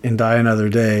 in Die Another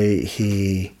Day,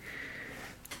 he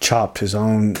chopped his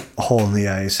own hole in the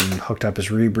ice and hooked up his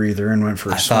rebreather and went for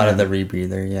a swim. I thought of the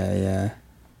rebreather, yeah.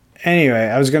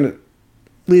 Anyway,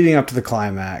 leading up to the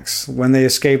climax, when they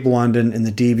escape London in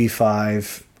the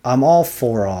DB5, I'm all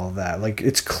for all of that. Like,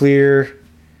 it's clear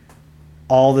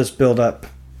all this buildup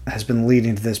has been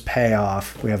leading to this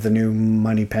payoff. We have the new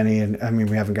Moneypenny, and I mean,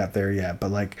 we haven't got there yet,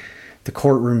 but like the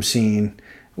courtroom scene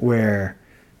where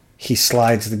he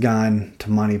slides the gun to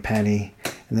Moneypenny,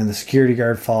 and then the security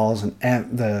guard falls,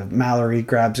 and the Mallory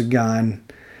grabs a gun,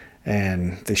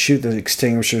 and they shoot the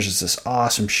extinguishers. It's this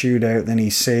awesome shootout. Then he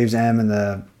saves M in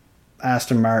the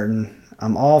Aston Martin.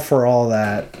 I'm all for all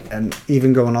that, and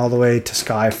even going all the way to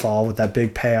Skyfall with that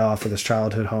big payoff with his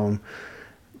childhood home.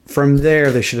 From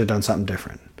there, they should have done something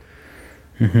different.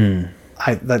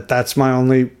 Mm-hmm. That's my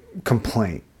only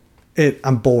complaint.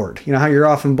 I'm bored. You know how you're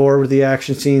often bored with the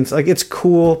action scenes? Like, it's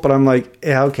cool, but I'm like,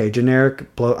 yeah, okay,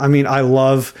 generic blow. I mean, I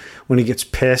love when he gets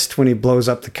pissed when he blows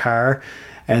up the car,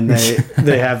 and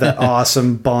they have that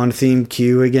awesome Bond theme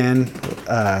cue again.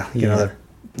 You know,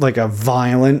 like a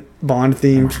violent Bond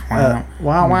themed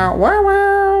wow, wow, wow,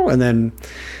 wow, and then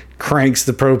cranks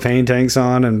the propane tanks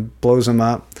on and blows them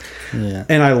up. Yeah.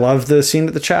 And I love the scene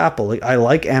at the chapel. Like, I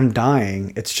like M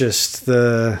dying. It's just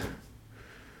the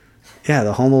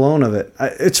Home Alone of it.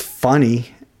 It's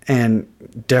funny and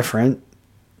different,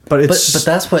 but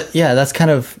that's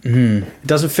kind of it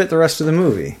doesn't fit the rest of the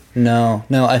movie. No,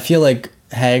 I feel like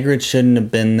Hagrid shouldn't have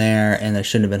been there, and there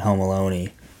shouldn't have been Home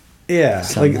Alone-y. Yeah,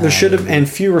 somehow. Like there should have, and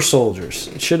fewer soldiers.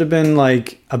 It should have been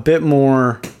like a bit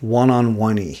more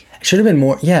one-on-one-y. It should have been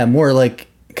more like,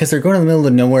 because they're going to the middle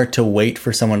of nowhere to wait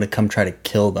for someone to come try to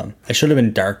kill them. It should have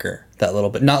been darker, that little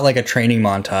bit. Not like a training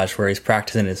montage where he's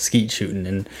practicing his skeet shooting.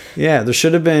 And yeah, there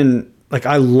should have been, like,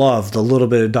 I love the little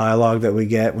bit of dialogue that we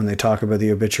get when they talk about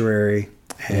the obituary.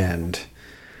 And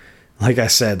like I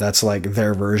said, that's like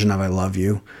their version of I love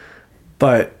you.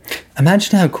 But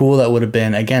imagine how cool that would have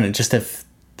been, again, just if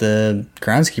the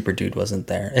groundskeeper dude wasn't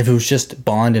there. If it was just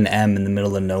Bond and M in the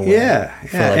middle of nowhere. Yeah.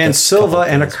 Like and Silva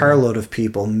and a carload of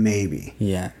people, maybe.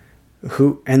 Yeah.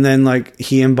 And then like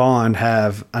he and Bond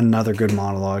have another good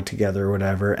monologue together or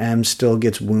whatever. M still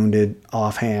gets wounded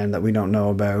offhand that we don't know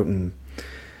about and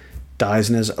dies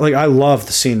in his... Like, I love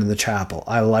the scene in the chapel.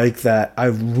 I like that. I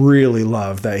really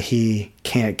love that he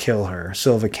can't kill her.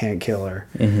 Silva can't kill her.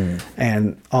 Mm-hmm.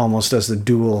 And almost does the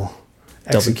dual...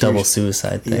 double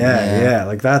suicide thing. Yeah,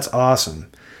 like that's awesome.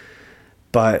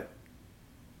 But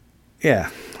yeah,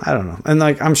 I don't know. And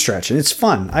like I'm stretching. It's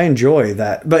fun. I enjoy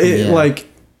that. But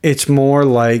it's more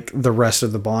like the rest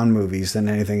of the Bond movies than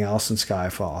anything else in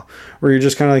Skyfall, where you're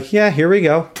just kind of like, yeah, here we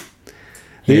go.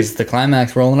 Here's the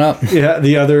climax rolling up. Yeah,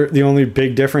 the only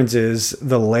big difference is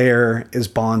the lair is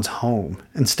Bond's home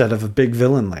instead of a big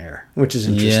villain lair, which is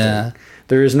interesting. Yeah.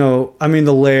 There is no... I mean,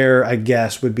 the lair, I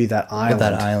guess, would be that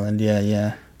island.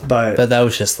 Yeah. But that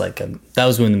was just like that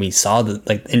was when we saw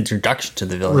the introduction to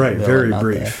the villain. Right, very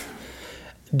brief.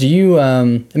 Do you...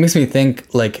 it makes me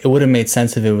think, like, it would have made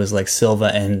sense if it was, like,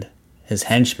 Silva and his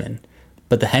henchman.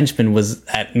 But the henchman was,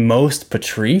 at most,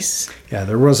 Patrice. Yeah,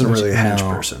 there wasn't really a hench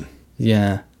person.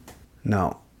 Yeah.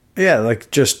 No. Yeah,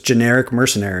 like, just generic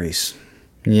mercenaries.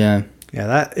 Yeah. Yeah,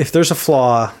 that... If there's a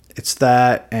flaw, it's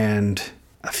that and...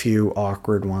 a few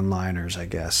awkward one-liners, I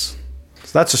guess.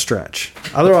 So that's a stretch.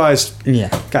 Otherwise,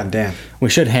 goddamn.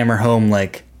 We should hammer home,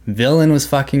 like, villain was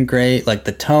fucking great. Like,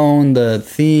 the tone, the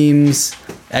themes,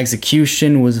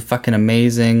 execution was fucking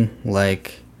amazing.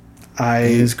 Like,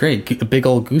 it was great. A big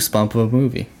old goosebump of a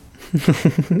movie.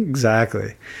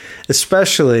 Exactly.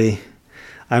 Especially,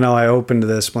 I know I opened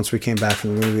this once we came back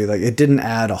from the movie. Like, it didn't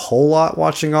add a whole lot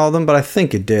watching all of them, but I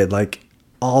think it did. Like,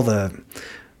 all the...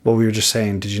 What we were just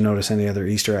saying, did you notice any other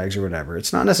Easter eggs or whatever?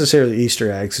 It's not necessarily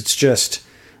Easter eggs. It's just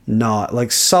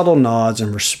subtle nods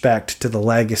and respect to the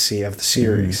legacy of the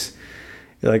series.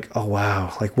 You're like, oh,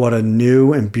 wow. Like, what a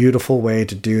new and beautiful way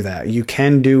to do that. You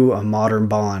can do a modern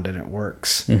Bond and it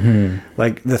works. Mm-hmm.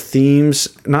 Like, the themes,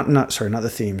 not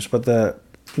the themes, but the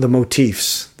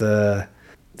motifs, the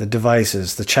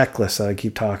devices, the checklists that I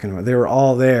keep talking about, they were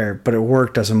all there, but it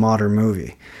worked as a modern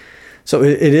movie. So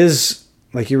it is...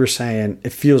 Like you were saying,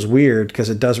 it feels weird because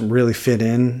it doesn't really fit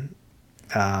in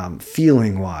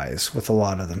feeling-wise with a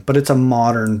lot of them. But it's a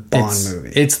modern Bond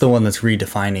movie. It's the one that's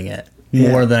redefining it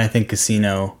more than I think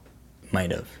Casino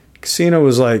might have. Casino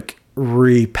was like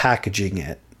repackaging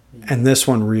it, and this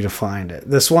one redefined it.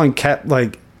 This one kept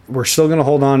like, we're still going to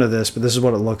hold on to this, but this is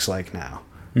what it looks like now.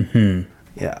 Mm-hmm.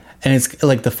 Yeah. And it's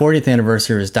like the 40th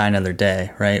anniversary was Die Another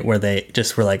Day, right? Where they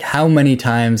just were like, how many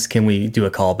times can we do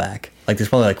a callback? Like there's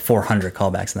probably like 400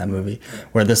 callbacks in that movie.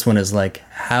 Where this one is like,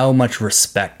 how much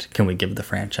respect can we give the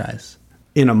franchise?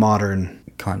 In a modern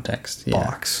context.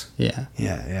 box. Yeah.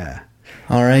 Yeah.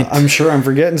 All right. I'm sure I'm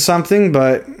forgetting something,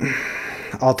 but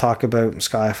I'll talk about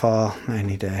Skyfall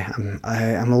any day.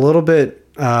 I'm a little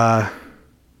bit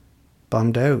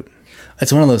bummed out.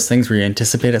 It's one of those things where you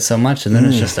anticipate it so much and then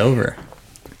it's just over.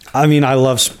 I mean, I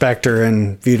love Spectre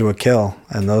and View to a Kill,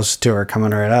 and those two are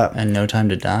coming right up. And No Time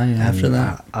to Die after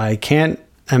that. I can't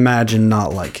imagine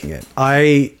not liking it.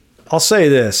 I'll say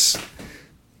this.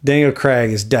 Daniel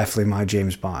Craig is definitely my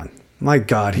James Bond. My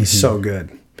God, he's so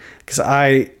good. Because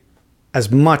as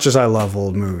much as I love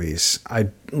old movies, I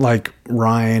like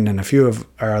Ryan and a few of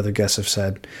our other guests have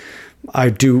said,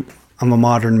 I'm a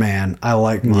modern man. I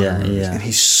like modern movies. And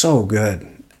he's so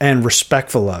good and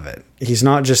respectful of it. He's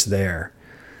not just there.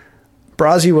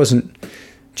 Brazi wasn't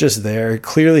just there.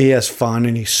 Clearly he has fun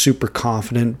and he's super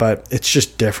confident, but it's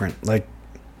just different. Like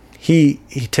he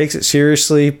takes it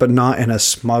seriously, but not in a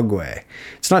smug way.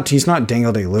 He's not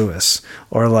Daniel Day-Lewis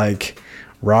or like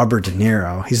Robert De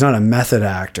Niro. He's not a method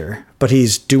actor, but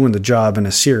he's doing the job in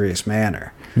a serious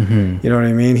manner. Mm-hmm. You know what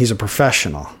I mean? He's a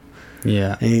professional.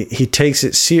 Yeah. And he takes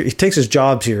it he takes his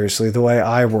job seriously the way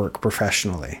I work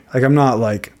professionally. Like I'm not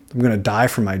like I'm going to die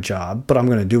for my job, but I'm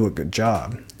going to do a good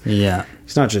job. Yeah.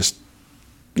 He's not just,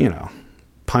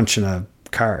 punching a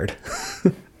card.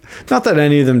 Not that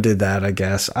any of them did that, I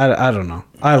guess. I don't know.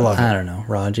 I love it. I don't know.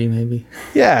 Raji, maybe?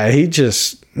 Yeah,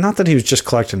 not that he was just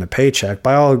collecting a paycheck.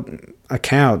 By all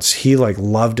accounts, he like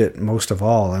loved it most of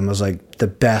all and was like the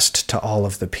best to all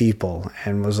of the people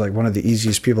and was like one of the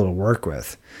easiest people to work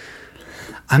with.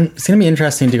 It's going to be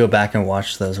interesting to go back and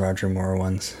watch those Roger Moore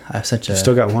ones. I have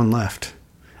still got one left.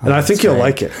 And I think you'll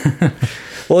like it.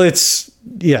 Well,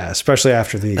 especially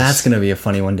after these. That's going to be a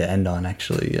funny one to end on,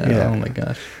 actually. Yeah. Oh my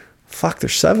gosh. Fuck,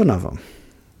 there's 7 of them.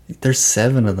 There's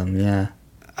 7 of them, yeah.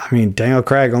 I mean, Daniel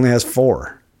Craig only has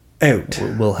 4 out.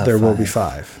 There will be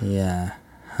 5. Yeah.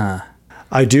 Huh.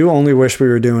 I do only wish we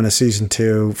were doing a season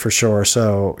 2 for sure,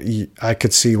 so I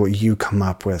could see what you come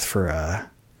up with for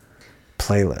a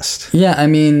playlist. Yeah, I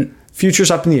mean... Future's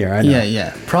up in the air, I know.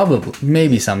 Yeah. Probably.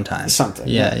 Maybe sometime. Something.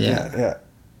 Yeah.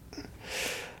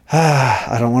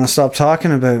 I don't want to stop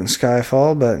talking about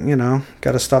Skyfall, but,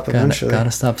 got to stop eventually. Got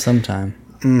to stop sometime.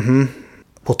 Mm-hmm.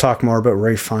 We'll talk more about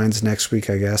Ralph Fiennes next week,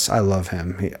 I guess. I love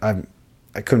him.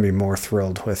 I couldn't be more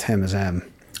thrilled with him as M.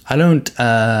 I don't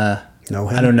know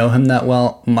him. I don't know him that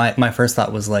well. My first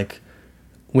thought was like,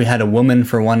 we had a woman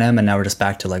for one M, and now we're just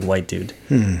back to like white dude.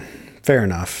 Fair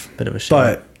enough. Bit of a shame.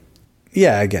 But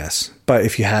yeah, I guess. But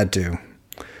if you had to,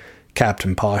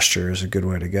 Captain Posture is a good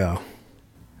way to go.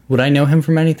 Would I know him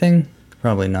from anything?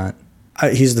 Probably not.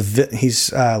 He's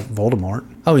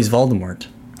Voldemort. Oh, he's Voldemort.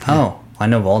 Yeah. Oh, I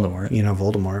know Voldemort. You know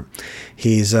Voldemort.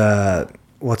 He's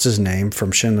what's his name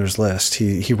from Schindler's List?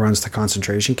 He runs the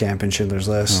concentration camp in Schindler's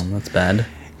List. Oh, that's bad.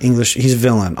 English. He's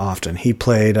villain often. He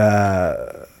played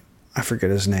I forget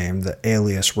his name. The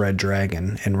alias Red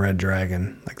Dragon in Red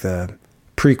Dragon, like the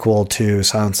prequel to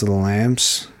Silence of the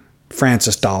Lambs.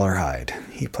 Francis Dollarhide.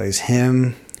 He plays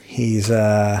him. He's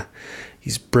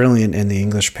brilliant in The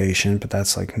English Patient, but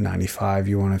that's like 95.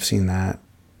 You won't have seen that.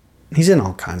 He's in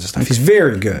all kinds of stuff. He's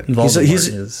very good. He's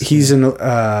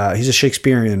a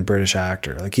Shakespearean British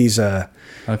actor. Like he's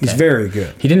very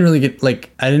good. He didn't really get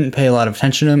I didn't pay a lot of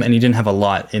attention to him, and he didn't have a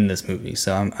lot in this movie.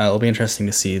 So it'll be interesting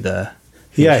to see the.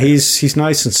 Yeah, he's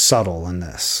nice and subtle in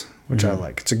this, which I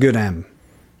like. It's a good M.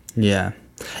 Yeah.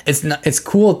 It's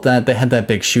cool that they had that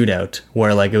big shootout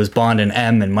where like it was Bond and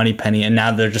M and Moneypenny, and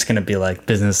now they're just going to be like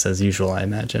business as usual, I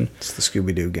imagine. It's the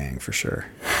Scooby-Doo gang for sure.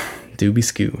 Doobie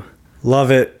Scoo. Love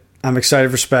it. I'm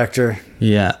excited for Spectre.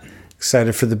 Yeah.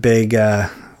 Excited for the big,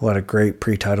 what a great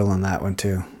pre-title on that one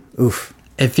too. Oof.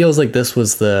 It feels like this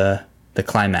was the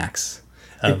climax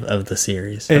of the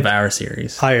series, of our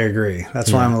series. I agree.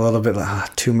 That's why I'm a little bit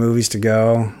like, 2 movies to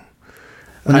go.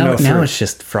 Well, now it's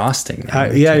just frosting.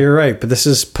 Yeah, you're right. But this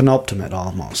is penultimate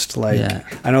almost. I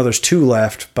know there's 2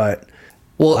 left, but...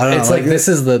 Well, it's like this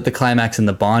is the climax in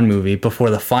the Bond movie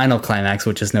before the final climax,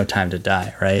 which is No Time to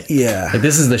Die, right? Yeah. Like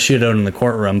this is the shootout in the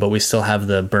courtroom, but we still have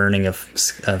the burning of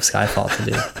Skyfall to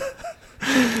do.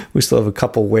 We still have a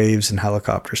couple waves and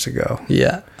helicopters to go.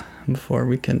 Yeah. Before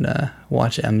we can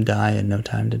watch M die in No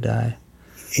Time to Die.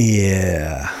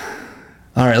 Yeah.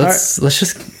 All right, let's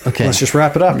just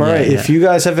wrap it up. All right. If you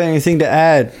guys have anything to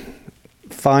add,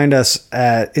 find us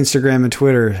at Instagram and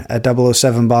Twitter at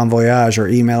 007 Bon Voyage, or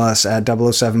email us at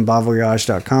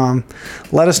 007bonvoyage.com.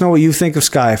 Let us know what you think of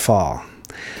Skyfall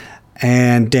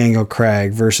and Daniel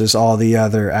Craig versus all the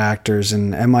other actors.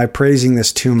 And am I praising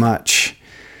this too much?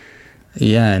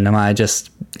 Yeah, and am I just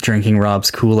drinking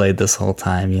Rob's Kool-Aid this whole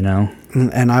time, you know?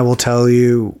 And I will tell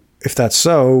you, if that's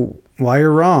so, why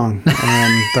you're wrong.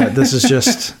 And that this is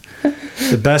just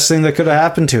the best thing that could have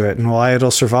happened to it, and why it'll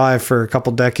survive for a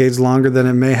couple decades longer than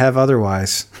it may have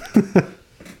otherwise.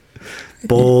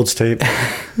 Bolds tape.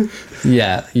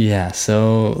 Yeah.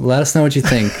 So let us know what you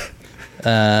think.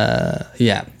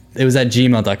 Yeah. It was at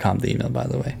gmail.com, the email, by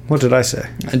the way. What did I say?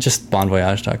 Just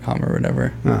bonvoyage.com or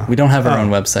whatever. Oh. We don't have our own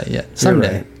website yet.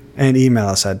 Someday. Right. And email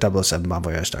us at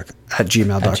 007bonvoyage at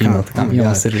gmail.com. You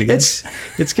want to say it again?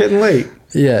 It's getting late.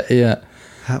 Yeah.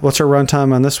 What's our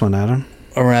runtime on this one, Adam?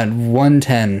 We're at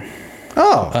 110.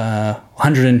 Oh.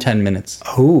 110 minutes.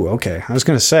 Oh, okay. I was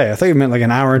going to say, I thought you meant like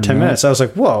an hour and 10 minutes. I was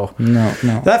like, whoa. No.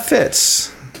 That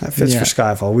fits. That fits for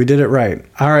Skyfall. We did it right.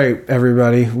 All right,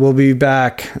 everybody. We'll be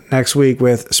back next week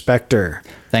with Spectre.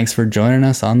 Thanks for joining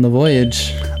us on the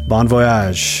voyage. Bon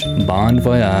voyage. Bon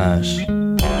voyage.